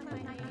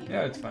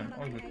 Yeah, it's fine.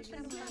 All good.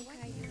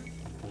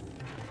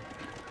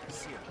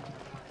 Siap.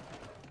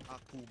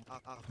 Aku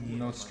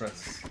No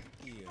stress.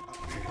 iya.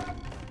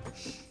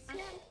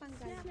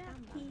 penggali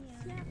tambang.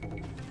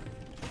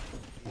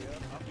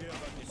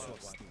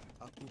 Swasti,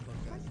 aku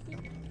penggali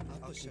tambang.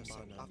 Apa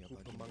syasananya aku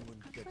pemangun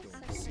gedung.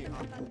 Siap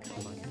aku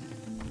pemangun.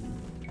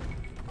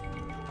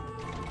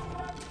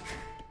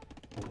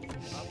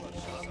 Apa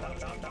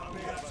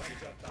syasananya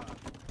senjata.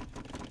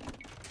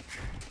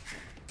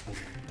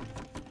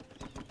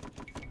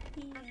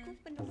 Aku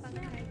penumpang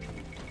kayu.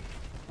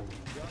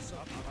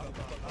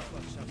 Apa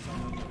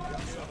syasananya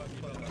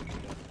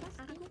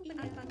Aku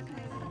penumpang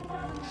kayu.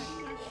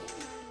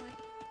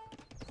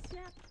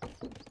 Siap.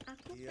 Aku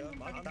penumpang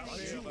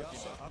kayu.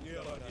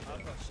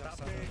 apa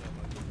syasananya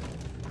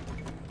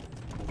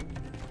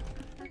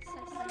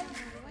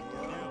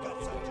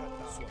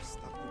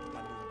swasta aku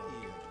panumbang.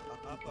 Apa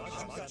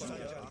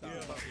syasananya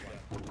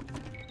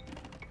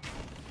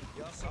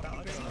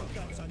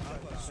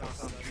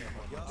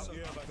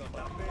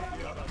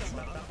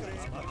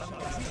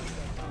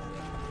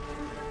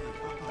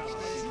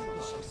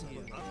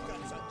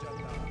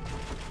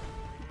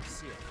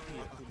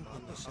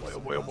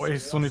Boy,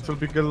 soon it will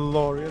be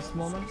glorious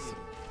moments.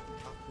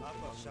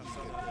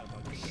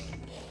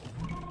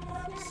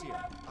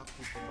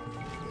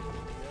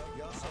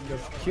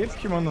 Just keep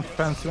him on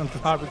offensive and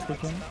target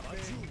cooking.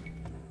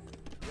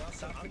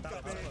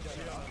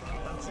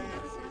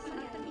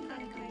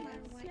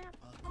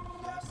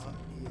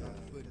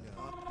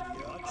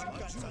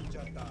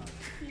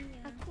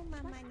 Aku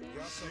mamanya.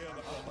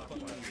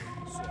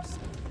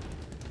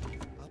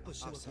 apa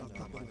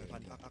syasananya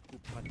aku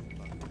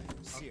panumbang.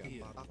 Siap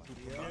aku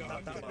pemandu.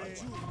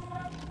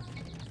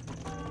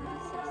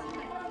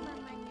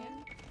 Mamanya.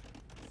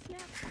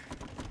 Siap.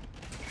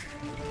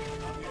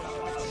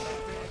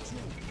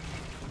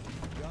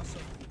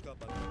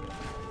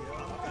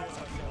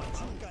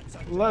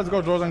 Let's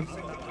go, Jordan.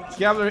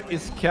 Cavalry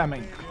is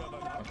coming.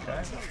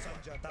 Okay.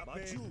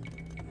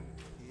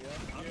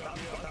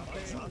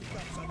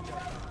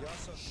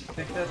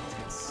 Take that.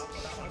 It's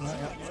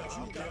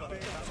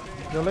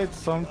Delete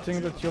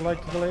something that you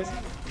like to delete.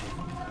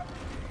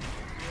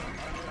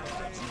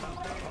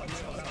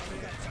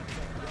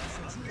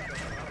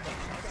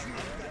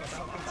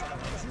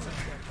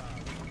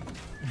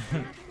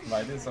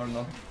 like this or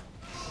not?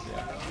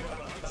 Yeah.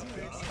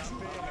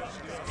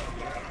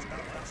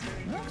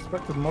 I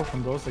expected more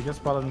from those. I guess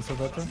paladins are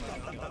better.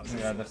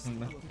 Yeah,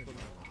 definitely.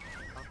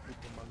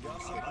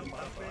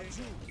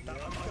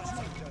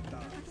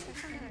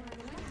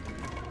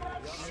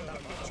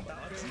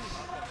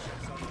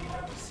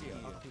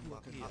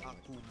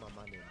 Aku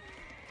memanen.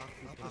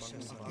 Apa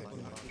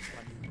syasananya aku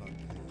panumbang.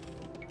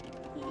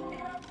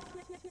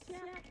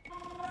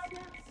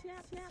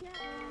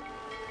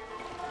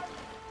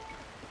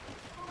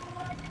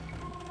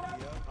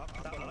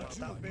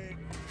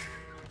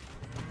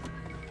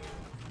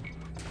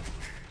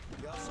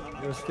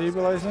 You're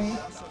stabilizing.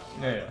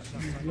 Yeah, yeah.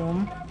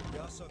 Boom.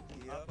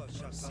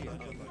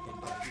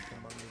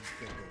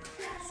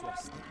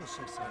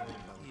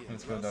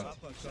 Let's go down.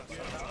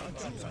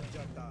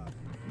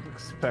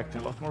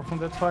 Expecting a lot more from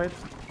that fight.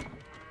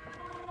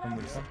 From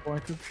which side?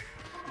 Disappointed.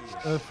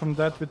 From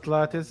that with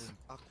Lattice.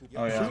 Oh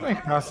She's yeah. going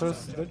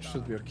casters. That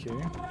should be okay.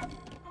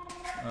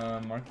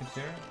 Mark it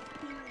here.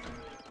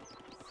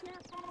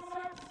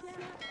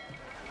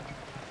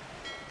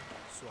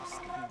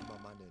 Aku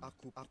memanen.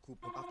 Aku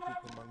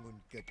pemangun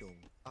gedung.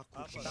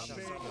 Aku pemangun.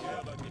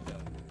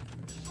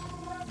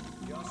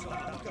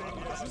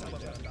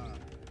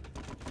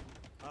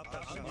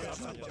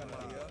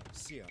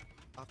 Siap.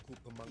 Aku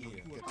pemangun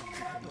gedung.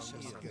 Apa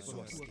syasananya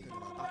swasti.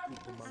 Aku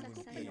pemangun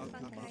gedung.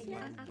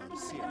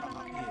 Siap.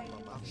 Aku pemangun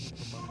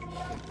gedung.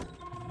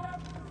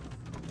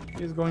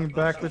 He's going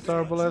back with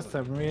Arbalest.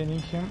 I'm raining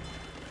him.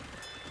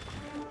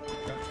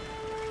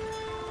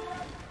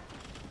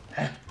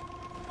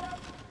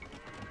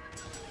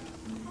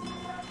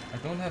 I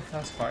don't have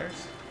fast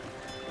fires.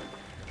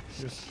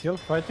 You're still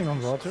fighting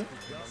on water?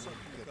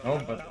 No,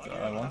 but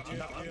I want to.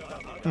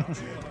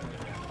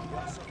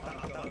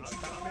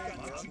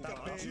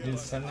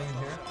 He's sending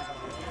here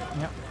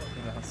Yeah. to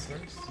the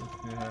hustlers if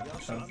you have a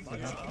chance to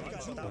help.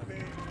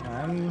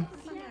 I'm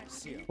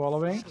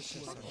following.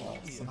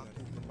 Awesome.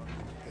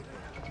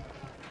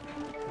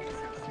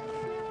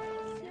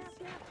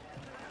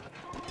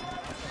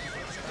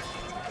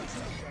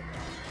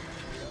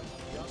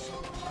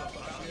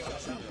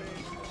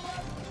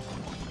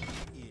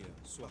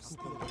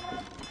 Swasti.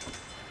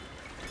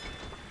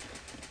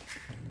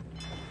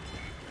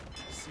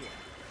 Siap.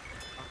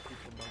 Aku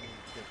pemangun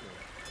gedung.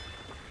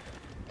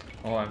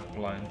 Oh, I'm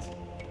blind.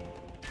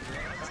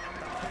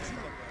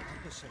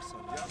 Apa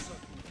syasananya?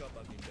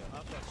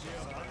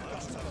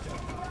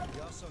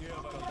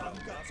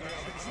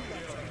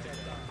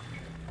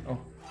 Oh.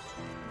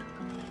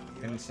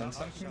 Can you send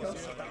something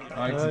else?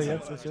 I Yes,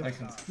 yes, I yes.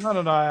 can.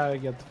 No, I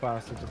get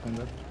faster to find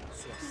that.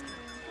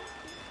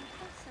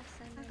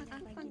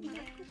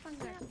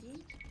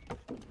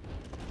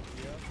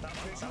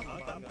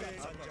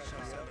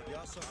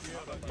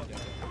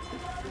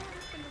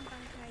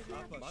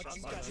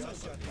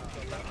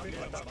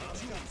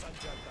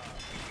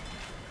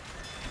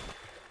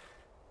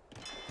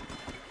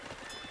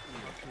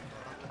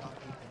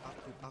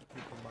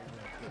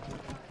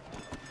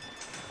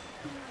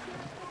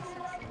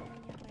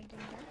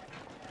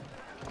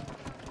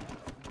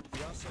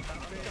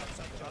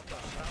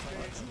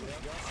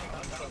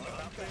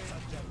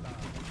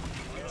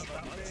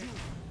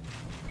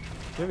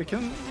 Okay, we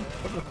can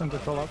put them to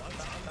call up.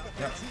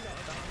 Yeah.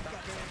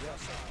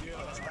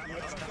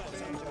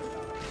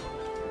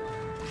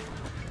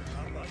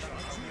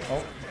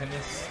 Oh, can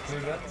you do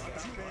that?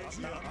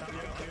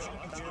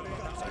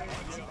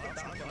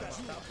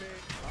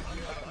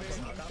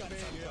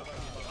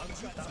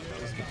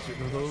 Just get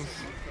rid of those.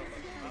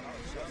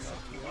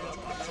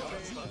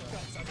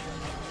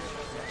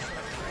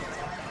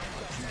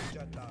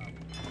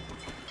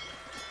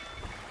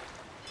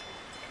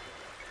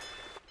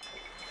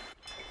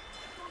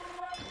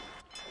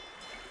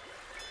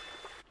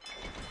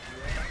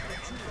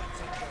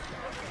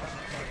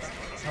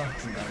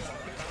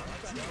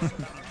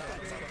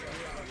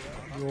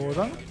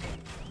 Jordan.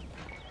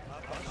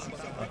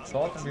 I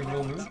thought we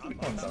will lose the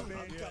contact.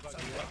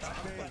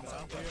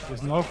 You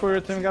know who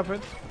you're teaming up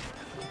with?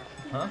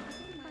 Huh?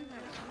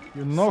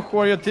 You know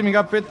who you're teaming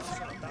up with?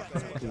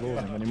 Not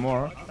losing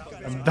anymore.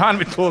 I'm done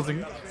with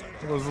losing.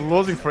 I was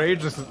losing for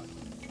ages.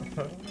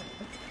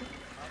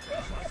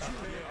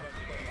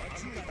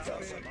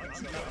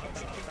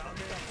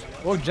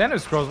 Oh,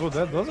 generous crossbow,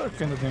 those are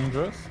kind of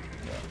dangerous.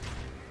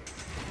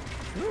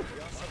 Whew.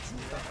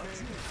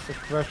 It's a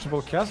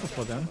questionable castle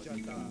for them.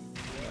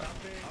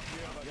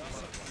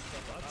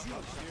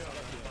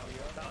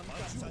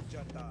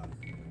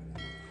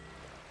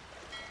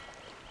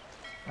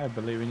 I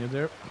believe in you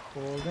there,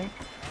 holding.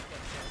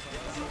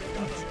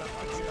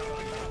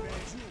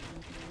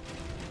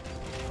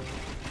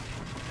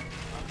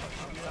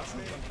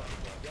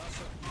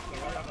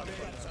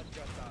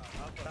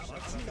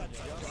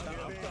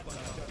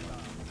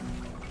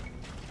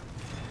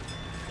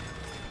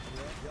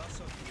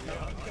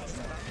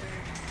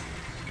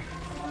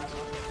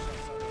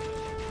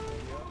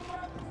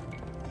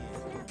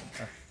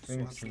 I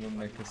think he will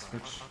make a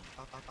switch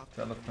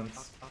to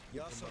elephants.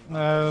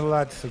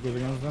 That's a good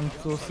against them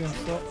too, seems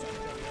so.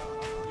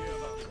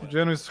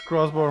 Genuine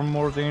crossbow are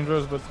more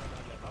dangerous, but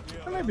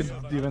maybe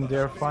even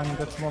they're fine in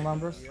that small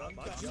numbers.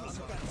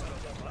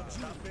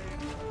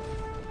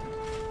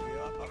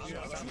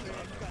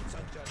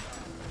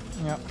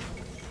 Yeah.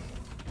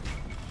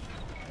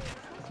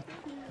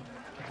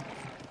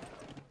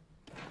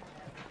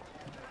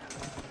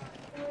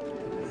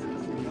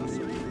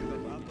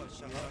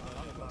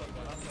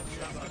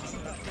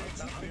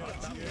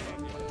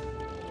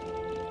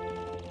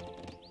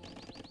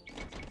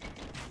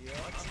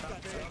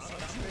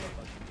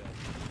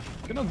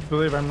 I cannot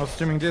believe I'm not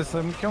streaming this.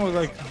 I'm kind of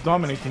like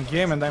dominating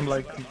game and I'm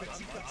like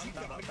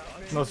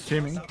not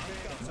streaming.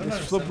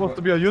 It's supposed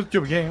to be a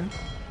YouTube game.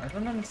 I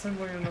don't understand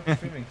why you're not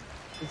streaming.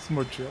 It's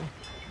more chill.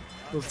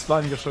 I was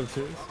planning a short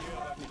series.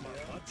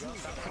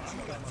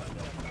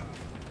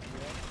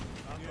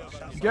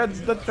 Get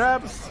the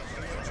traps!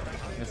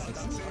 Yes.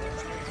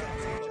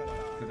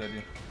 Good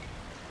idea.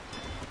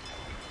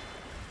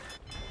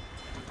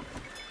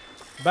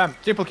 Bam!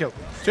 Triple kill!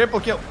 Triple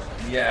kill!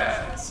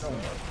 Yes! Oh my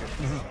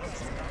goodness.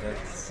 That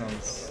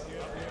sounds...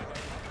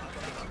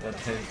 That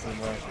tastes so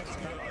well.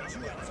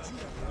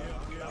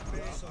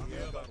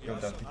 Go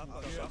Ducky.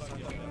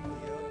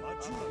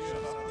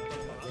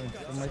 Going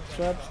for my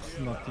traps,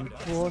 not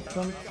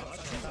important.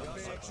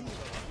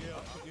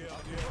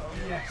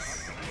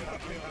 Yes!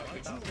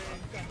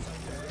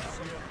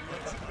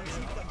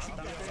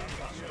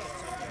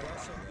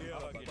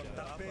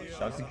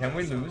 Shouty, can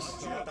we lose?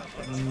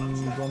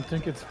 Don't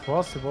think it's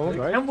possible,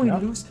 right? Can we Yeah.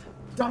 lose?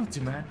 Don't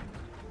you, man?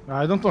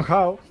 I don't know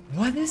how.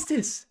 What is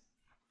this?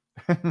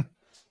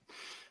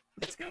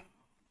 Let's go.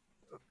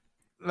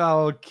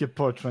 Well,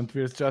 Capoch went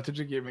weird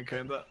strategy, gave me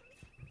kinda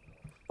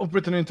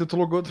opportunity to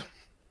look good.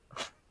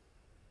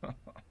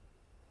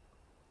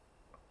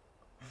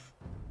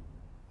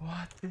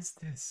 What is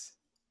this?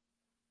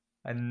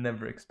 I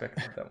never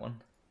expected that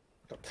one.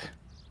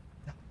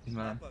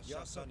 Man.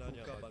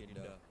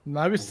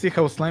 Now we see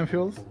how slime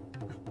feels.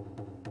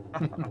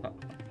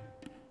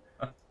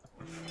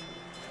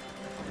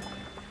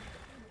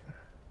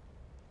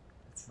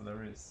 It's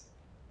hilarious.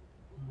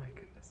 Oh my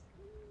goodness.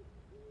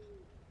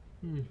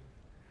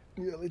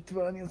 Yeah,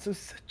 Lithuanians are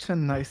such a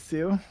nice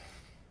seal.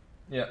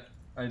 Yeah,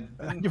 I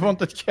didn't You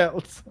wanted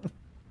Celts.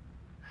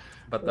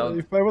 but without,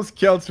 If I was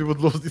Celts, we would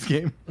lose this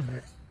game.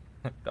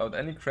 without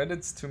any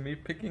credits to me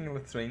picking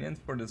Lithuanians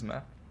for this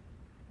map.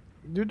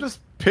 You just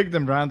pick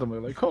them randomly,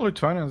 like, oh,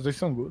 Lithuanians, they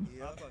sound good.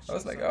 I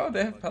was like, oh,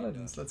 they have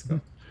paladins, let's go.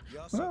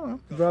 Oh,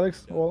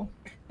 relics, all.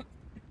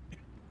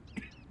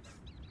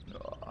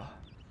 Oh.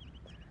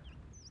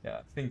 Yeah,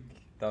 I think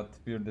that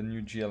we're the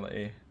new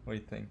GLA. What do you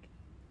think?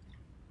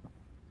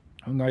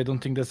 No, I don't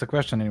think that's a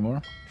question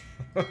anymore.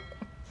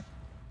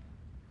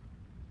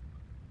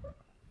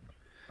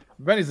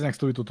 When is the next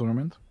 2v2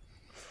 tournament?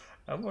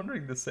 I'm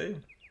wondering the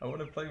same. I want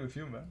to play with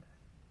you, man.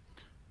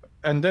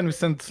 And then we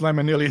sent Slime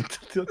and Nearly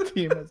into the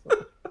team as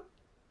well.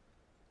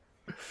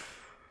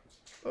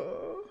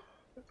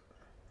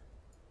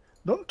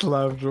 Don't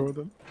laugh,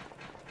 Jordan.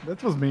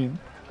 That was mean.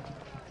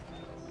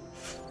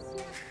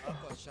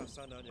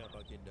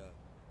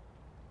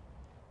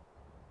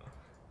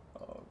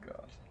 Oh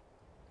god.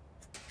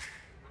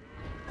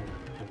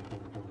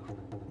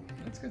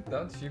 it,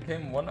 Dad. You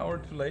came 1 hour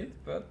too late,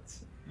 but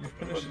you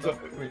finished it up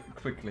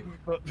quickly.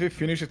 But we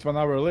finished it 1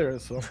 hour earlier,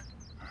 so...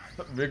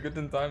 We're good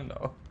in time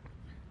now.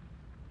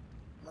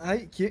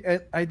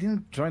 I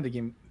didn't join the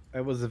game.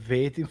 I was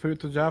waiting for you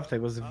to draft. I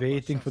was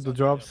waiting for the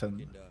drops,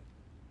 and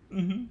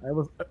I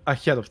was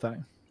ahead of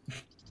time.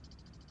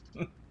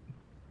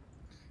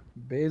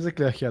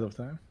 Basically ahead of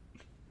time.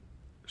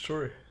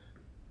 Sure.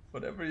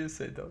 Whatever you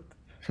say, Dad.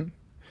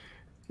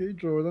 Hey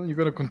Jordan, you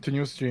gonna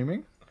continue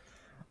streaming?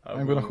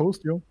 I'm will- gonna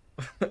host you.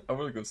 I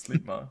will go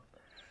sleep, man.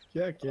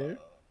 Yeah, okay.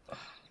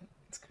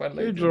 It's quite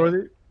late. Hey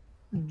Jordy.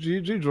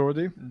 GG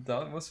Jordy.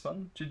 That was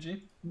fun.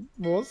 GG.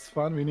 Was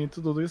fun. We need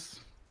to do this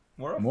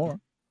More often. more.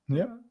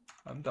 Yeah.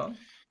 I'm done.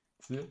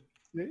 See you.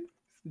 Okay.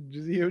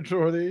 See you,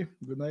 Jordy.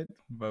 Good night.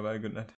 Bye bye. Good night.